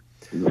 Mm-hmm.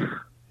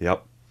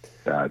 Yep.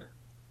 Sad.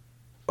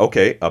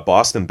 Okay, a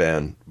Boston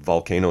band,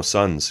 Volcano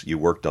Suns. You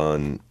worked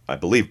on, I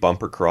believe,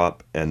 Bumper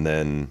Crop, and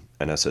then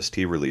an SST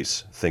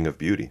release, Thing of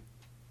Beauty.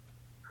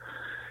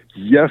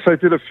 Yes, I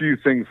did a few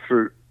things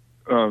for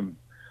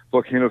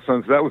Volcano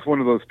Suns. That was one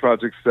of those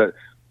projects that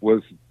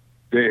was,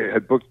 they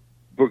had booked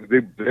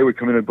they would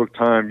come in and book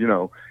time,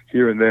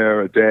 here and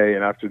there, a day,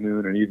 an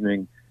afternoon, an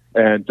evening,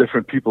 and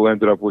different people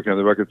ended up working on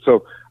the record.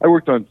 So I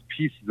worked on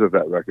pieces of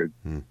that record,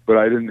 but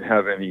I didn't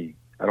have I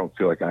don't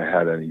feel like I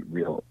had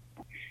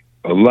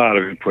a lot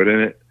of input in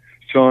it.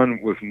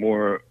 Sean was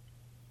more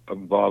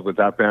involved with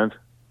that band,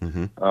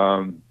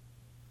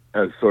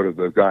 as sort of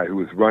the guy who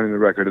was running the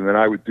record, and then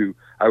I would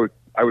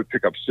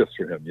pick up shifts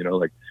for him.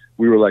 Like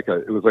we were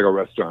it was like a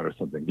restaurant or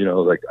something.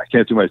 Like I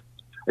can't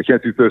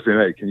do Thursday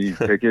night. Can you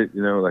take it?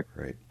 Like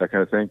right. That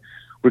kind of thing.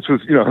 Which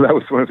was, that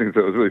was one of the things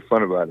that was really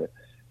fun about it.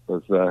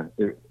 Was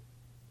it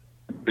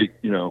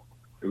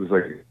was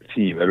like a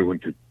team. Everyone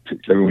could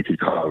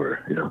cover.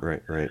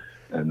 Right.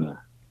 And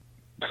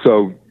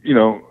so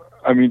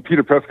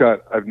Peter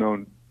Prescott I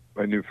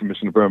knew from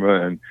Mission to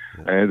Burma, and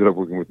I ended up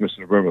working with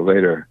Mission to Burma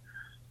later.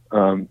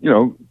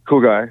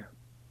 Cool guy,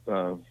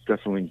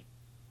 definitely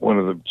one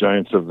of the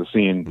giants of the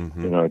scene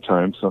in our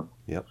time. So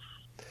yep.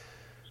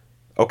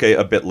 Okay,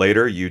 a bit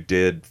later you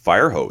did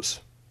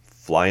Firehose,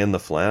 Fly in the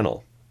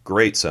Flannel.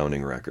 Great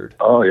sounding record.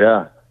 Oh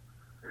yeah,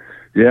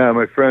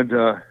 my friend.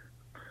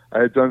 I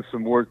had done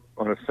some work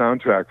on a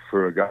soundtrack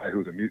for a guy who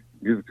was a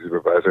music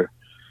supervisor,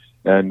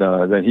 and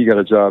then he got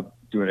a job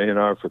doing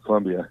A&R for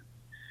Columbia.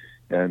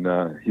 And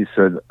he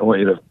said, "I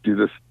want you to do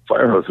this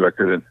Firehose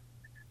record." And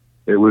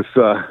it was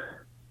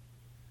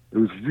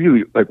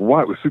really it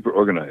was super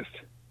organized.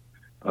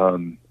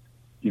 From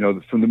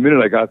the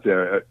minute I got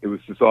there, it was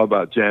just all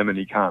about jam and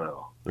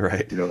Econo.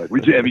 Right.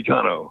 We jam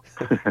Econo,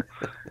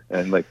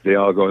 and they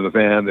all go in the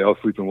van, they all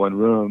sleep in one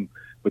room,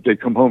 but they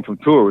come home from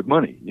tour with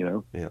money.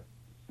 Yeah.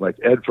 Like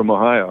Ed from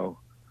Ohio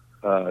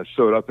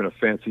showed up in a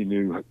fancy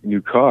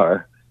new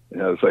car.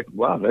 And I was like,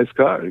 "Wow, nice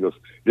car." He goes,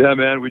 "Yeah,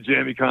 man, we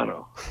jam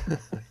Econo."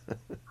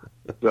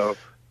 So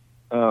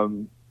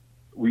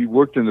we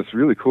worked in this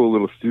really cool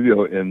little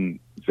studio in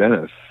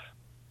Venice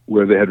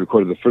where they had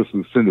recorded the first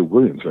Lucinda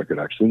Williams record,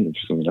 actually,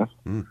 interestingly enough.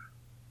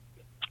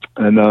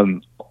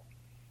 And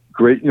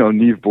great,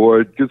 Neve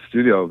board, good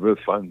studio, really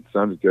fun,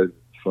 sounded good,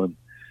 fun.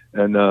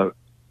 And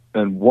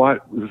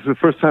Watt, this is the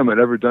first time I'd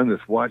ever done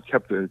this. Watt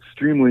kept an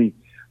extremely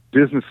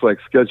business-like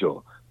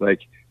schedule.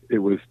 Like it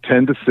was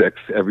 10 to 6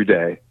 every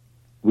day.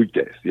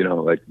 Weekdays,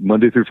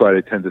 Monday through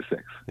Friday, 10 to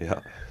 6. Yeah.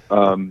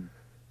 And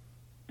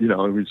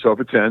we'd show up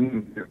at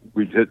 10,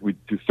 we'd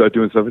start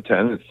doing stuff at 10,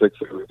 and at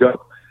 6, we'd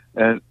go.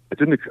 And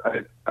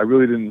I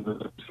really didn't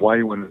know why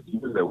he wanted to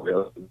do it that way.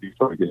 It'd be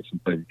fun to get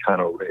something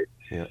kind of rate.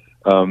 Yeah.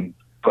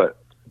 But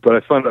I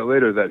found out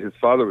later that his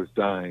father was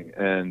dying,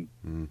 and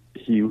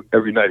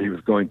every night he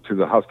was going to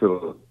the hospital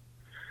to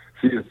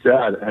see his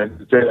dad, and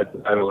his dad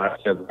died the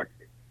last year of the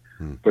record.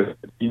 But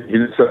he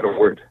didn't say a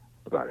word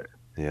about it.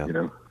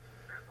 Yeah.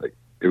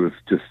 It was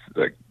just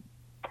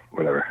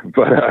whatever.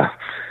 But,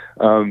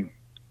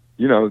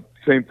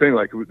 same thing.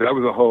 That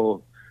was a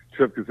whole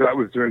trip because that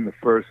was during the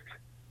first,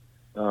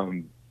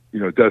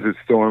 Desert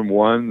Storm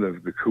 1,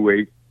 the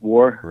Kuwait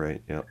War.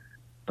 Right. Yeah.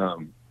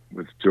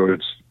 With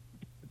George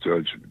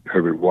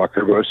Herbert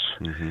Walker Bush.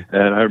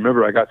 And I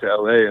remember I got to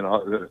LA and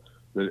all the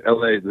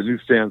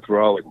newsstands were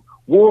all like,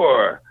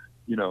 war,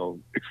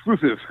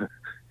 exclusive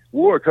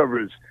war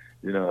coverage.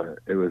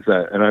 It was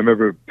that. And I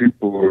remember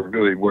people were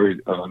really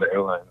worried on the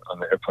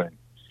airplane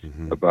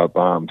about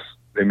bombs.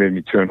 They made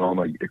me turn all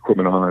my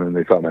equipment on, and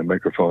they thought my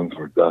microphones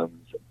were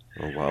guns.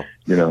 Oh, wow.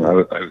 I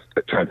was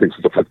trying to take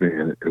stuff with me,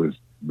 and it was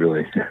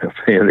really a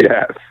pain in the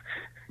ass.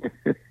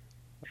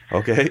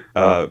 Okay.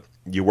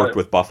 You worked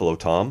with Buffalo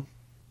Tom?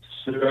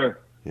 Sure.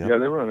 Yep. Yeah,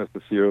 they were on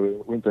SSC earlier,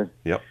 weren't they?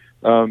 Yep.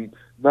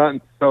 Not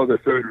until the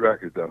third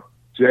record, though.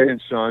 Jay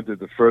and Sean did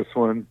the first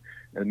one,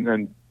 and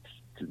then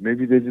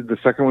maybe they did the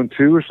second one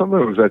too or something,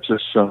 or was that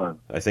just Sean?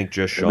 I think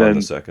just Sean,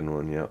 the second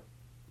one, yeah.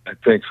 I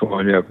think so,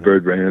 yeah,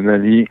 Bird Brain. And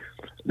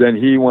then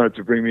he wanted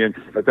to bring me in.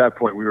 At that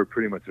point, we were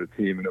pretty much a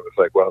team, and it was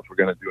like, well, if we're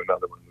going to do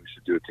another one, we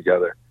should do it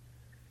together.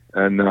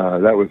 And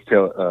that was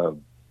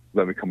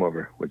Let Me Come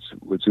Over, which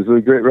is a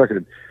great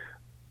record.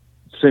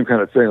 Same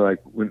kind of thing. Like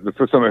when the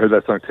first time I heard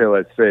that song,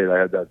 Taillights Fade,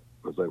 I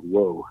was like,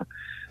 whoa,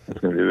 that's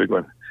going to be a big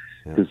one.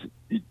 Because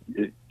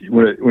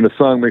when a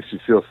song makes you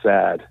feel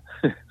sad,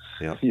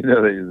 yeah.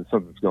 That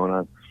something's going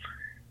on.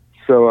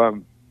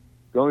 So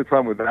the only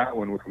problem with that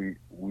one was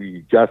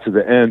we got to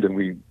the end and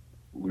we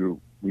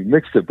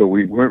mixed it, but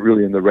we weren't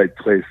really in the right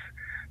place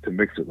to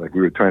mix it. Like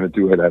we were trying to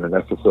do it at an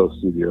FSO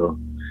studio,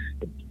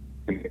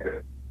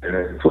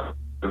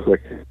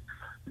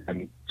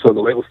 and so So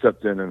the label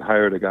stepped in and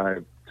hired a guy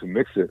to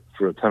mix it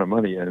for a ton of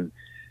money, and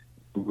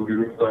we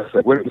realized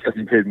that when we got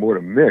paid more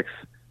to mix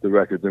the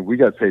record than we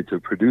got paid to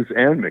produce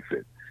and mix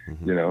it,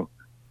 you know.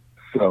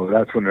 So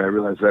that's when I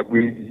realized that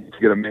we need to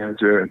get a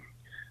manager and,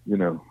 you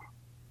know,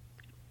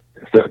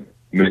 start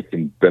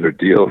making better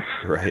deals.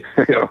 Right.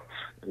 You know,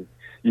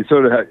 you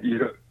sort of have, you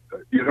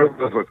don't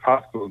realize what's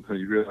possible until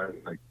you realize,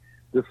 like,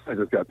 this guy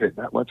just got paid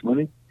that much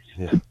money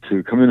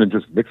to come in and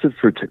just mix it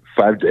for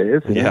 5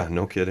 days. Yeah,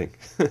 no kidding.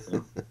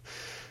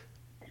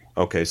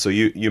 Okay, so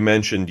you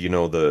mentioned, you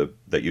know,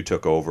 that you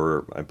took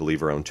over, I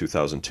believe, around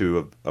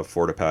 2002 of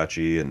Fort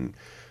Apache, and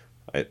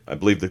I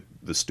believe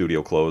the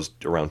studio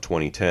closed around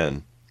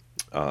 2010.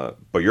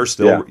 But you're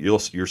still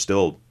you're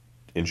still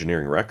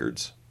engineering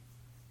records.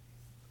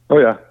 Oh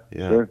yeah,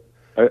 yeah. Sure.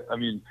 I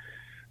mean,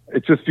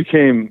 it just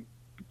became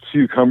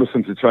too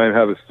cumbersome to try and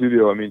have a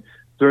studio. I mean,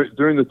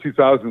 during the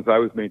 2000s, I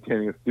was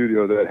maintaining a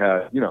studio that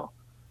had, you know,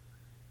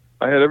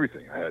 I had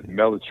everything. I had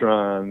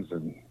Mellotrons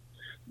and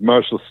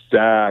Marshall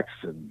stacks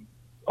and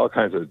all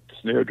kinds of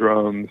snare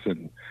drums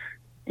and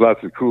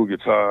lots of cool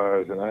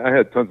guitars, and I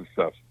had tons of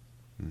stuff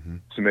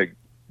to make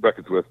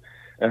records with.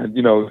 And,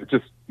 you know,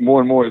 just more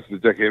and more as the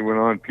decade went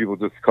on, people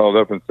just called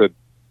up and said,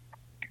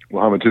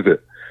 well, how much is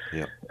it?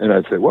 Yeah. And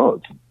I'd say, well,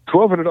 it's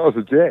 $1,200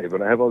 a day,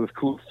 but I have all this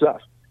cool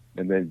stuff.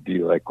 And they'd be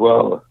like,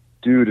 well,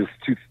 dude, it's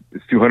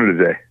 $200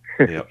 a day.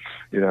 Yep.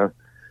 You know,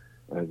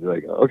 I'd be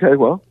like, okay,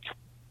 well,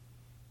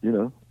 you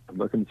know, I'm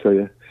not going to tell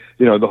you.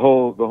 You know, the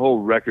whole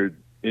record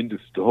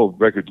industry, the whole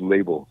record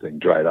label thing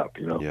dried up.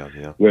 You know,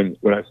 yeah. When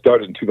I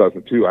started in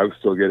 2002, I was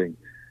still getting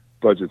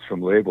budgets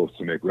from labels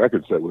to make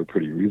records that were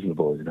pretty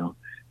reasonable. You know,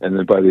 and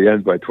then by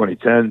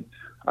 2010,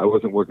 I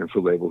wasn't working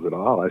for labels at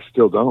all. I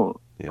still don't,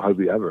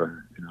 hardly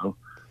ever. You know,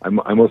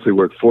 I mostly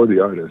work for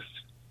the artist.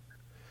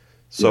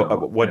 So,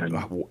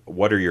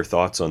 what are your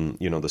thoughts on,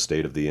 you know, the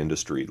state of the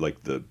industry, like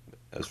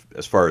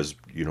as far as,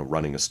 you know,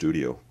 running a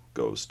studio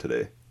goes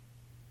today?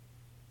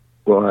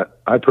 Well,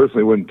 I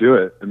personally wouldn't do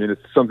it. I mean,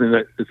 it's something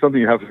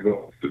you have to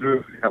go through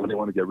if you have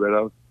anyone to get rid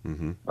of.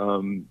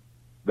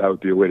 That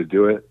would be a way to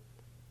do it.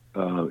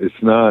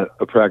 It's not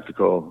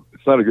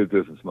a good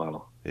business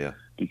model. Yeah.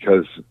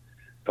 Because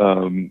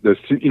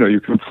you're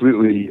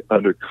completely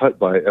undercut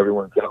by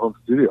everyone's at home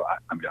studio.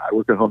 I mean, I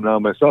work at home now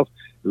myself.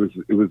 It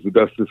was the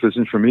best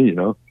decision for me. You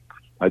know,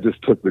 I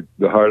just took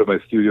the heart of my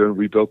studio and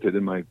rebuilt it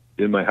in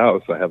my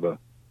house. I have a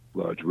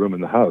large room in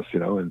the house, you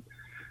know,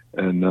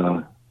 and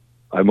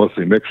I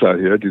mostly mix out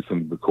here. I do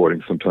some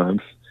recording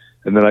sometimes,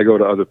 and then I go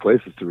to other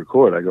places to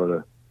record. I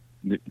go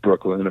to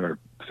Brooklyn or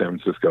San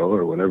Francisco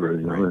or whatever,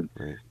 you know,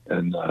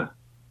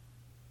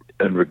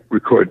 and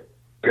record.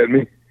 Get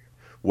me?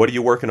 What are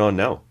you working on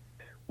now?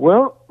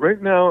 Well,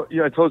 right now,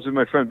 I told you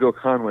my friend Bill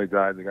Conway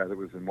died, the guy that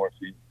was in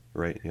Morphine.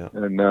 Right, yeah.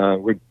 And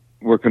we're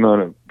working on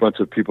a bunch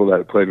of people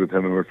that played with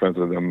him and we're friends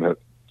with him that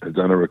have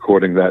done a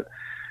recording that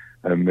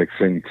I'm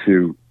mixing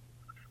to.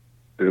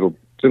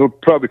 It'll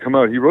probably come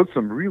out. He wrote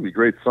some really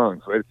great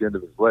songs right at the end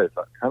of his life,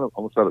 kind of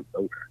almost out of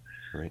nowhere.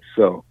 Right.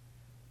 So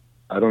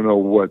I don't know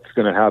what's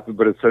going to happen,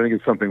 but I think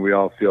it's something we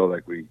all feel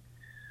like we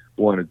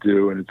want to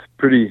do, and it's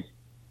pretty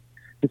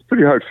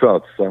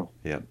heartfelt. So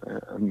yeah,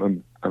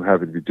 I'm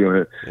happy to be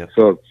doing it. Yeah.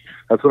 So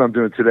that's what I'm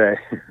doing today.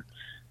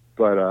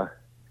 But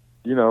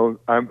you know,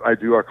 I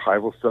do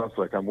archival stuff.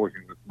 Like I'm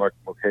working with Mark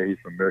Mulcahy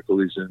from Miracle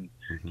Legion.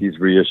 He's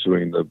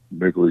reissuing the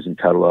Miracle Legion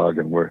catalog,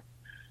 and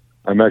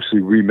I'm actually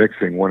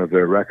remixing one of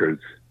their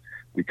records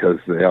because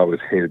they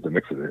always hated the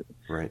mix of it.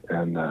 Right.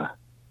 And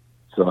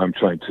so I'm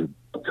trying to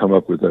come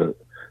up with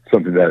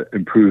something that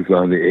improves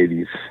on the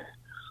 80s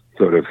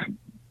sort of,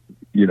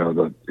 you know,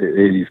 the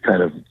 80s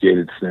kind of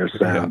gated snare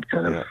sound,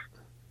 kind of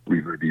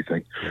reverby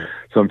thing. Yeah.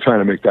 So I'm trying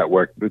to make that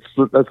work. That's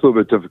a little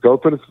bit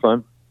difficult, but it's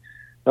fun.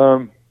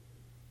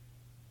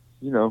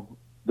 You know,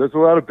 there's a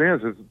lot of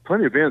bands. There's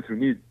plenty of bands who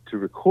need to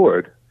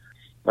record.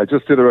 I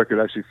just did a record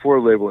actually for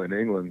a label in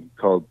England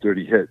called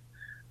Dirty Hit.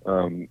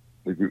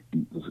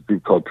 There's a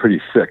group called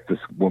Pretty Sick, this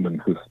woman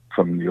who's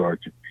from New York.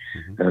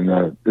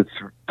 And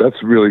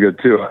that's really good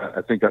too.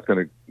 I think that's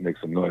going to make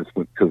some noise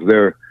because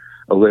they're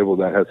a label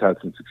that has had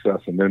some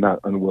success and they're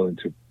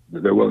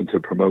willing to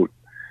promote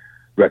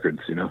records,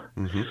 you know.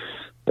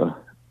 So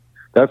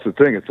that's the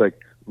thing. It's like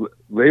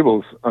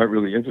labels aren't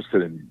really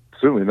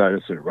certainly not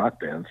interested in rock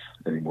bands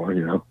anymore,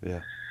 you know. Yeah.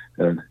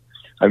 And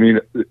I mean,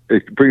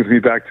 it brings me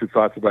back to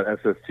thoughts about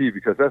SST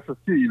because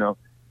SST, you know,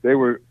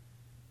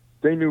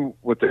 they knew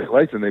what they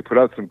liked and they put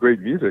out some great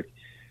music.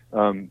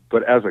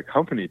 But as a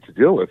company to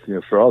deal with, you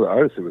know, for all the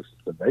artists, it was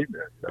just a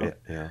nightmare. You know?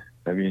 Yeah.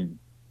 I mean,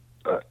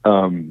 I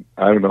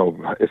don't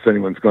know if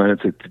anyone's gone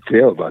into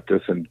detail about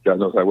this, and God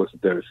knows I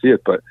wasn't there to see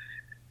it. But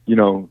you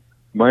know,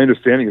 my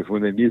understanding is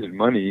when they needed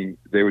money,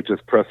 they would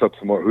just press up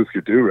some more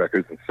Husker Du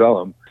records and sell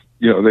them.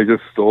 You know, they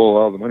just stole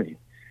all the money,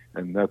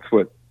 and that's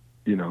what,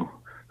 you know,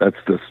 that's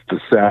the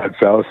sad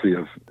fallacy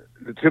of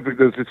the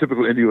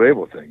typical indie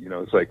label thing. You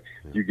know, it's like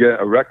you get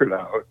a record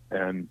out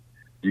and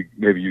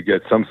maybe you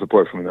get some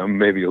support from them,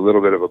 maybe a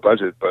little bit of a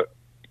budget, but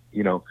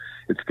you know,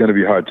 it's going to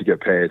be hard to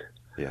get paid.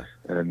 Yeah.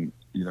 And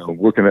I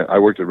worked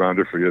at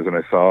Rounder for years, and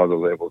I saw the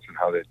labels and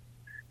how they,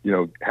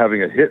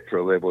 having a hit for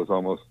a label is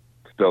almost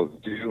spells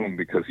doom,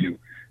 because you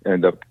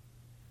end up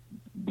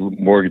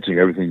mortgaging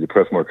everything to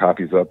press more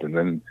copies up, and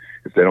then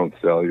if they don't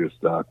sell, you're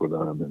stuck with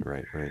them. And,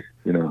 Right.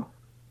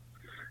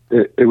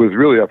 It was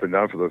really up and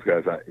down for those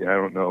guys. I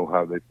don't know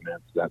how they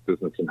financed that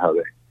business and how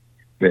they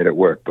made it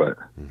work, but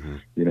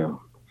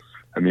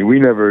we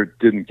never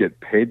didn't get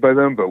paid by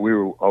them, but we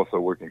were also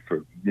working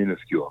for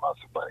minuscule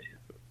amounts of money.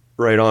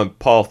 Right on.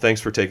 Paul,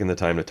 thanks for taking the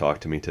time to talk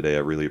to me today. I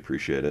really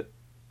appreciate it.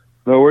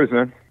 No worries,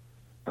 man.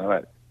 All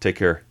right. Take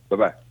care.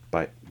 Bye-bye.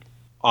 Bye.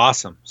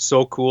 Awesome.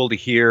 So cool to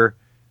hear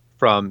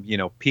from,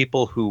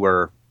 people who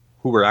were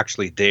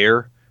actually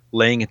there,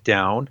 laying it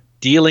down,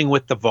 dealing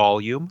with the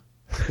volume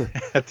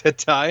at the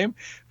time,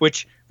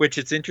 which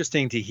it's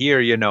interesting to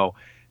hear,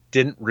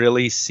 didn't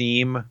really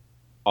seem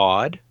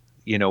odd.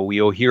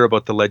 We'll hear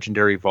about the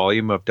legendary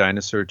volume of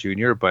Dinosaur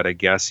Jr., but I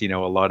guess, a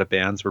lot of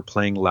bands were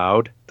playing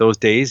loud those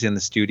days in the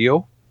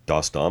studio.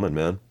 Das Damen,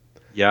 man.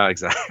 Yeah,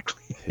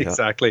 exactly. Yeah.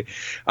 Exactly.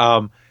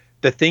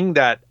 The thing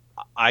that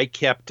I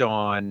kept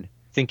on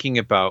thinking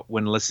about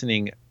when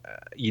listening,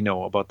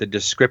 about the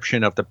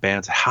description of the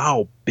bands,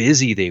 how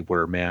busy they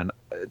were, man.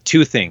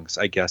 Two things,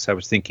 I guess, I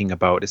was thinking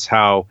about is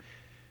how,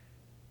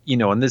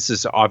 and this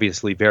is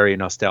obviously very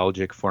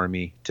nostalgic for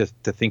me to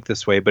think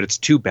this way, but it's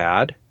too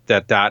bad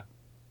that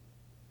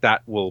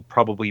will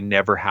probably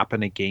never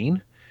happen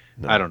again.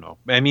 No. I don't know.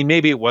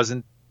 Maybe it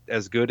wasn't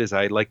as good as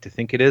I like to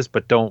think it is,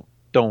 but don't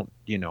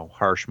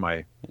harsh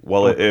my...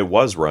 Well, it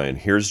was, Ryan.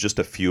 Here's just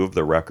a few of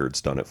the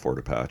records done at Fort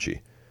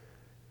Apache.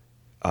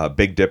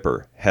 Big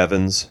Dipper,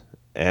 Heavens,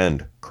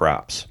 and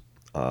Craps.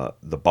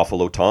 The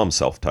Buffalo Tom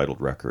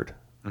self-titled record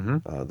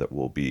that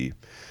we'll be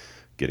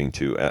getting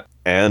to.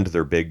 And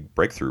their big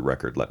breakthrough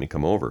record, Let Me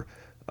Come Over.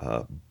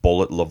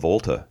 Bullet La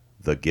Volta,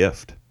 The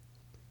Gift.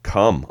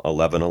 Come,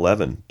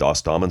 1111,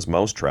 Das Damen's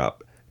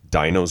Mousetrap,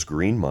 Dino's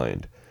Green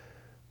Mind.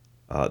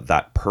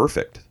 That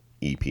Perfect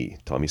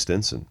EP, Tommy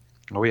Stinson.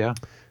 Oh, yeah.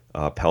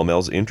 Pell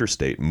Mell's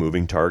Interstate,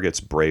 Moving Targets,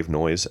 Brave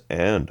Noise,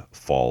 and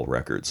Fall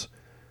records.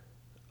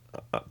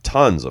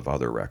 Tons of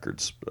other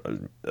records.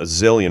 A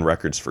zillion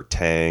records for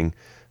Tang,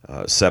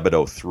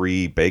 Sebadoh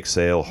 3, Bake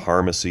Sale,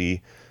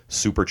 Harmacy,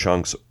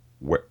 Superchunks,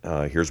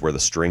 Here's Where the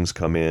Strings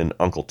Come In,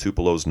 Uncle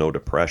Tupelo's No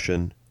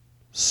Depression.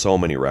 So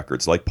many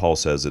records. Like Paul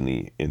says in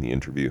the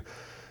interview,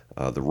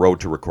 the road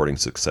to recording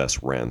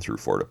success ran through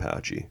Fort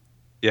Apache.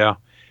 Yeah.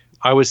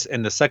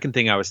 And the second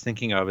thing I was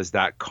thinking of is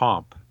that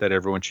comp that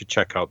everyone should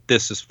check out.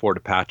 This is Fort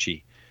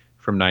Apache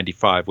from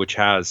 95, which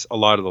has a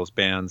lot of those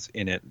bands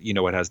in it.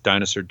 It has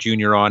Dinosaur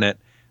Jr. on it,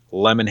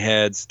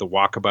 Lemonheads, The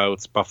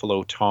Walkabouts,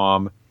 Buffalo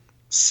Tom,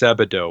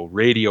 Sebadoh,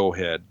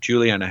 Radiohead,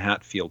 Juliana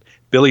Hatfield,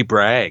 Billy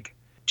Bragg.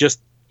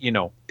 Just,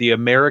 the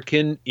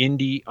American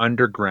indie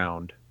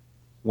underground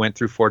went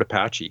through Fort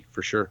Apache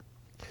for sure.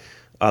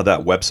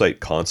 That website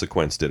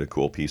Consequence did a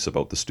cool piece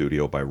about the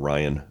studio by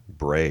Ryan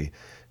Bray.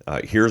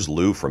 Here's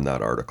Lou from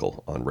that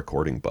article on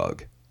Recording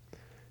Bug.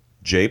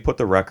 Jay put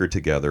the record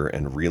together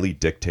and really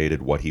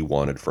dictated what he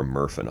wanted from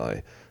Murph and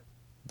I.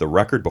 The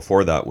record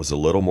before that was a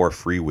little more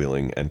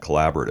freewheeling and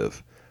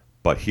collaborative,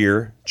 but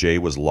here Jay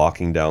was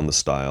locking down the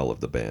style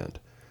of the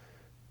band.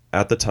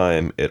 At the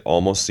time, it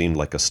almost seemed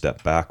like a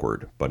step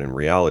backward, but in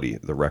reality,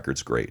 the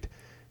record's great.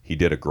 He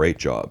did a great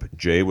job.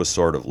 Jay was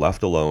sort of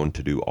left alone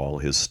to do all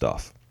his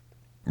stuff.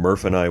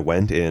 Murph and I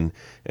went in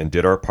and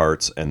did our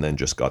parts and then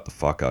just got the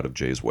fuck out of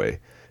Jay's way.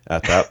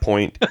 At that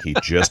point, he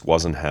just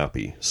wasn't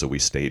happy, so we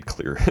stayed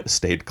clear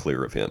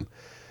of him.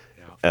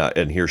 Yeah.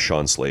 And here's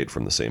Sean Slade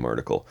from the same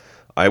article.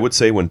 I would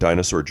say when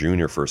Dinosaur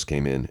Jr. first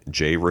came in,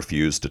 Jay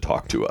refused to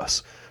talk to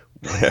us.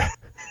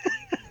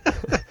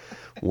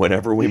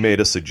 Whenever we made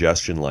a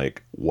suggestion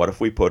like, what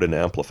if we put an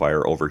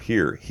amplifier over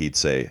here, he'd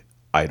say,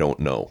 I don't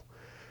know.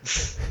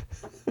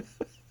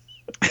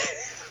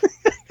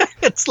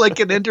 It's like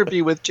an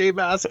interview with Jay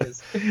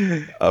Mascis.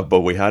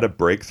 But we had a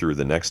breakthrough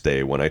the next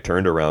day when I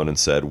turned around and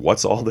said,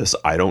 what's all this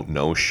I don't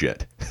know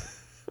shit?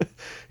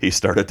 He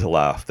started to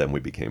laugh, then we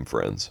became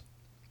friends.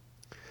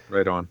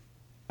 Right on.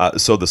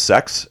 So the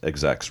Sex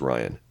execs,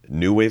 Ryan,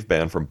 new wave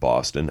band from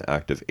Boston,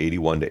 active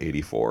 81 to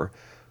 84,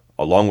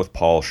 along with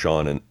Paul,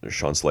 Sean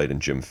Slade,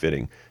 and Jim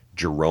Fitting,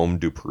 Jerome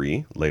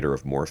Dupree, later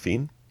of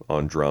Morphine,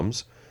 on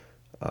drums,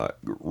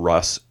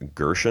 Russ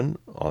Gershon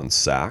on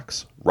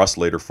sax. Russ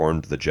later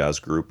formed the jazz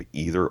group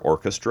Either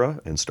Orchestra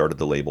and started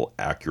the label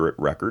Accurate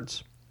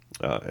Records,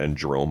 and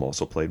Jerome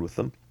also played with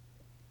them.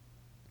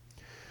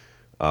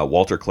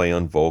 Walter Clay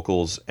on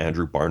vocals,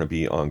 Andrew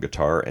Barnaby on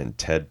guitar, and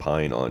Ted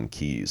Pine on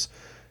keys.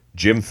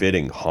 Jim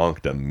Fitting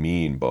honked a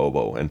mean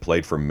bobo and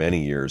played for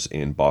many years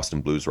in Boston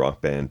blues rock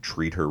band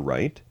Treat Her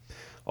Right,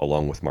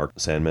 along with Mark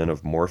Sandman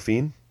of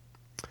Morphine.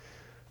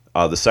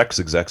 The Sex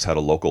execs had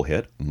a local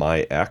hit,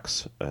 My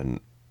Ex, and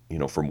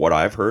from what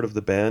I've heard of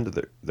the band,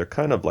 they're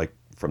kind of like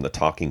from the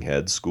Talking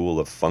Heads school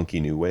of funky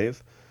new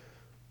wave.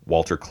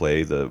 Walter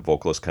Clay, the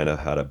vocalist, kind of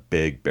had a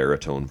big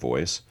baritone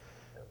voice.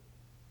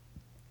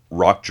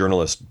 Rock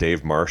journalist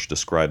Dave Marsh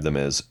described them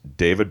as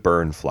David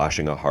Byrne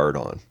flashing a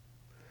hard-on.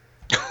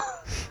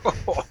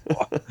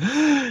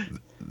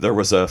 There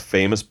was a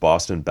famous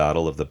Boston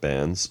Battle of the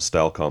Bands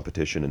style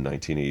competition in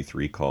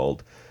 1983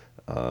 called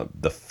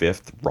the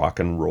Fifth Rock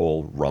and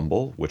Roll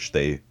Rumble, which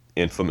they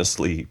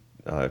infamously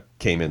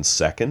came in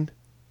second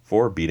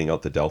for, beating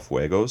out the Del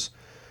Fuegos.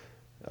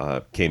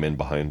 Came in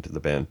behind the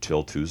band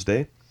Till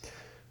Tuesday.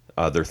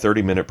 Their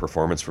 30-minute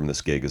performance from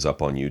this gig is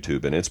up on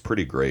YouTube, and it's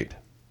pretty great.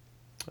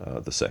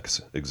 The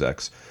Sex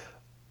Execs.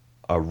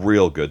 A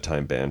real good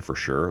time band for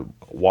sure.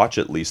 Watch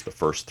at least the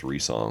first 3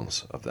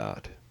 songs of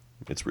that.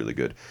 It's really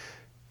good.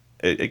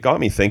 It got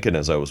me thinking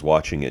as I was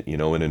watching it,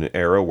 in an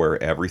era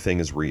where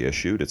everything is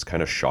reissued, it's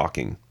kind of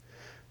shocking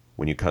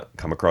when you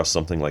come across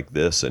something like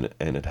this, and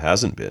it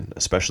hasn't been,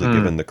 especially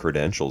given the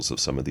credentials of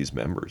some of these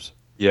members.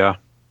 Yeah,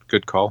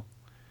 good call.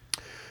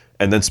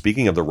 And then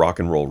speaking of the Rock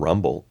and Roll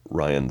Rumble,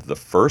 Ryan, the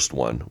first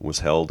one was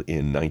held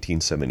in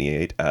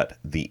 1978 at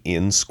the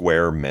Inn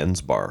Square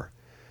Men's Bar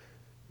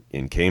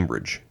in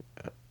Cambridge.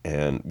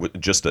 And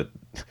just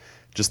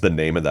the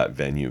name of that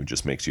venue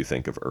just makes you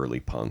think of early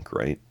punk,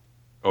 right?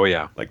 Oh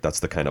yeah, Like that's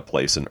the kind of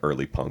place an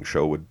early punk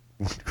show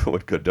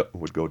would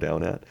go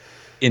down at.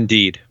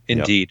 indeed.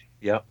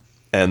 Yep.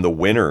 And the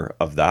winner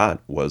of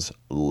that was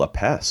La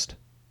Peste,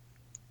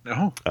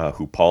 Oh,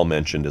 who Paul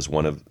mentioned as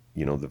one of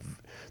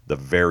the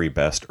very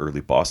best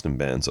early Boston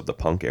bands of the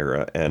punk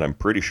era, and I'm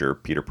pretty sure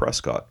Peter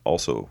Prescott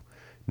also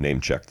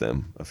name-checked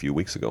them a few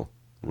weeks ago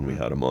when we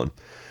had him on.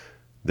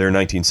 Their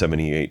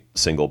 1978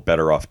 single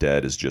 "Better Off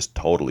Dead" is just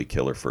totally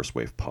killer first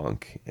wave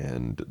punk,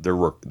 and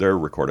their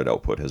recorded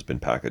output has been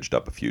packaged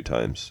up a few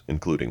times,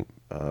 including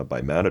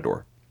by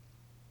Matador.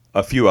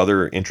 A few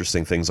other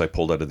interesting things I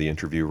pulled out of the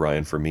interview,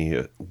 Ryan, for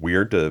me.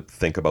 Weird to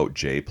think about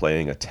Jay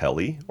playing a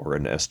Tele or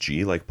an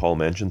SG like Paul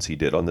mentions he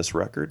did on this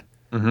record.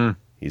 mm-hmm.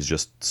 He's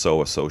just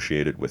so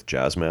associated with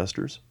jazz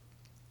masters.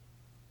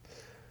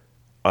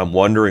 I'm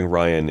wondering,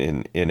 Ryan,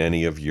 in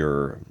any of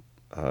your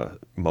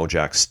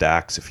Mojack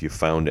stacks, if you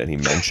found any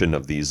mention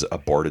of these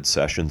aborted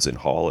sessions in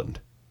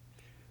Holland.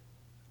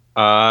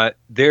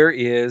 There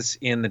is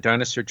in the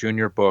Dinosaur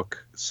Jr.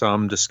 book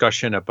some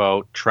discussion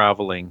about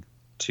traveling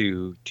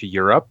to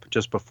Europe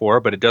just before,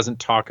 but it doesn't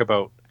talk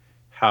about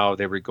how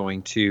they were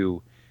going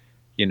to,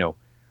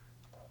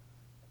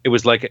 it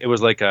was like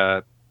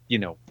a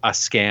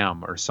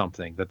scam or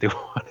something that they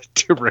wanted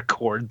to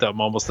record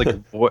them, almost like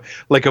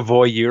like a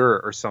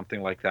voyeur or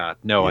something like that.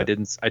 No, Yeah.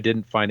 I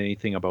didn't find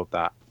anything about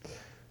that.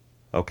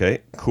 Okay,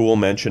 cool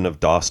mention of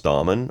Das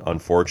Damen.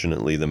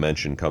 Unfortunately, the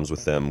mention comes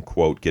with them,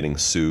 quote, getting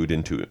sued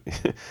into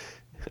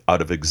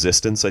out of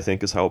existence, I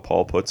think is how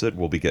Paul puts it.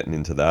 We'll be getting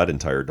into that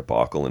entire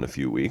debacle in a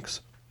few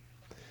weeks.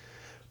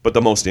 But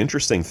the most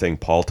interesting thing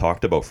Paul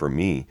talked about for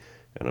me,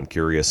 and I'm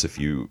curious if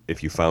you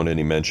found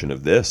any mention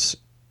of this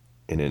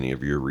in any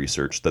of your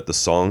research, that the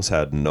songs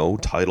had no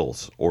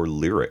titles or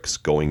lyrics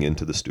going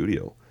into the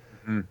studio.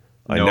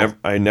 No.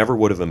 I never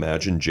would have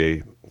imagined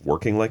Jay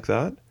working like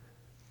that.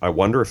 I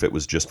wonder if it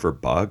was just for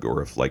Bug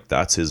or if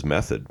that's his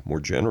method more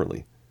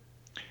generally.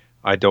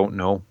 I don't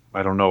know.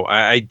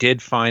 I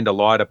did find a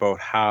lot about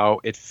how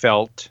it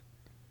felt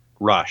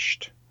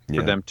rushed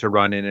for them to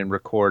run in and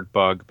record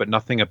Bug, but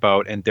nothing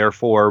about, and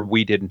therefore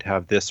we didn't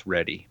have this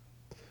ready.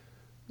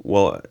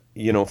 Well,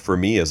 for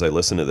me, as I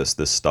listen to this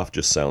stuff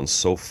just sounds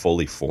so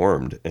fully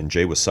formed, and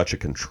Jay was such a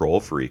control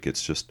freak.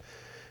 It's just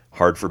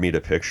hard for me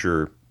to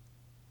picture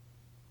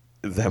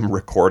them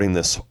recording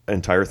this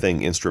entire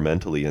thing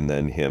instrumentally and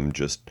then him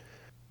just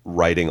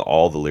writing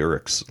all the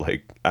lyrics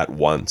at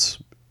once,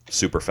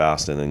 super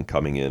fast, and then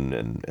coming in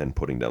and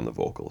putting down the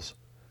vocals.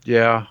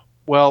 Yeah.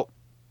 Well,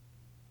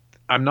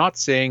 I'm not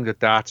saying that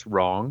that's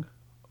wrong,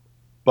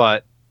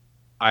 but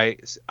I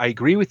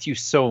agree with you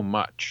so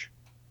much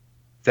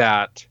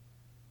that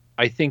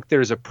I think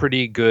there's a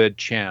pretty good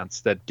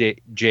chance that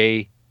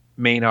Jay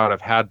may not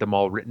have had them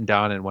all written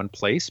down in one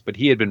place, but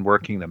he had been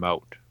working them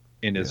out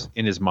in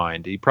his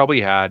mind. He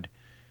probably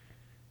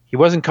he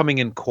wasn't coming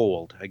in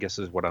cold, I guess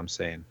is what I'm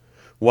saying.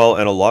 Well,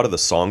 and a lot of the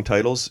song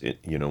titles,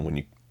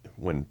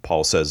 when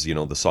Paul says,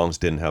 the songs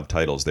didn't have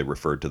titles, they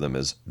referred to them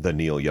as the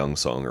Neil Young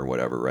song or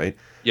whatever, right?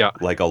 Yeah.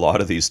 Like a lot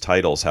of these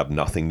titles have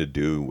nothing to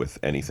do with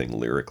anything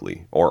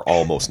lyrically, or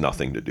almost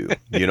nothing to do.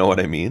 You know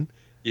what I mean?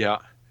 Yeah.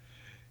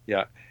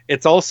 Yeah.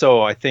 It's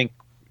also, I think,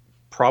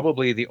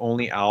 probably the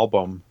only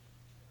album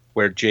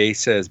where Jay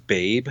says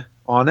babe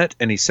on it,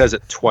 and he says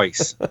it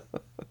twice.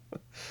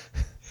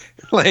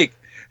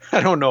 I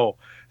don't know.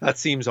 That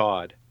seems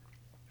odd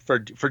for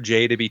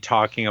Jay to be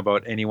talking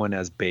about anyone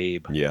as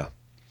babe. Yeah.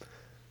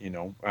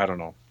 I don't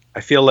know.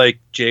 I feel like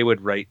Jay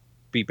would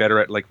be better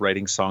at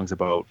writing songs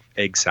about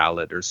egg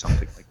salad or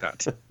something like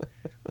that.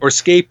 Or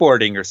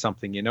skateboarding or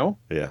something,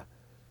 Yeah.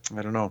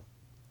 I don't know.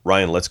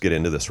 Ryan, let's get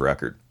into this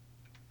record.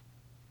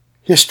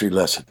 History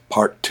Lesson,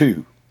 Part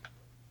 2.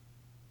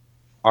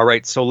 All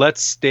right, so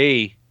let's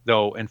stay,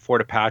 though, in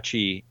Fort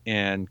Apache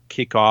and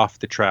kick off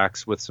the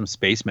tracks with some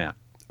Spaceman.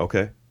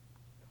 Okay.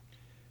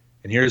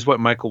 And here's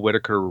what Michael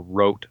Whitaker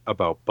wrote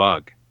about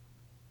Bug.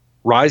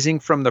 Rising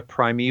from the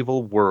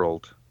primeval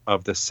world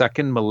of the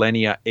second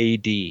millennia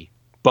AD,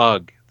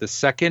 Bug, the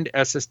second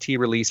SST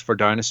release for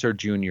Dinosaur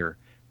Jr.,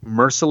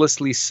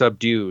 mercilessly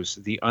subdues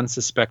the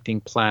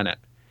unsuspecting planet.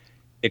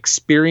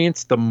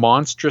 Experience the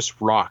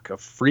monstrous rock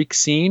of Freak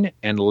Scene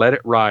and Let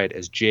It Ride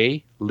as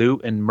Jay, Lou,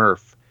 and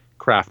Murph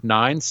craft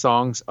 9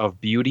 songs of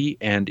beauty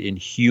and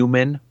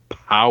inhuman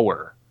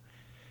power.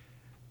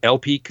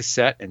 LP,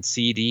 cassette, and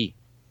CD.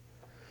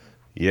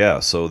 Yeah,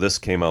 so this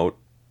came out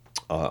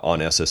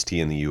on SST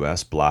in the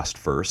US, Blast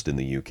First in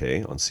the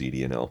UK on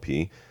CD and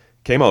LP.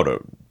 Came out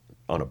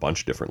on a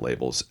bunch of different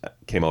labels.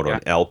 Came out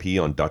on LP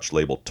on Dutch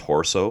label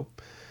Torso.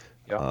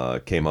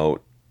 Came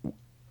out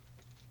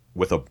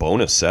with a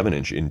bonus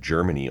 7-inch in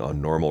Germany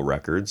on Normal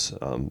Records.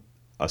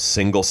 A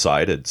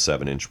single-sided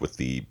 7-inch with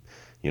the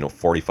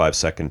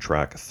 45-second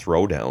track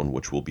Throwdown,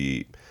 which we'll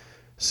be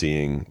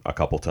seeing a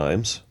couple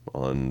times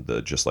on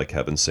the Just Like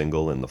Heaven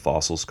single and the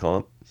Fossils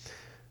comp.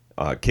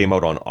 Came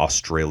out on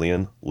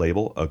Australian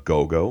label, A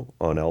Go-Go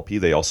on LP.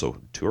 They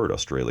also toured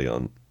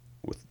Australia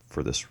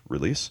for this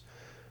release.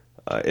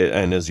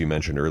 And as you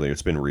mentioned earlier,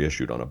 it's been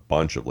reissued on a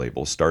bunch of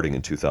labels starting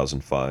in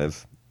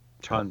 2005.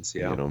 Tons,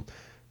 yeah.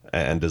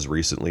 And as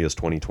recently as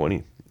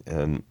 2020.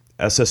 And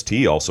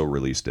SST also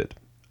released it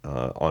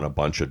on a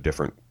bunch of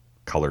different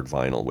colored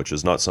vinyl, which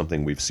is not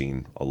something we've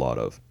seen a lot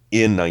of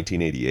in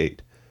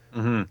 1988.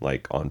 Mm-hmm.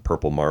 Like on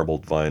purple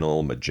marbled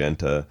vinyl,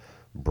 magenta,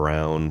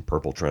 brown,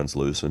 purple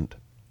translucent.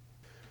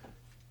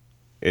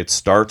 It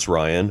starts,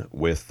 Ryan,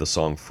 with the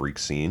song Freak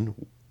Scene,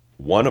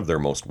 one of their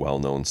most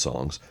well-known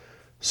songs.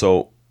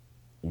 So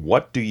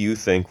what do you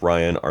think,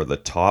 Ryan, are the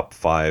top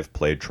 5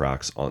 played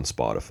tracks on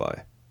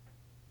Spotify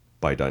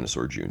by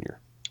Dinosaur Jr.?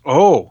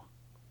 Oh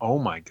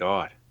my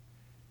God.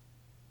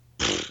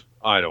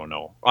 I don't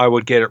know. I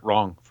would get it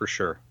wrong for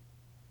sure.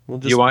 Well,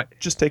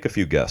 just take a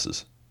few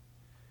guesses.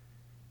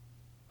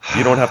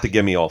 You don't have to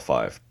give me all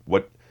 5.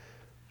 What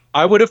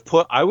I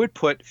would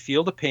put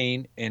Feel the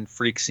Pain and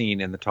Freak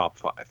Scene in the top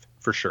 5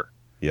 for sure.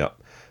 Yeah.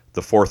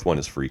 The 4th one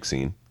is Freak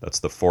Scene. That's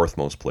the 4th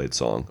most played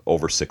song,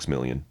 over 6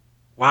 million.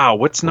 Wow,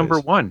 what's plays. Number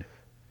 1?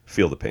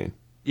 Feel the Pain.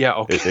 Yeah,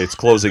 okay. It's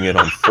closing in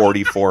on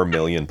 44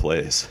 million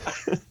plays.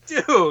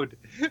 Dude.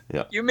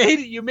 Yeah. You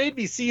made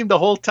me seem the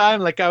whole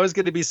time like I was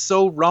going to be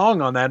so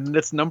wrong on that, and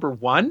it's number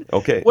 1.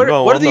 Okay. What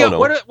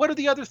are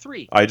the other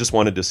 3? I just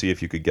wanted to see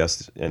if you could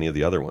guess any of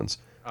the other ones.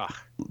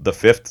 The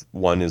 5th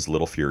one is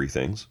Little Fury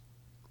Things.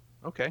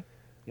 Okay.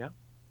 Yeah.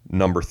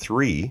 Number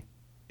 3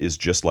 is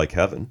Just Like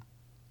Heaven.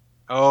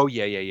 Oh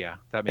yeah.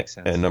 That makes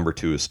sense. And number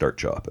 2 is Start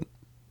Chopping.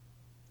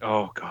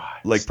 Oh God.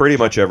 Like pretty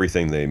much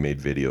everything they made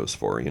videos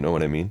for. You know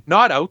what I mean?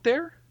 Not out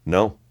there?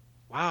 No.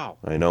 Wow.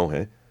 I know.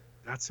 Hey.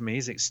 That's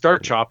amazing.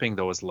 Start Chopping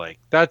though is like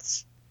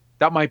that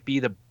might be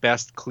the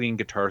best clean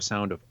guitar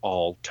sound of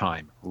all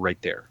time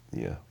right there.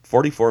 Yeah.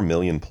 44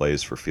 million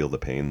plays for Feel the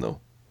Pain though.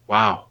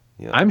 Wow.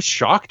 Yeah. I'm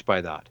shocked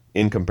by that.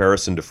 In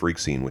comparison to Freak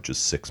Scene, which is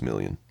 6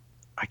 million.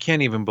 I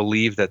can't even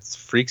believe that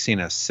Freak Scene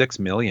has 6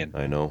 million.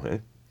 I know.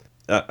 Hey.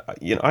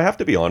 I have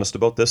to be honest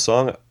about this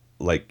song.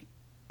 Like,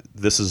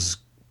 this is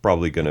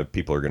probably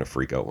people are gonna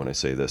freak out when I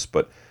say this,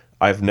 but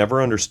I've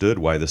never understood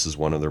why this is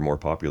one of their more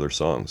popular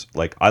songs.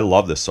 Like, I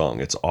love this song;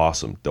 it's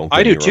awesome. Don't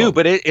get me wrong. I do too,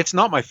 but it's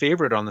not my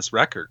favorite on this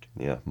record.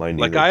 Yeah, mine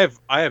neither. Like,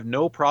 I have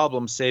no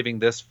problem saving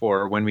this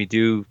for when we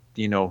do,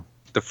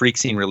 the Freak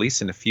Scene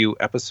release in a few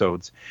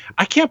episodes.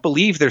 I can't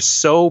believe there's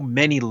so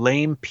many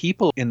lame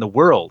people in the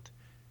world,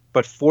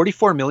 but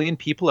 44 million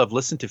people have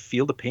listened to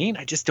Feel the Pain.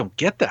 I just don't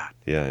get that.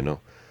 Yeah, I know.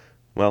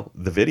 Well,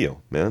 the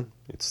video, man.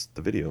 It's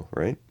the video,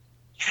 right?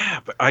 Yeah,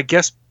 but I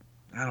guess,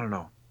 I don't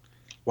know.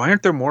 Why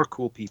aren't there more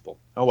cool people?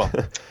 Oh, well.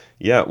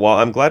 Yeah, well,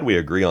 I'm glad we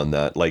agree on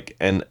that.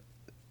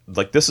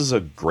 This is a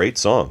great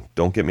song.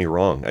 Don't get me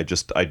wrong.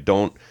 I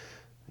don't,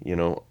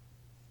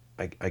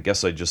 I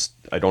guess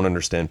I don't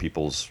understand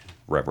people's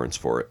reverence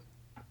for it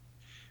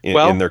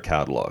in their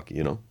catalog,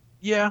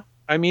 Yeah,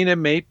 I mean, it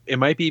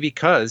might be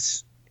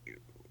because,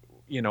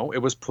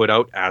 it was put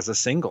out as a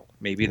single.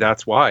 Maybe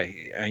that's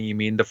why. I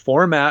mean, the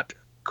format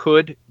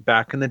could,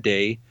 back in the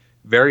day,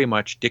 very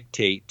much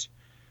dictate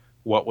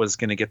what was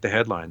going to get the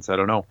headlines. I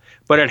don't know.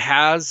 But it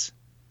has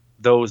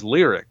those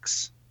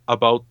lyrics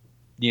about,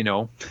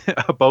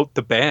 about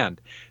the band.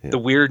 Yeah. The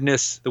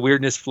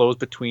weirdness flows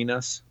between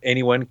us.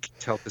 Anyone can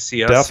tell to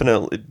see us.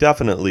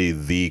 Definitely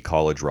the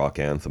college rock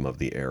anthem of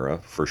the era,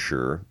 for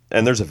sure.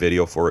 And there's a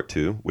video for it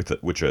too,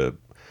 which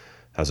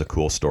has a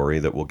cool story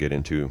that we'll get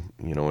into,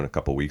 in a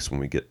couple of weeks when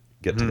we get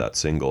to that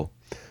single.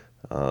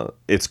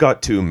 It's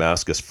got 2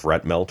 Maskus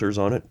fret melters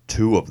on it,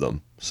 2 of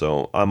them.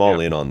 So I'm all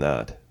in on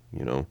that,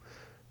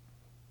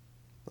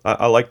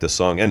 I like this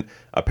song, and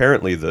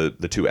apparently the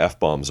 2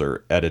 F-bombs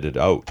are edited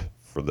out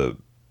for the.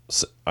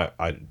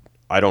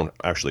 I don't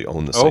actually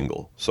own the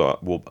single, so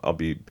I'll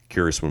be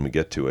curious when we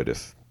get to it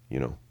if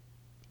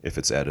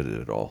it's edited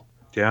at all.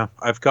 Yeah,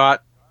 I've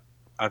got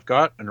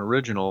an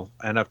original,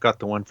 and I've got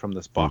the one from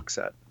this box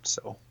set,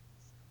 so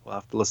we'll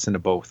have to listen to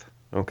both.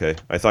 Okay,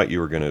 I thought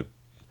you were gonna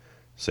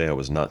say I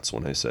was nuts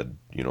when I said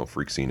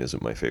Freak Scene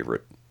isn't my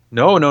favorite.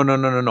 No.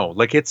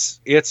 Like it's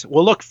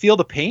well, look, Feel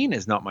the Pain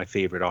is not my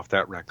favorite off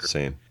that record.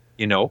 Same.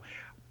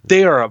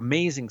 they are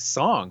amazing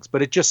songs,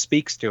 but it just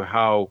speaks to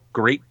how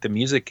great the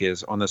music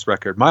is on this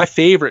record. My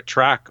favorite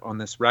track on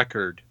this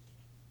record,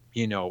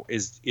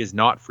 is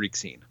not Freak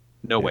Scene.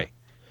 No Yeah. way.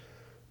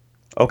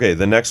 Okay,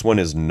 the next one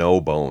is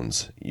No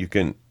Bones. You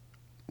can,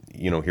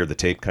 hear the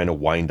tape kind of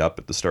wind up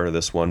at the start of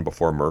this one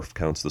before Murph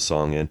counts the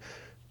song in.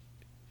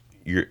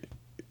 You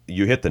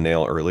hit the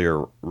nail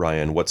earlier,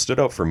 Ryan. What stood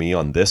out for me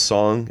on this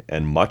song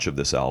and much of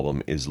this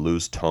album is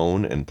Lou's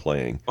tone and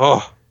playing.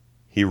 Oh,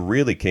 He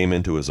really came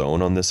into his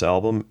own on this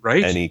album,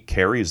 right? and he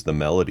carries the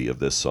melody of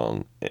this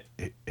song.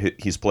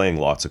 He's playing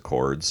lots of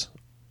chords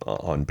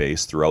on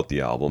bass throughout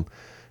the album,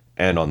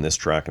 and on this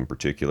track in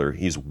particular,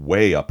 he's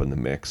way up in the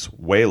mix,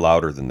 way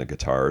louder than the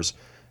guitars.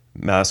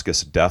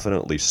 Maskus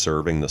definitely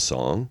serving the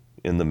song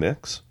in the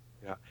mix.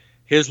 Yeah.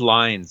 His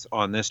lines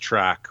on this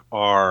track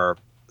are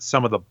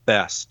some of the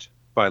best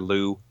by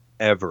Lou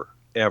ever.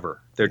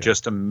 They're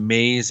just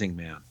amazing,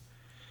 man.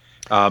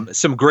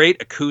 Some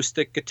great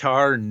acoustic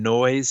guitar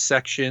noise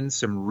sections,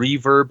 some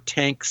reverb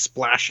tank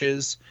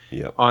splashes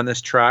on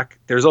this track.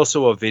 There's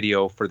also a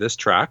video for this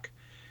track.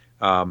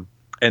 And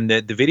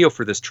the video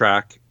for this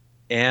track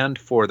and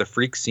for the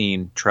Freak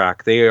Scene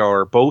track, they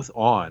are both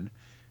on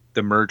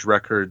the Merge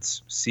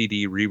Records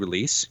CD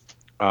re-release,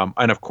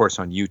 and of course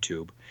on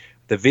YouTube.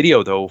 The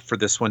video, though, for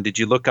this one, did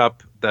you look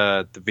up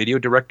the video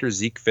director,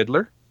 Zeke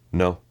Fiddler?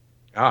 No.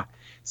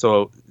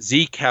 So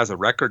Zeke has a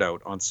record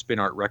out on Spin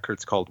Art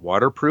Records called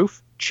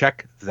Waterproof.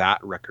 Check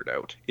that record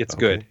out. It's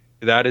good.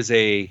 That is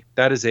a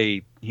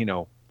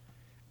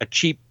a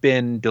cheap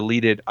bin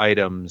deleted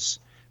items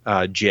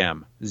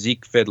gem.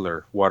 Zeke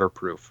Fiddler,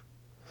 Waterproof.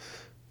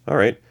 All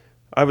right.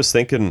 I was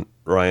thinking,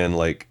 Ryan,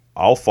 like,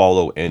 I'll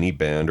follow any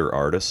band or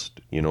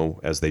artist,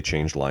 as they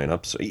change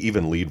lineups,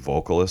 even lead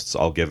vocalists.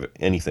 I'll give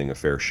anything a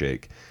fair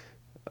shake.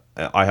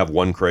 I have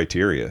one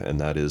criteria, and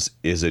that is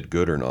it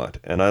good or not?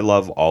 And I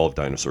love all of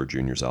Dinosaur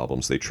Jr.'s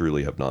albums. They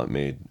truly have not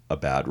made a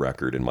bad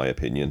record, in my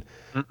opinion.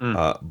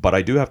 But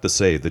I do have to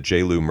say, the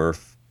J. Lou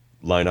Murph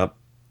lineup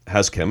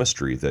has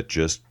chemistry that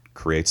just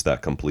creates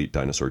that complete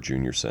Dinosaur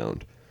Jr.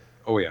 sound.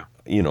 Oh, yeah.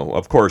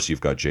 Of course,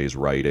 you've got Jay's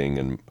writing,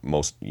 and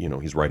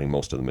he's writing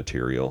most of the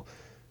material.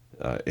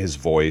 His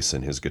voice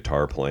and his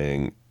guitar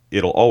playing,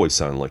 it'll always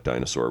sound like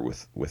Dinosaur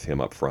with him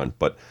up front.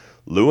 But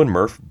Lou and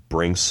Murph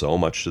bring so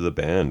much to the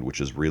band, which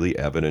is really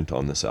evident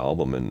on this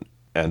album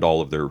and all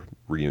of their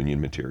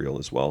reunion material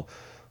as well.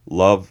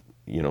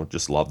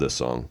 Just love this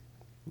song.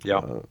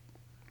 Yeah.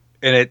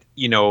 And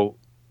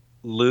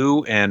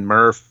Lou and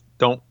Murph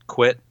don't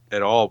quit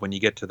at all when you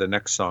get to the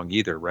next song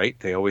either, right?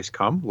 They always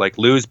come. Like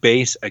Lou's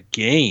bass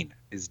again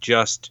is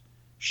just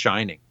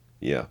shining.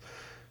 Yeah.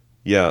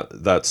 Yeah,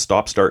 that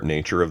stop-start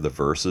nature of the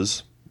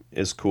verses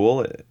is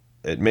cool.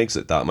 It makes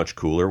it that much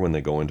cooler when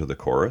they go into the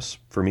chorus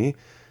for me.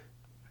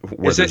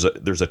 Where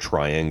there's a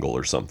triangle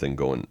or something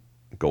going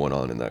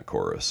on in that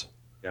chorus.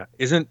 Yeah.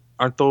 Isn't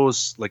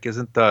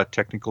the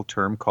technical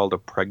term called a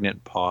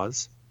pregnant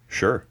pause?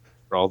 Sure.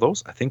 For all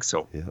those? I think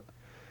so. Yeah.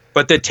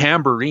 But the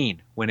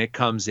tambourine, when it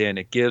comes in,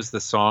 it gives the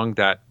song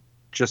that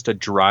just a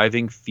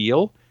driving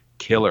feel.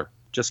 Killer.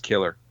 Just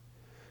killer.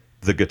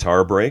 The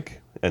guitar break,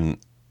 and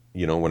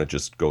when it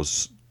just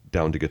goes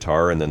down to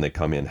guitar and then they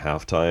come in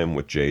halftime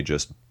with Jay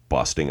just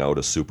busting out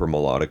a super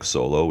melodic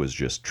solo is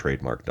just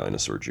trademark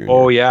Dinosaur Jr.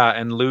 Oh, yeah.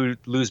 And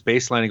Lou's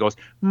bass line, it goes,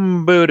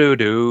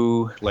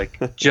 boo-doo-doo.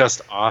 Like,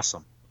 just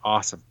awesome.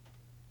 Awesome.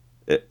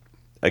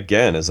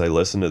 Again, as I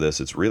listen to this,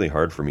 it's really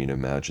hard for me to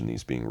imagine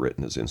these being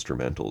written as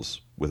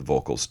instrumentals with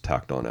vocals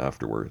tacked on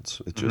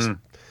afterwards. It just...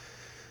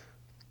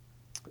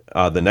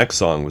 the next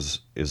song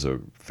is a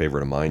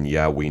favorite of mine,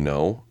 Yeah, We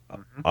Know.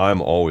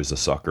 I'm always a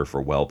sucker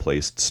for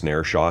well-placed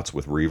snare shots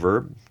with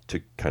reverb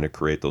to kind of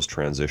create those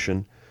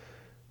transition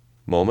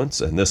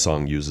moments, and this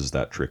song uses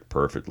that trick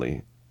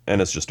perfectly,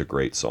 and it's just a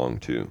great song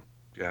too.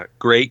 Yeah,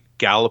 great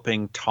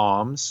galloping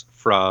toms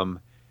from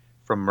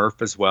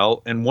Murph as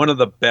well, and one of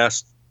the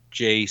best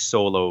Jay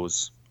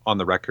solos on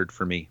the record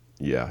for me.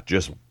 Yeah,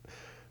 just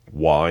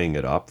wahing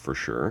it up for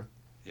sure.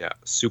 Yeah,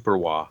 super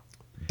wah.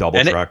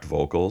 Double-tracked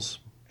vocals.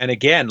 And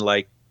again,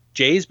 like,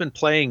 Jay's been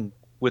playing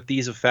with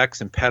these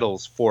effects and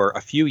pedals for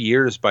a few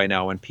years by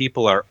now, and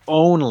people are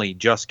only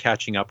just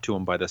catching up to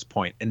him by this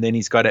point, and then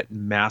he's got it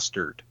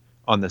mastered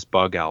on this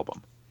Bug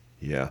album.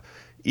 Yeah.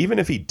 Even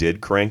if he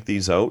did crank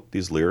these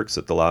lyrics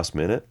at the last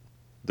minute,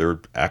 they're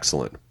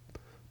excellent.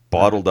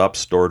 Bottled up,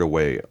 stored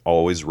away,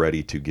 always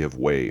ready to give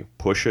way.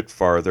 Push it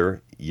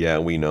farther, yeah,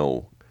 we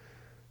know.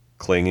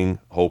 Clinging,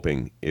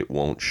 hoping it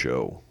won't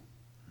show.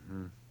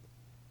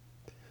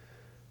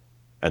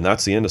 And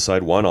that's the end of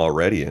side one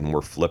already, and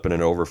we're flipping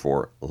it over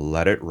for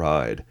Let It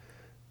Ride.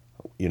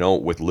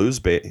 With Lou's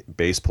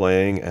bass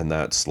playing and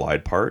that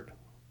slide part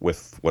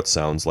with what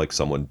sounds like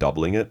someone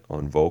doubling it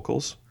on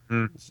vocals,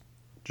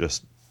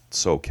 just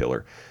so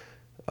killer.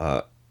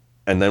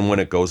 And then when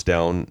it goes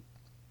down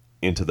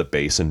into the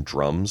bass and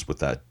drums with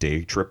that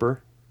Day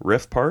Tripper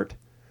riff part.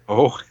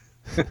 Oh.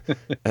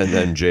 And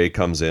then Jay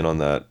comes in on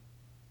that,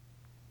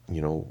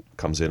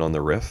 comes in on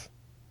the riff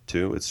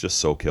too. It's just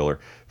so killer.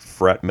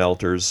 Fret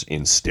melters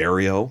in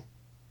stereo.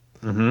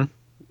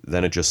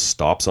 then it just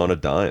stops on a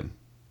dime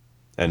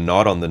and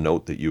not on the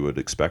note that you would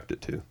expect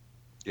it to.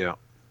 Yeah,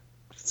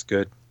 it's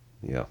good.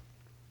 Yeah.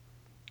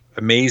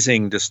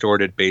 Amazing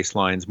distorted bass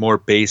lines, more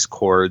bass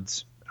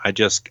chords. I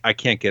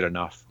can't get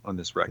enough on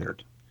this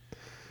record.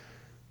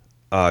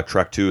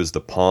 Track 2 is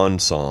the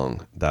Pond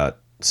song. That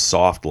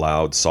soft,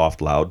 loud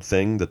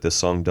thing that this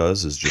song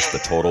does is just the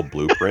total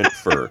blueprint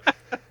for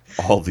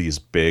all these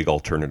big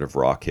alternative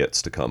rock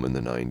hits to come in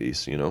the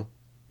 90s, you know?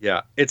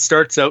 Yeah, it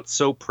starts out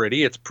so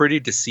pretty. It's pretty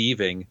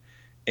deceiving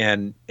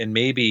and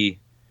maybe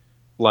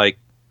like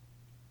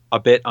a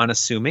bit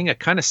unassuming. It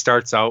kind of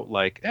starts out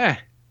like,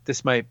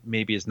 this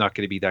maybe is not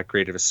going to be that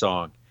great of a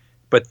song.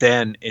 But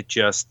then it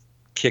just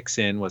kicks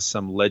in with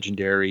some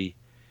legendary,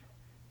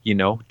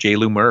 J.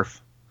 Lou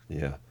Murph.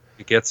 Yeah.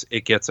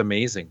 It gets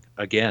amazing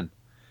again.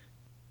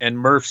 And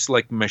Murph's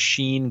like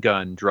machine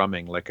gun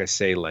drumming, like I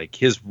say, like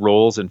his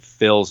rolls and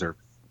fills are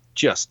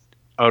just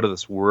out of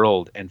this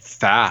world and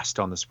fast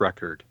on this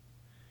record.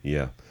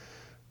 Yeah.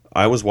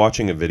 I was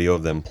watching a video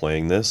of them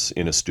playing this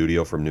in a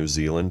studio from New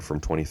Zealand from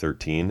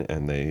 2013,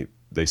 and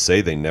they say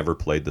they never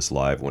played this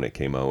live when it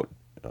came out.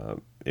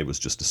 It was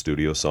just a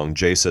studio song.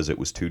 Jay says it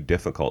was too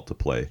difficult to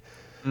play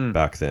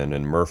back then,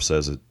 and Murph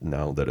says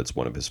now that it's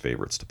one of his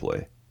favorites to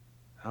play.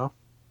 Oh,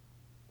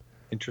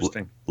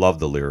 interesting. Love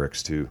the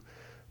lyrics, too.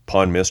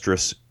 Pawn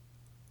mistress,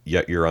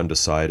 yet you're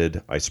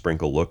undecided. I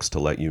sprinkle looks to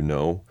let you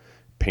know.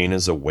 Pain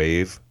is a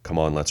wave. Come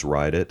on, let's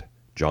ride it.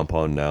 Jump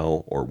on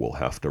now, or we'll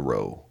have to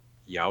row.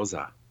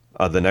 Yowza.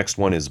 The next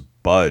one is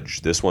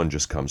Budge. This one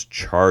just comes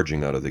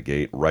charging out of the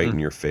gate, right in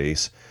your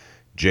face.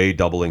 Jay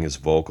doubling his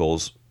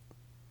vocals,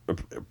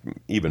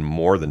 even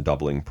more than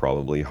doubling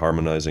probably,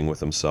 harmonizing with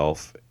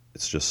himself.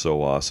 It's just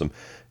so awesome.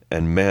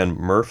 And man,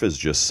 Murph is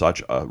just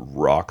such a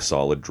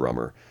rock-solid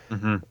drummer.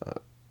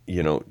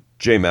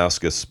 Jay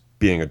Mascis,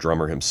 being a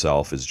drummer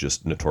himself, is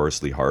just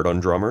notoriously hard on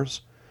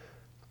drummers.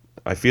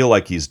 I feel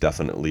like he's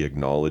definitely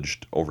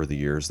acknowledged over the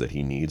years that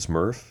he needs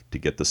Murph to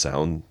get the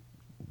sound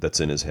that's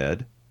in his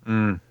head.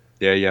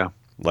 Yeah.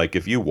 Like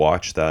if you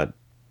watch that,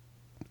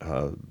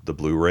 the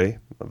Blu-ray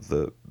of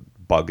the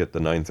Bug at the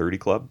 930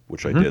 Club,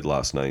 which I did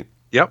last night.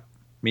 Yep,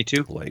 me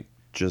too. Like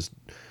just,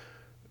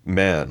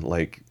 man,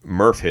 like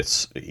Murph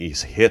hits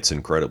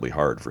incredibly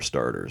hard for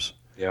starters.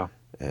 Yeah.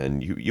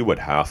 And you would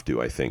have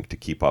to, I think, to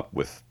keep up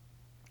with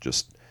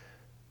just,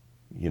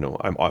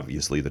 I'm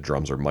obviously the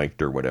drums are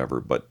mic'd or whatever,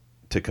 but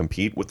to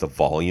compete with the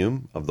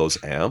volume of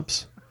those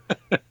amps,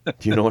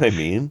 do you know what I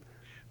mean?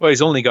 Well,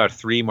 he's only got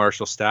 3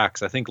 Marshall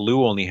stacks. I think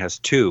Lou only has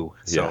 2.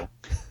 So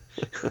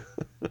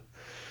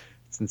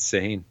it's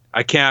insane.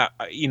 I can't,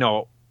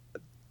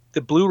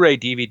 the Blu-ray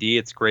DVD,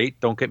 it's great.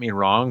 Don't get me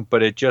wrong,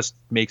 but it just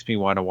makes me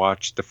want to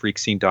watch the Freak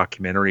Scene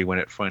documentary when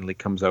it finally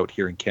comes out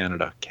here in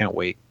Canada. Can't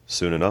wait.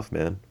 Soon enough,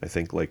 man. I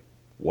think like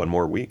one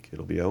more week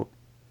it'll be out.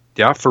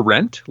 Yeah, for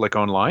rent, like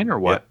online or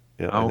what?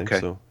 Yeah, I think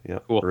so. Yeah,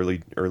 cool.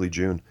 Early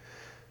June.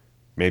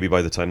 Maybe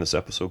by the time this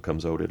episode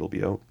comes out, it'll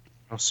be out.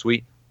 Oh,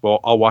 sweet. Well,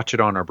 I'll watch it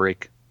on our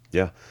break.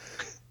 Yeah.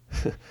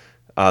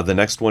 The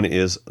next one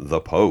is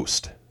The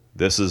Post.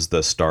 This is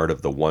the start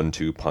of the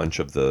 1-2 punch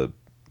of the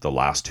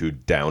last 2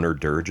 downer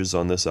dirges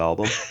on this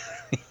album.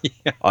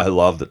 Yeah. I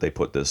love that they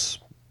put this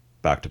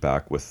back to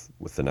back with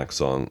the next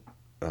song.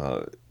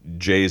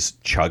 Jay's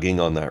chugging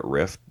on that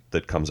riff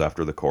that comes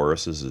after the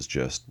choruses is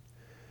just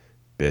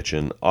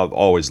bitchin'. I've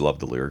always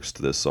loved the lyrics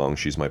to this song.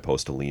 She's my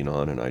post to lean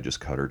on, and I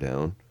just cut her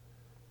down.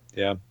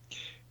 Yeah.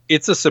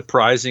 It's a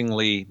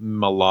surprisingly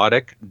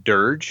melodic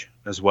dirge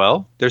as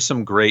well. There's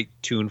some great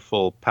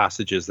tuneful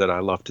passages that I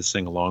love to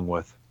sing along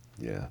with.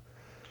 Yeah.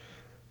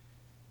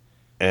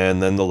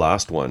 And then the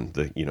last one,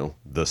 the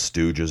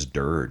Stooges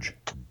dirge.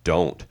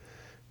 Don't.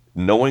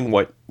 Knowing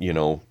what,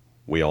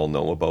 we all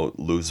know about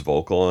Lou's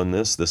vocal on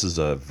this is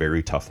a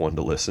very tough one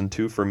to listen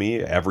to for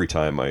me. Every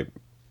time I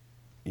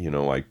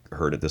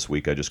heard it this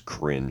week, I just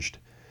cringed.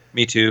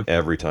 Me too.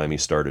 Every time he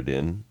started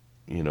in,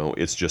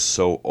 it's just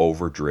so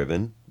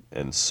overdriven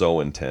and so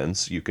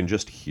intense. You can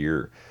just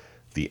hear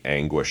the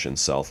anguish and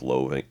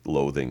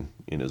self-loathing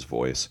in his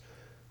voice.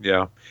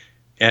 Yeah.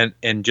 And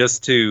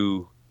just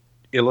to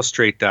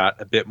illustrate that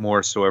a bit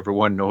more so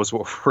everyone knows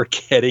what we're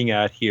getting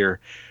at here,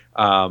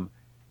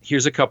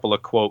 here's a couple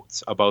of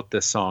quotes about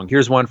this song.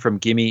 Here's one from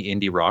Gimme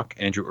Indie Rock,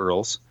 Andrew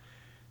Earls.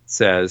 It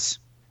says,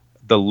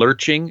 "The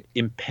lurching,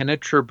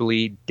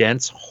 impenetrably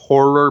dense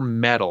horror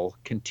metal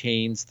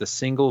contains the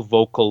single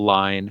vocal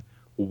line,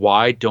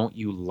 'Why don't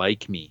you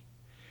like me?'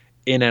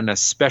 In an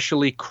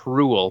especially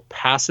cruel,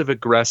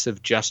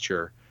 passive-aggressive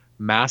gesture,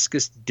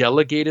 Mascis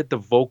delegated the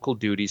vocal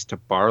duties to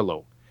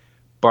Barlow.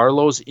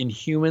 Barlow's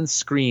inhuman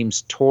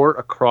screams tore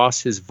across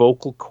his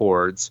vocal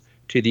cords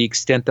to the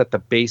extent that the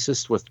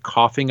bassist was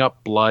coughing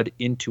up blood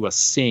into a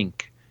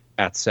sink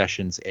at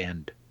session's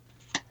end."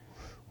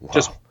 Wow.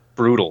 Just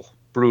brutal,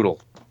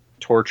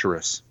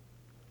 torturous.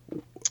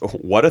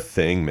 What a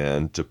thing,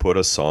 man, to put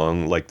a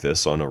song like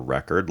this on a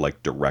record,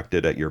 like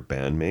directed at your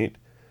bandmate.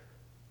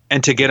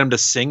 And to get him to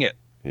sing it.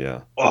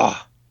 Yeah.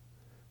 Oh.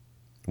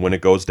 When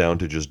it goes down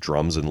to just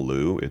drums and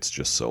Lou, it's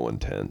just so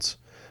intense.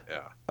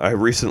 Yeah. I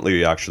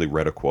recently actually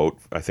read a quote,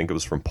 I think it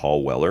was from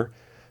Paul Weller,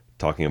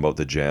 talking about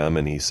the Jam,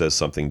 and he says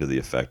something to the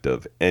effect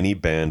of, any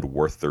band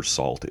worth their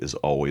salt is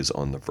always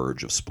on the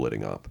verge of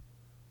splitting up.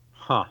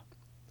 Huh.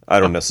 I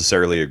don't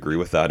necessarily agree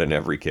with that in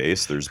every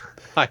case. There's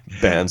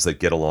bands that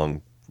get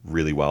along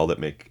really well that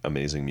make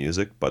amazing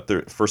music,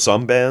 but for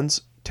some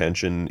bands,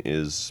 tension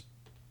is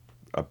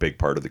a big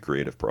part of the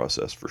creative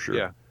process for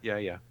sure.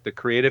 Yeah. The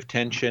creative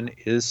tension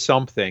is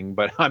something,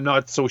 but I'm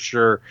not so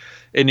sure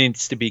it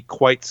needs to be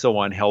quite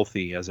so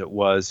unhealthy as it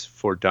was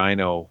for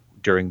Dino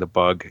during the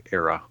Bug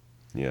era.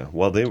 Yeah,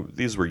 well,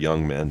 these were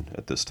young men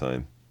at this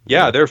time.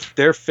 Yeah,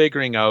 they're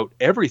figuring out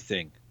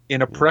everything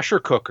in a pressure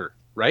cooker,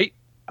 right?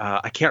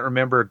 I can't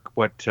remember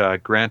what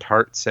Grant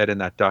Hart said in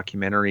that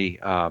documentary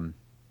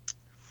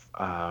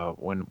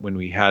when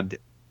we had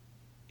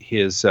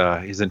his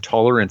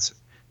intolerance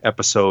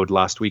episode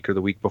last week or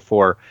the week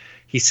before.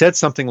 He said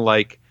something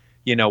like,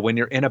 when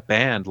you're in a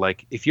band,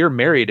 like if you're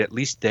married, at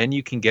least then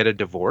you can get a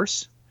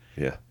divorce.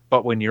 Yeah.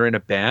 But when you're in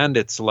a band,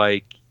 it's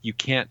like you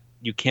can't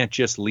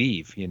just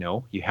leave,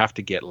 you have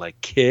to get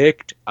like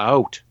kicked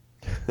out.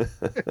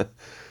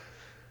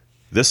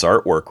 This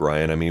artwork,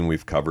 Ryan, I mean,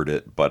 we've covered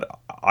it, but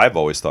I've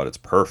always thought it's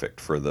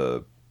perfect for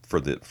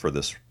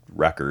this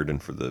record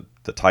and for the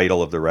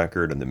title of the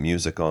record and the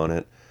music on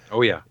it.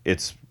 Oh yeah.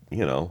 It's,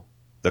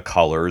 the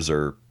colors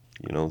are,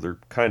 they're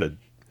kind of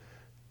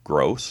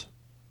gross.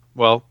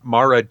 Well,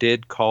 Mara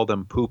did call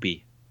them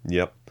poopy.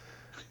 Yep.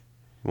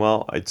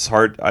 Well, it's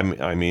hard.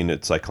 I mean,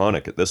 it's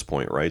iconic at this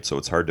point, right? So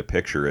it's hard to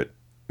picture it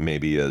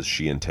maybe as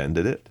she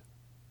intended it.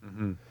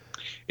 Mm-hmm.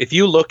 If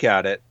you look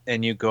at it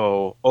and you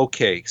go,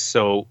 okay,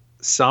 so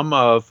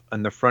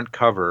on the front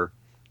cover,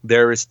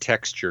 there is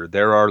texture,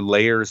 there are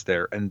layers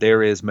there, and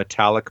there is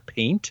metallic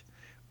paint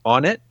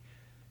on it,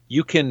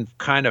 you can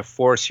kind of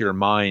force your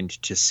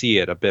mind to see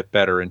it a bit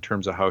better in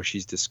terms of how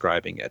she's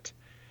describing it.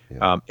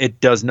 Yeah. It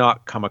does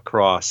not come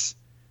across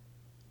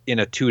in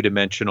a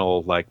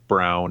two-dimensional, like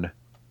brown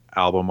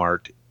album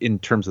art in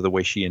terms of the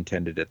way she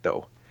intended it,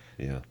 though.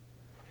 Yeah.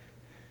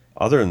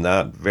 Other than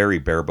that, very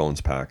bare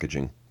bones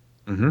packaging.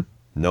 Mm-hmm.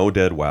 No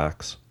dead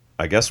wax.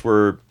 I guess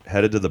we're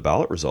headed to the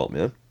ballot result,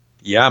 man.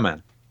 Yeah,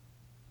 man.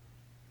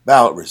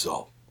 Ballot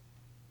result.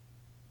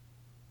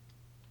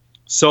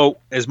 So,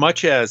 as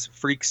much as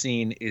Freak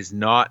Scene is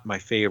not my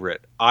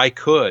favorite, I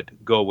could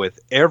go with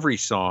every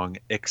song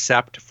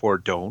except for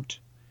Don't.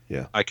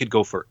 Yeah. I could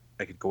go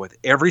with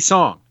every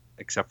song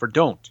except for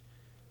Don't.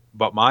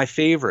 But my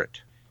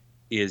favorite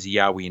is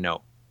Yeah We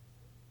Know.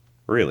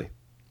 Really?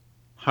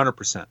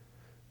 100%.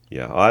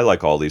 Yeah, I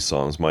like all these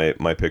songs.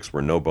 My picks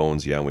were No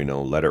Bones, Yeah We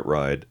Know, Let It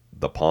Ride,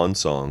 The Pawn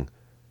Song,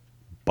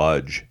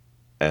 Budge,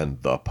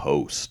 and The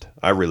Post.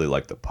 I really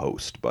like The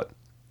Post, but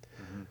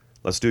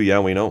let's do Yeah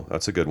We Know.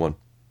 That's a good one.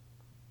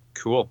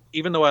 Cool.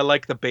 Even though I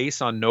like the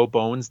bass on No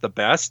Bones the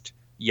best,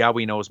 Yeah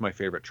We Know is my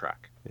favorite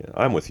track. Yeah,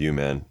 I'm with you,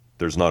 man.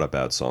 There's not a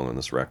bad song on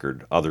this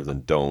record other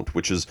than Don't,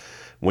 which is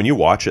when you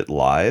watch it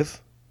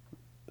live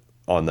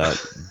on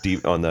that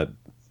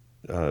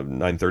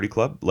 930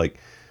 Club, like,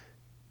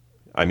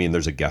 I mean,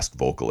 there's a guest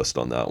vocalist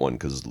on that one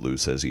because Lou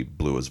says he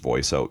blew his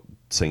voice out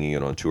singing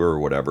it on tour or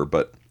whatever.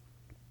 But,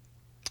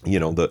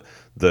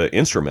 the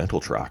instrumental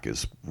track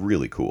is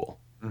really cool,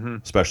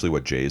 especially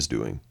what Jay's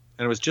doing.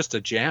 And it was just a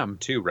jam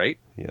too, right?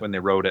 Yeah. When they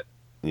wrote it.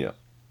 Yeah.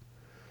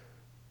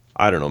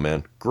 I don't know,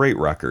 man. Great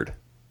record.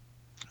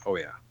 Oh,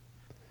 yeah.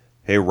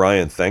 Hey,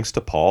 Ryan, thanks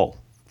to Paul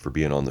for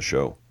being on the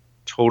show.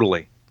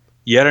 Totally.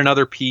 Yet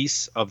another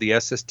piece of the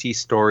SST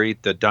story,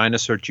 the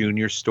Dinosaur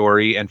Jr.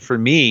 story. And for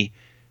me,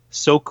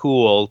 so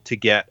cool to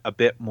get a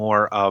bit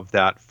more of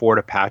that Fort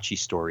Apache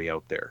story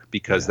out there,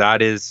 because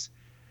that is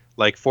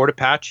like Fort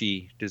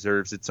Apache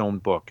deserves its own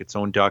book, its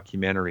own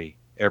documentary,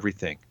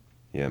 everything.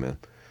 Yeah, man.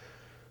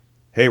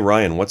 Hey,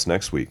 Ryan, what's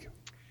next week?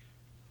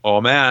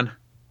 Oh, man.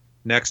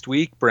 Next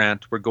week,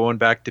 Brant, we're going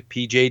back to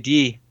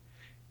PJD.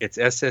 It's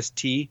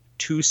SST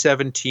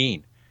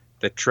 217,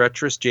 The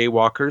Treacherous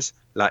Jaywalkers,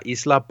 La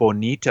Isla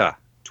Bonita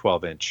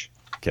 12-inch.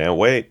 Can't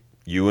wait.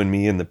 You and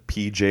me in the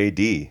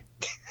PJD.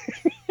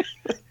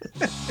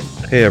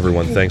 Hey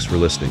everyone, thanks for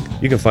listening.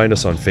 You can find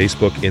us on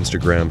Facebook,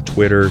 Instagram,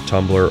 Twitter,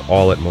 Tumblr,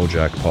 all at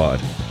Mojack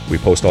Pod. We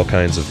post all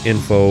kinds of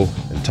info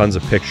and tons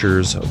of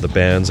pictures of the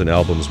bands and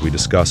albums we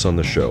discuss on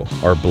the show.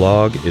 Our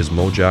blog is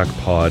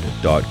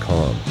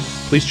mojackpod.com.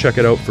 Please check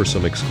it out for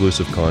some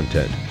exclusive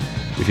content.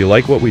 If you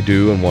like what we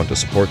do and want to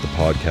support the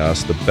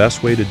podcast, the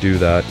best way to do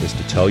that is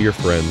to tell your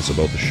friends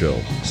about the show.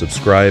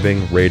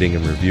 Subscribing, rating,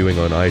 and reviewing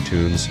on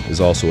iTunes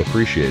is also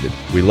appreciated.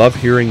 We love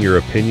hearing your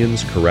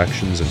opinions,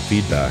 corrections, and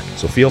feedback,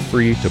 so feel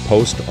free to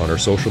post on our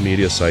social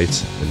media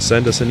sites and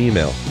send us an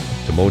email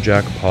to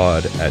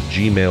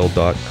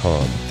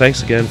mojackpod@gmail.com.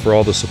 Thanks again for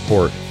all the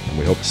support, and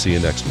we hope to see you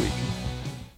next week.